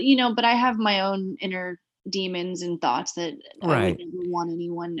that. But you know, but I have my own inner demons and thoughts that I would Right. never want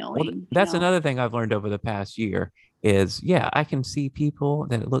anyone Well, knowing, you that's know? another thing I've learned over the past year is, yeah, I can see people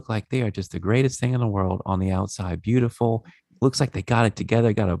that look like they are just the greatest thing in the world on the outside, beautiful. Looks like they got it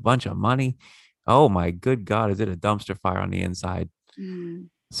together, got a bunch of money. Oh my good God, is it a dumpster fire on the inside? Mm,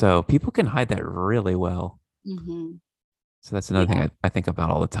 So people can hide that really well. hmm. So that's another thing Yeah. I think about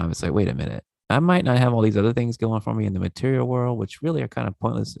all the time. It's like, wait a minute. I might not have all these other things going for me in the material world, which really are kind of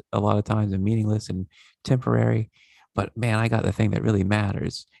pointless a lot of times and meaningless and temporary. But man, I got the thing that really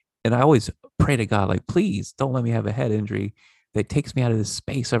matters. And I always pray to God, like, please don't let me have a head injury that takes me out of this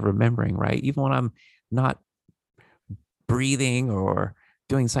space of remembering, right? Even when I'm not breathing or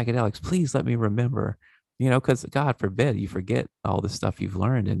doing psychedelics, please let me remember, because God forbid you forget all the stuff you've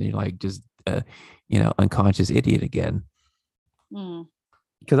learned and you're like just, unconscious idiot again. Mm.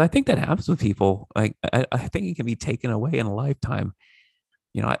 Because I think that happens with people. Like I think it can be taken away in a lifetime.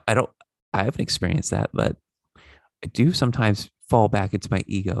 I don't, I haven't experienced that, but I do sometimes fall back into my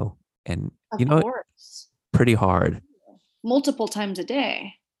ego, and Of course. pretty hard. Multiple times a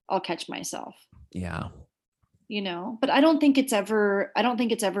day, I'll catch myself, Yeah, you know? But I don't think it's ever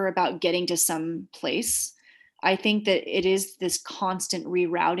about getting to some place. I think that it is this constant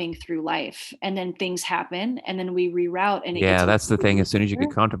rerouting through life, and then things happen and then we reroute and it gets yeah. a That's the little thing. bit As soon as you get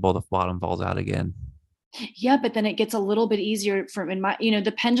easier. comfortable, the bottom falls out again. Yeah, but then it gets a little bit easier from in my,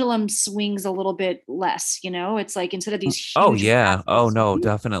 the pendulum swings a little bit less, it's like instead of these Oh huge yeah. massive Oh no, swings.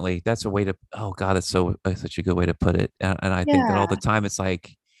 definitely. That's a way to. Oh God, it's such a good way to put it. And I think that all Yeah. the time. It's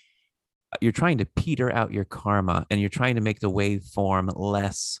like you're trying to peter out your karma, and you're trying to make the waveform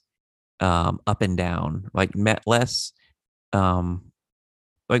less up and down, like less um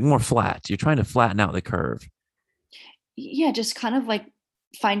like more flat. You're trying to flatten out the curve, Yeah, just kind of like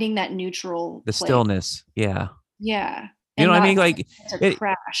finding that neutral the place. stillness. Yeah. Yeah. You know And what I not mean? Like to it,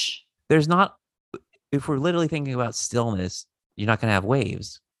 crash. there's not, if we're literally thinking about stillness, you're not going to have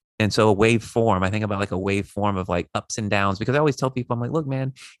waves. And so a wave form, I think about like a wave form of like ups and downs, because I always tell people, I'm like, look,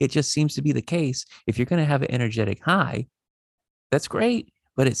 man, it just seems to be the case. If you're going to have an energetic high, that's great.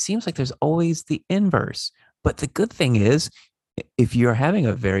 But it seems like there's always the inverse. But the good thing is, if you're having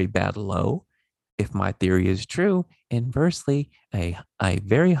a very bad low, if my theory is true, inversely, a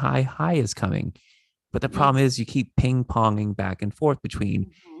very high high is coming. But the problem is you keep ping ponging back and forth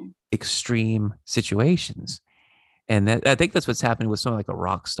between Mhm. extreme situations. And I think that's what's happening with someone like a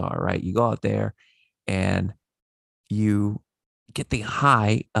rock star, right? You go out there and you get the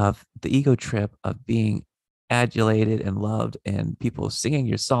high of the ego trip of being adulated and loved and people singing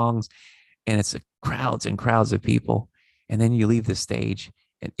your songs, and it's crowds and crowds of people. And then you leave the stage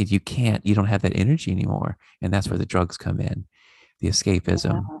and if you don't have that energy anymore. And that's where the drugs come in, the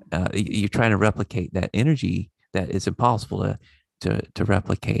escapism. Yeah. You're trying to replicate that energy that is impossible to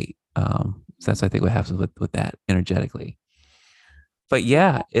replicate. So that's, I think, what happens with that energetically. But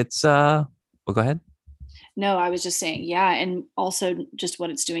yeah, it's well, go ahead. No, I was just saying, yeah, and also just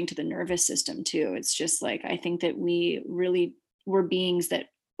what it's doing to the nervous system too. It's just like I think that we're beings that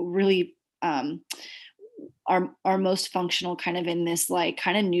really are most functional kind of in this like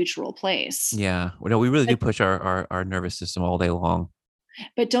kind of neutral place. Yeah, well, no, we really do But push our nervous system all day long.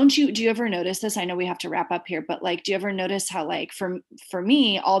 but do you ever notice this? I know we have to wrap up here, but like do you ever notice how like for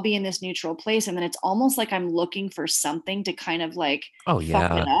me, I'll be in this neutral place and then it's almost like I'm looking for something to kind of like Oh fuck it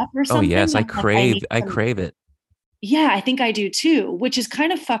yeah. up or Oh something. yes, I'm like I need I some. crave it. Yeah, I think I do too, which is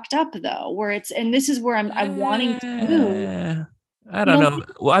kind of fucked up though, where it's and this is where I'm wanting to move. Eh, I You don't don't know.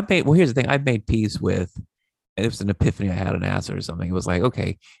 Well, well, here's the thing. I've made peace with, it was an epiphany I had on acid or something. It was like, okay,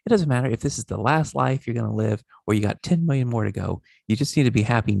 it doesn't matter if this is the last life you're going to live or you got 10 million more to go. You just need to be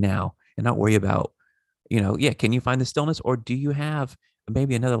happy now and not worry about, yeah, can you find the stillness, or do you have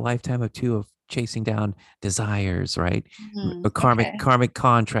maybe another lifetime or two of chasing down desires, right? Okay. Karmic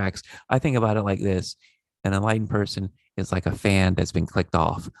contracts. I think about it like this. An enlightened person is like a fan that's been clicked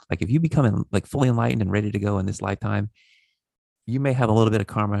off. Like if you like fully enlightened and ready to go in this lifetime, you may have a little bit of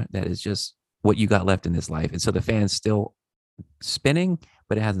karma that is just what you got left in this life. And so the fan's still spinning,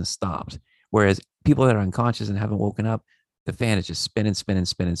 but it hasn't stopped. Whereas people that are unconscious and haven't woken up, the fan is just spinning, spinning,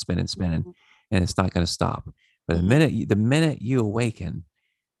 spinning, spinning, spinning, and it's not going to stop. But Mm-hmm. the minute you awaken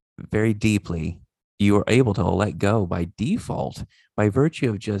very deeply, you are able to let go by default, by virtue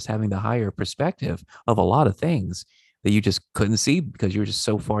of just having the higher perspective of a lot of things that you just couldn't see because you were just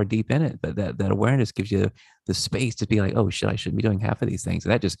so far deep in it. But that awareness gives you the space to be like, oh shit, I shouldn't be doing half of these things.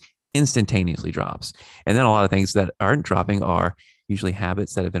 And that just instantaneously drops. And then a lot of things that aren't dropping are usually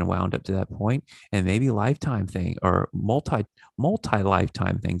habits that have been wound up to that point, and maybe lifetime thing or multi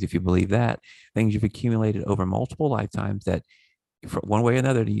lifetime things, if you believe that, things you've accumulated over multiple lifetimes that for one way or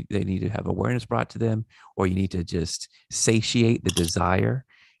another, they need to have awareness brought to them, or you need to just satiate the desire.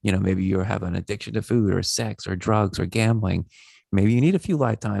 Maybe you have an addiction to food or sex or drugs or gambling. Maybe you need a few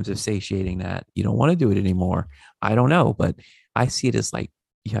lifetimes of satiating that. You don't want to do it anymore. I don't know, but I see it as like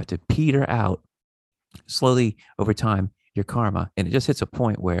you have to peter out slowly over time your karma. And it just hits a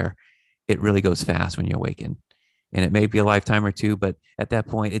point where it really goes fast when you awaken. And it may be a lifetime or two, but at that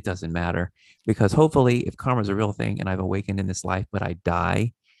point, it doesn't matter because hopefully, if karma is a real thing and I've awakened in this life, but I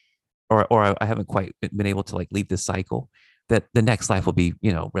die, or I haven't quite been able to like leave this cycle, that the next life will be,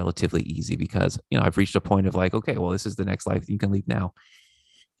 relatively easy because, I've reached a point of like, okay, well, this is the next life. You can leave now.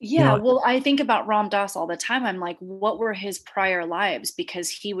 You Yeah, know, well, I think about Ram Dass all the time. I'm like, what were his prior lives? Because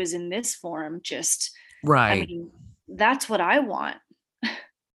he was in this form. Just, I right. mean, that's what I want.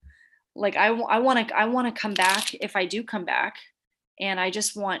 Like, I want to come back if I do come back, and I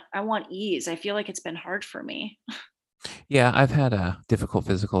want ease. I feel like it's been hard for me. Yeah, I've had a difficult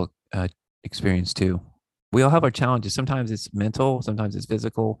physical experience too. We all have our challenges. Sometimes it's mental, sometimes it's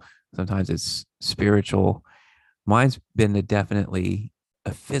physical, sometimes it's spiritual. Mine's been definitely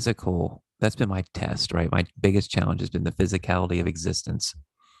a physical. That's been my test, right? My biggest challenge has been the physicality of existence.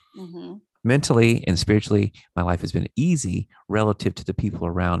 Hmm. Mentally and spiritually, my life has been easy relative to the people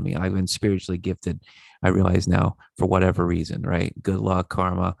around me. I've been spiritually gifted. I realize now, for whatever reason, right? Good luck,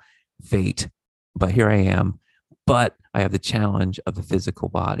 karma, fate. But here I am. But I have the challenge of the physical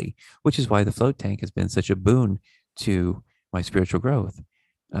body, which is why the float tank has been such a boon to my spiritual growth.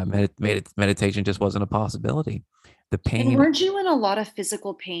 Hmm. Meditation just wasn't a possibility. The And pain, weren't you in a lot of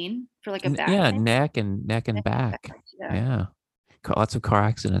physical pain for like a back yeah, thing? neck and Neck and back. back, yeah. Yeah, lots of car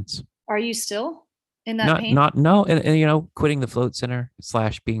accidents. Are you still in that Not, pain? not, no, and quitting the float center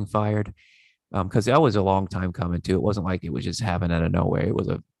slash being fired, because that was a long time coming too. It wasn't like it was just happening out of nowhere. It was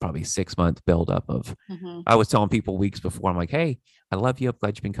a probably 6 month buildup of. Hmm. I was telling people weeks before, I'm like, hey, I love you. I'm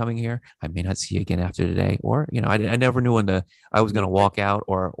glad you've been coming here. I may not see you again after today, or I never knew when I was going to walk out,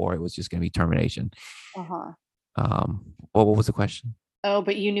 or it was just going to be termination. Uh-huh. What was the question? Oh,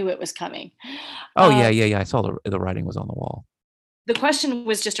 but you knew it was coming. Oh yeah, Um, yeah, yeah. I saw the writing was on the wall. the question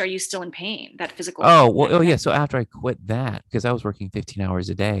was just, are you still in pain? That physical Oh pain, well, that oh neck. yeah. So after I quit that, because I was working 15 hours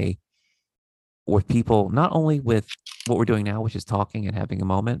a day with people, not only with what we're doing now, which is talking and having a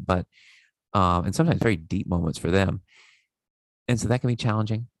moment, but and sometimes very deep moments for them. And so that can be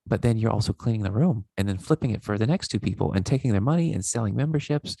challenging. But then you're also cleaning the room and then flipping it for the next two people and taking their money and selling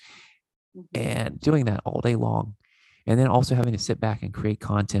memberships Mhm. and doing that all day long. And then also having to sit back and create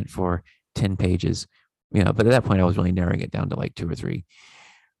content for 10 pages. But at that point, I was really narrowing it down to like two or three.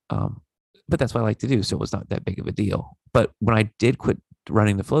 Um, but that's what I like to do. So it was not that big of a deal. But when I did quit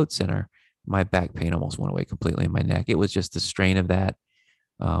running the float center, my back pain almost went away completely in my neck. It was just the strain of that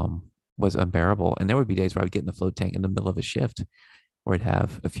um, was unbearable. And there would be days where I would get in the float tank in the middle of a shift or I'd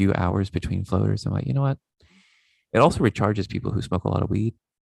have a few hours between floaters. I'm like, you know what? It also recharges people who smoke a lot of weed.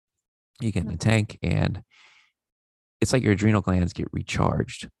 You get in the tank and it's like your adrenal glands get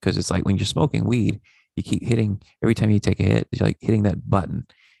recharged because it's like when you're smoking weed, you keep hitting every time you take a hit, you're like hitting that button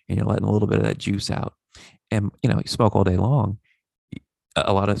and you're letting a little bit of that juice out. And you smoke all day long.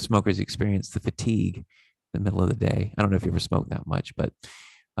 A lot of smokers experience the fatigue in the middle of the day. I don't know if you ever smoked that much, but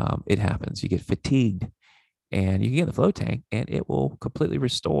it happens. You get fatigued and you can get in the flow tank and it will completely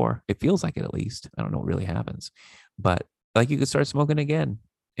restore. It feels like it at least. I don't know what really happens, but like you could start smoking again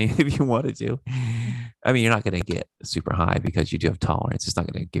if you wanted to. I mean, you're not going to get super high because you do have tolerance. It's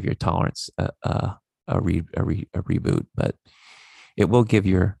not going to give your tolerance a reboot, but it will give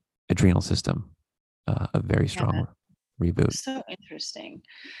your adrenal system a very Yeah, strong reboot. so interesting.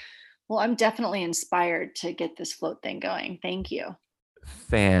 Well, I'm definitely inspired to get this float thing going. Thank you.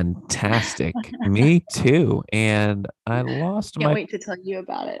 Fantastic. Me too. And I lost Can't my. wait to tell you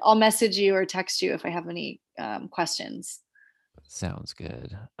about it. I'll message you or text you if I have any questions. Sounds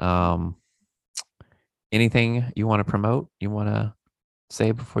good. Anything you want to promote? You want to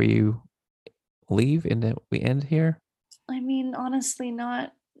say before you leave and that we end here? I mean, honestly,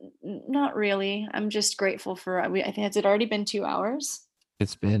 Not really. I'm just grateful for, I think, has it already been 2 hours?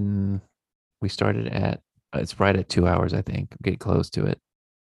 It's been, we started at, it's right at 2 hours, I think. I'm getting close to it.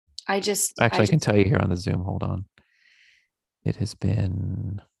 I Actually, I can just, tell you here on the Zoom. Hold on. It has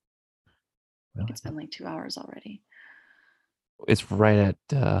been, well, it's been like 2 hours already. it's right at,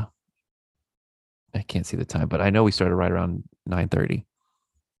 I can't see the time, but I know we started right around 9:30.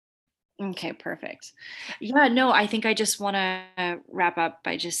 Okay, perfect. Yeah, no, I think I just want to wrap up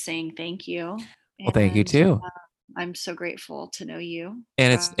by just saying thank you. Well, thank you And too. I'm so grateful to know you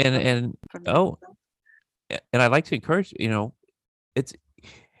And it's, from this. oh, and I'd like to encourage, it's,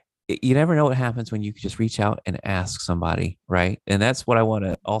 you never know what happens when you just reach out and ask somebody, right? And that's what I want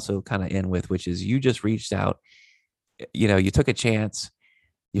to also kind of end with, which is you just reached out, you took a chance,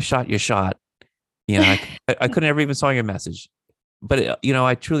 you shot your shot. I couldn't ever even saw your message, but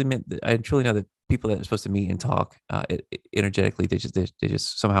I truly I truly know that people that are supposed to meet and talk energetically, they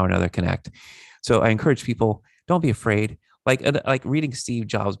just somehow or another connect. So I encourage people, don't be afraid. Like reading Steve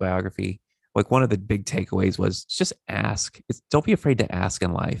Jobs' biography, like one of the big takeaways was just ask. Don't be afraid to ask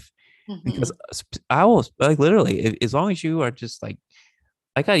in life, because Mhm. I will, like, literally, as long as you are just like,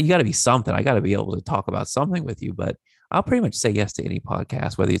 you got to be something. I got to be able to talk about something with you, but I'll pretty much say yes to any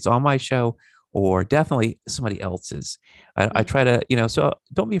podcast, whether it's on my show or definitely somebody else's. I try Mhm. to, so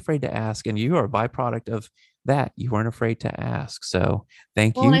don't be afraid to ask. And you are a byproduct of that. You weren't afraid to ask. So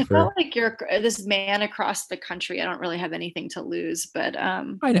thank Well, and you I for, felt like you're this man across the country. I don't really have anything to lose, I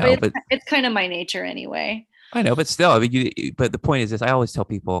but know, but it's kind of my nature anyway. I know, but still, I mean, but the point is this: I always tell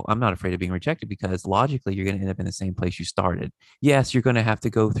people I'm not afraid of being rejected, because logically, you're going to end up in the same place you started. Yes, you're going to have to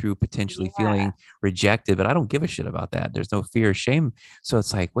go through potentially Yeah, feeling rejected, but I don't give a shit about that. There's no fear or shame. So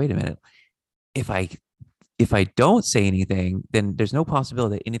it's like, wait a minute, if I if I don't say anything, then there's no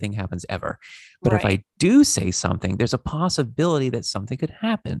possibility that anything happens ever. But if right. I do say something, there's a possibility that something could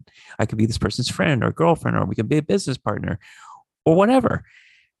happen. I could be this person's friend or girlfriend, or we could be a business partner or whatever.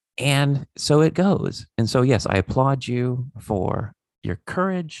 And so it goes. And so, yes, I applaud you for your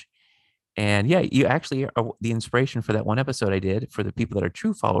courage. And yeah, you actually are the inspiration for that one episode I did for the people that are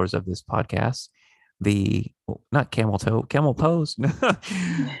true followers of this podcast. The, well, not camel pose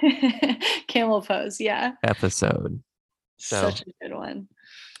Camel pose, yeah. episode. So, Such a good one.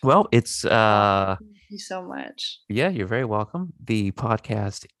 well, it's, Oh, thank you so much. yeah, you're very welcome. The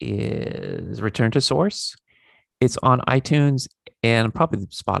podcast is Return to Source. It's on iTunes and probably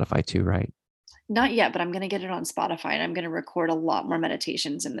Spotify too, right? Not yet, but I'm going to get it on Spotify and I'm going to record a lot more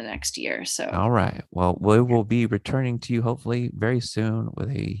meditations in the next year. So, All right. Well, we will be returning to you hopefully very soon with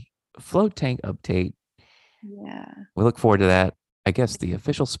a float tank update. yeah. We look forward to that. I guess the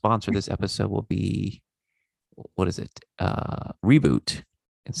official sponsor of this episode will be, what is it? Reboot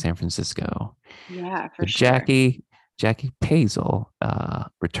in San Francisco. Yeah, for So sure. Jackie Paisal,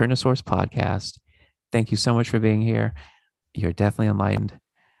 Return to Source podcast. Thank you so much for being here. You're definitely enlightened.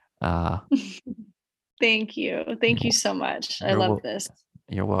 Uh, Thank you. Thank you you're so much. I you're love wel- this.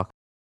 you're welcome.